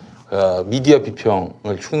미디어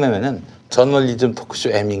비평을 흉내내는 저널리즘 토크쇼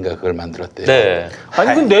M인가 그걸 만들었대요. 네.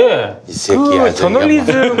 아니 근데 이 새끼야. 그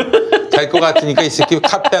저널리즘 될 것 같으니까 이 새끼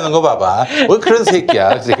카피하는 거 봐봐. 뭐 그런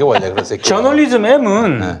새끼야. 그 새끼 원래 그런 새끼야. 저널리즘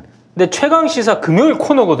M은 내 최강 시사 금요일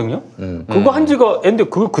코너거든요. 그거 한 지가 근데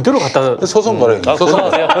그걸 그대로 갖다 소송 걸어요.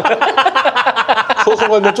 소송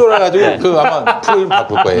걸면 쫄아가지고 그 아마 프로그램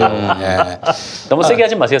바꿀 거예요. 너무 세게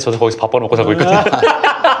하지 마세요. 저도 거기서 밥 벌어먹고 살고 있거든요.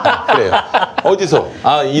 그래요. 어디서?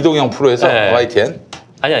 아, 이동영 프로에서 네. YTN?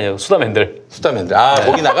 아니요. 수다맨들. 아, 네.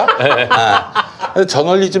 거기 나가? 네. 아,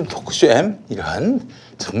 저널리즘 토크쇼 M? 이런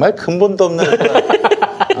정말 근본도 없는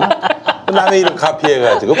남의 이름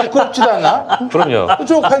카피해가지고 부끄럽지도 않아? 그럼요.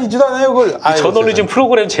 쪽팔리지도 않아요, 그걸. 저널리즘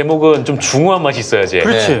프로그램 제목은 좀 중후한 맛이 있어야지.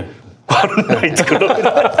 그렇지. 관훈라이트 클럽.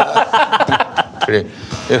 그래,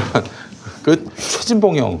 여러분, 그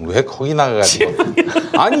최진봉 형 왜 거기 나가가지고?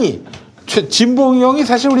 아니. 진봉이 형이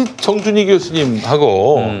사실 우리 정준희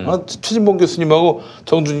교수님하고 최진봉 교수님하고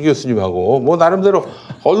정준희 교수님하고 뭐 나름대로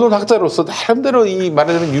언론학자로서 나름대로 이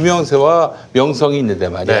말하자면 유명세와 명성이 있는데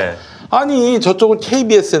말이야. 네. 아니 저쪽은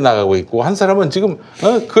KBS에 나가고 있고 한 사람은 지금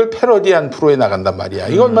그걸 패러디한 프로에 나간단 말이야.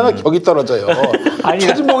 이거 얼마나 격이 떨어져요.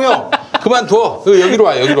 최진봉 형 그만둬. 여기로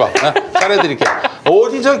와. 잘해드릴게.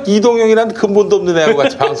 어디 저 이동영이란 근본도 없는 애하고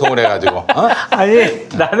같이 방송을 해가지고. 아니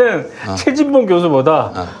나는 최진봉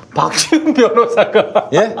교수보다 박지훈 변호사가.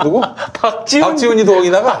 예? 누구? 박지훈이도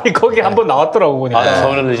거기 나가? 아니 거기 한번 나왔더라고 보니까. 아,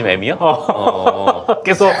 저널리즘 M이요?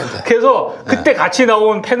 그래서 그때 같이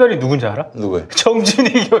나온 패널이 누군지 알아? 누구예요?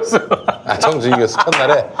 정준희 교수. 아, 정준희 교수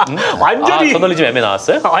첫날에? 완전히. 저널리즘 M에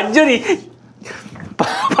나왔어요? 완전히.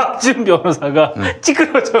 박지훈 변호사가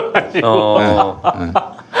찌그러져가지고.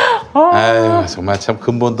 아유, 정말 참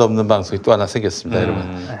근본도 없는 방송이 또 하나 생겼습니다,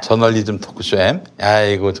 여러분. 저널리즘 토크쇼 M.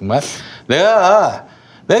 아이고, 정말. 내가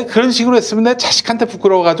그런 식으로 했으면 내 자식한테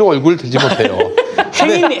부끄러워가지고 얼굴 들지 못해요.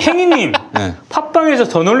 행인님, 네. 팟빵에서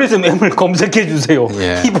저널리즘 M을 검색해 주세요.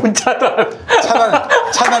 예. 이분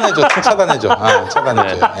차단해줘. 차단해줘요.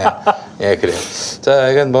 예, 그래요. 자,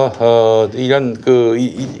 이건 이런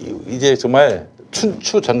이제 정말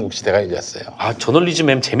춘추 전국 시대가 열렸어요. 아, 저널리즘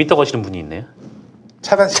M 재밌다고 하시는 분이 있네요.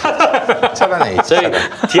 차단해. 저희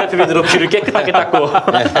DRPB들로 귀를 깨끗하게 닦고.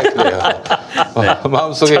 네, 그래요.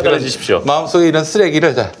 마음속에 차단해 주십시오. 마음속에 이런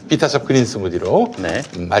쓰레기를 비타샵 그린 스무디로 네.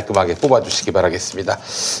 말끔하게 뽑아주시기 바라겠습니다.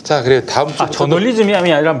 자, 그래요. 다음 주 저널리즘이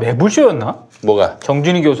아니라 매불쇼였나? 뭐가?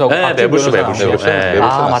 정준희 교수하고 매불쇼. 네.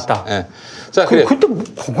 맞다. 네. 자, 그래요. 근데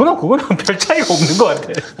그거는 별 차이가 없는 것 같아.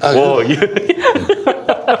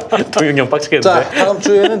 동영형 빡치겠는데. 자, 다음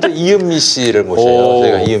주에는 이제 이은미 씨를 모셔요.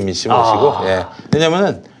 저희가 이은미 씨 모시고. 예.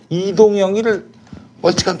 왜냐면은 이동영이를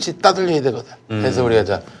멀찌감치 따돌려야 되거든. 그래서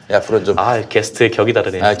우리가 앞으로 좀. 게스트의 격이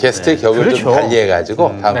다르네요. 게스트의 격을 그렇죠. 좀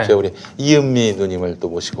달리해가지고 다음 주에 우리 이은미 누님을 또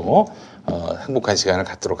모시고 행복한 시간을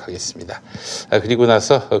갖도록 하겠습니다. 그리고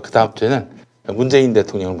나서 그 다음 주에는 문재인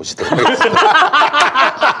대통령을 모시도록 하겠습니다.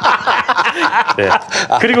 네.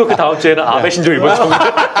 그리고 그 다음 주에는 아베 신조 이번 주. 그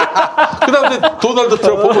다음 주에 도널드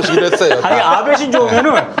트럼프 모시기로 했어요. 아니, 아베 신조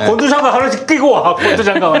오면은 권투장갑 하나씩 끼고 와.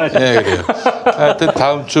 권투장갑 하나씩. 네, 그래요. 하여튼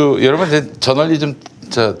다음 주 여러분 저널리즘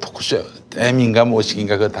토크쇼 M인가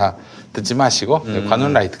모시기인가 그거 다 듣지 마시고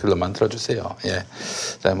관훈 라이트 클럽만 들어주세요. 예.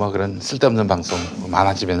 자, 그런 쓸데없는 방송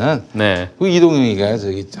많아지면은 그 이동영이가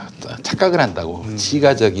착각을 한다고.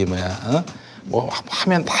 지가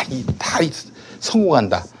하면 다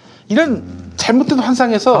성공한다. 이런 잘못된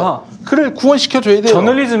환상에서 그를 구원시켜줘야 돼요.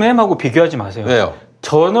 저널리즘 M하고 비교하지 마세요. 왜요?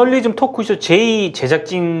 저널리즘 토크쇼 제2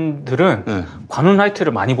 제작진들은 관훈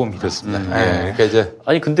라이트를 많이 봅니다. 그렇습니다. 그러니까 이제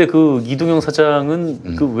근데 그 이동영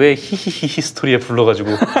사장은 그 왜 히히히히 스토리에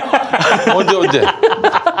불러가지고 언제?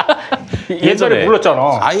 옛날에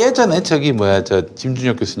불렀잖아. 예전에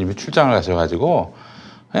김준혁 교수님이 출장을 가셔가지고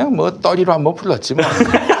그냥 떠리로 한번 불렀지 뭐.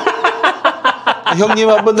 형님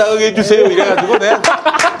한번 나가게 해주세요. 이래가지고 내가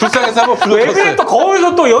불쌍해서 한번 불러줬어요. 왜 그래 또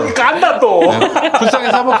거기서 또 여기 깐다 또.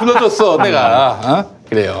 불쌍해서 한번 불러줬어 내가.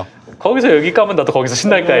 그래요. 거기서 여기 까면 나도 거기서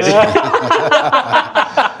신날 까야지.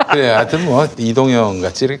 그래, 하여튼 이동영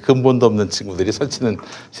같이 이렇게 근본도 없는 친구들이 설치는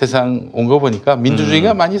세상 온 거 보니까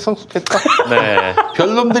민주주의가 많이 성숙했다. 네.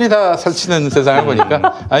 별놈들이 다 설치는 세상을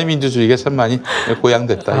보니까 민주주의가 참 많이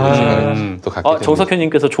고양됐다 이런 생각을 또 갖게 됩니다.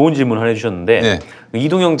 정석현님께서 좋은 질문을 해주셨는데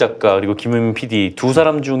이동영 작가 그리고 김용민 PD 두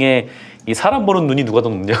사람 중에 이 사람 보는 눈이 누가 더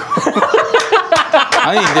높냐고.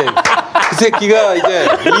 아니 이제 그 새끼가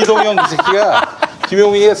이동영 그 새끼가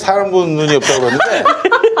김용민이가 사람 보는 눈이 없다고 그러는데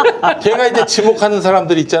걔가 이제 지목하는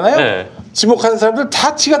사람들 있잖아요. 네. 지목하는 사람들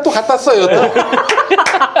다 지가 또 갖다 써요. 또.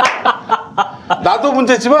 나도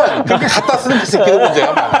문제지만 그렇게 갖다 쓰는 그 새끼도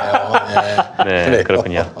문제가 많아요. 네,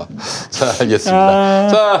 그렇군요. 자, 알겠습니다.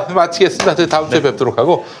 자, 마치겠습니다. 저희 다음 주에 뵙도록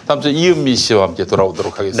하고 다음 주에 이은미 씨와 함께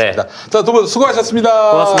돌아오도록 하겠습니다. 자, 두 분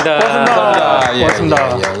수고하셨습니다. 고맙습니다.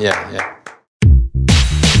 고맙습니다.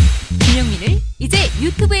 김용민을 이제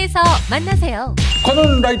유튜브에서 만나세요.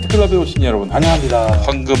 관훈 라이트 클럽에 오신 여러분 환영합니다.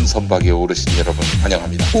 황금 선박에 오르신 여러분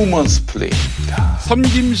환영합니다. 우먼스 플레이입니다.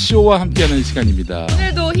 섬김쇼와 함께하는 시간입니다.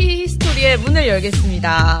 오늘도 히히스토리의 문을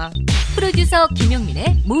열겠습니다. 프로듀서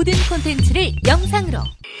김용민의 모든 콘텐츠를 영상으로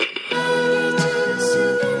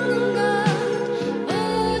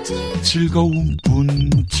즐거운 분.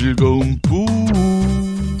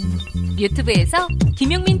 유튜브에서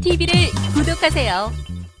김용민 TV를 구독하세요.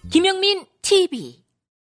 김용민 TV.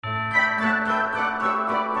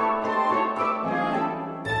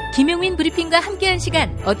 김용민 브리핑과 함께한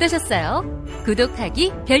시간 어떠셨어요?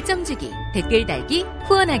 구독하기, 별점 주기, 댓글 달기,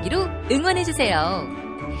 후원하기로 응원해주세요.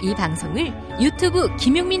 이 방송을 유튜브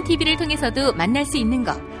김용민 TV를 통해서도 만날 수 있는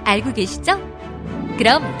거 알고 계시죠?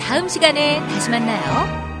 그럼 다음 시간에 다시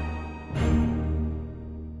만나요.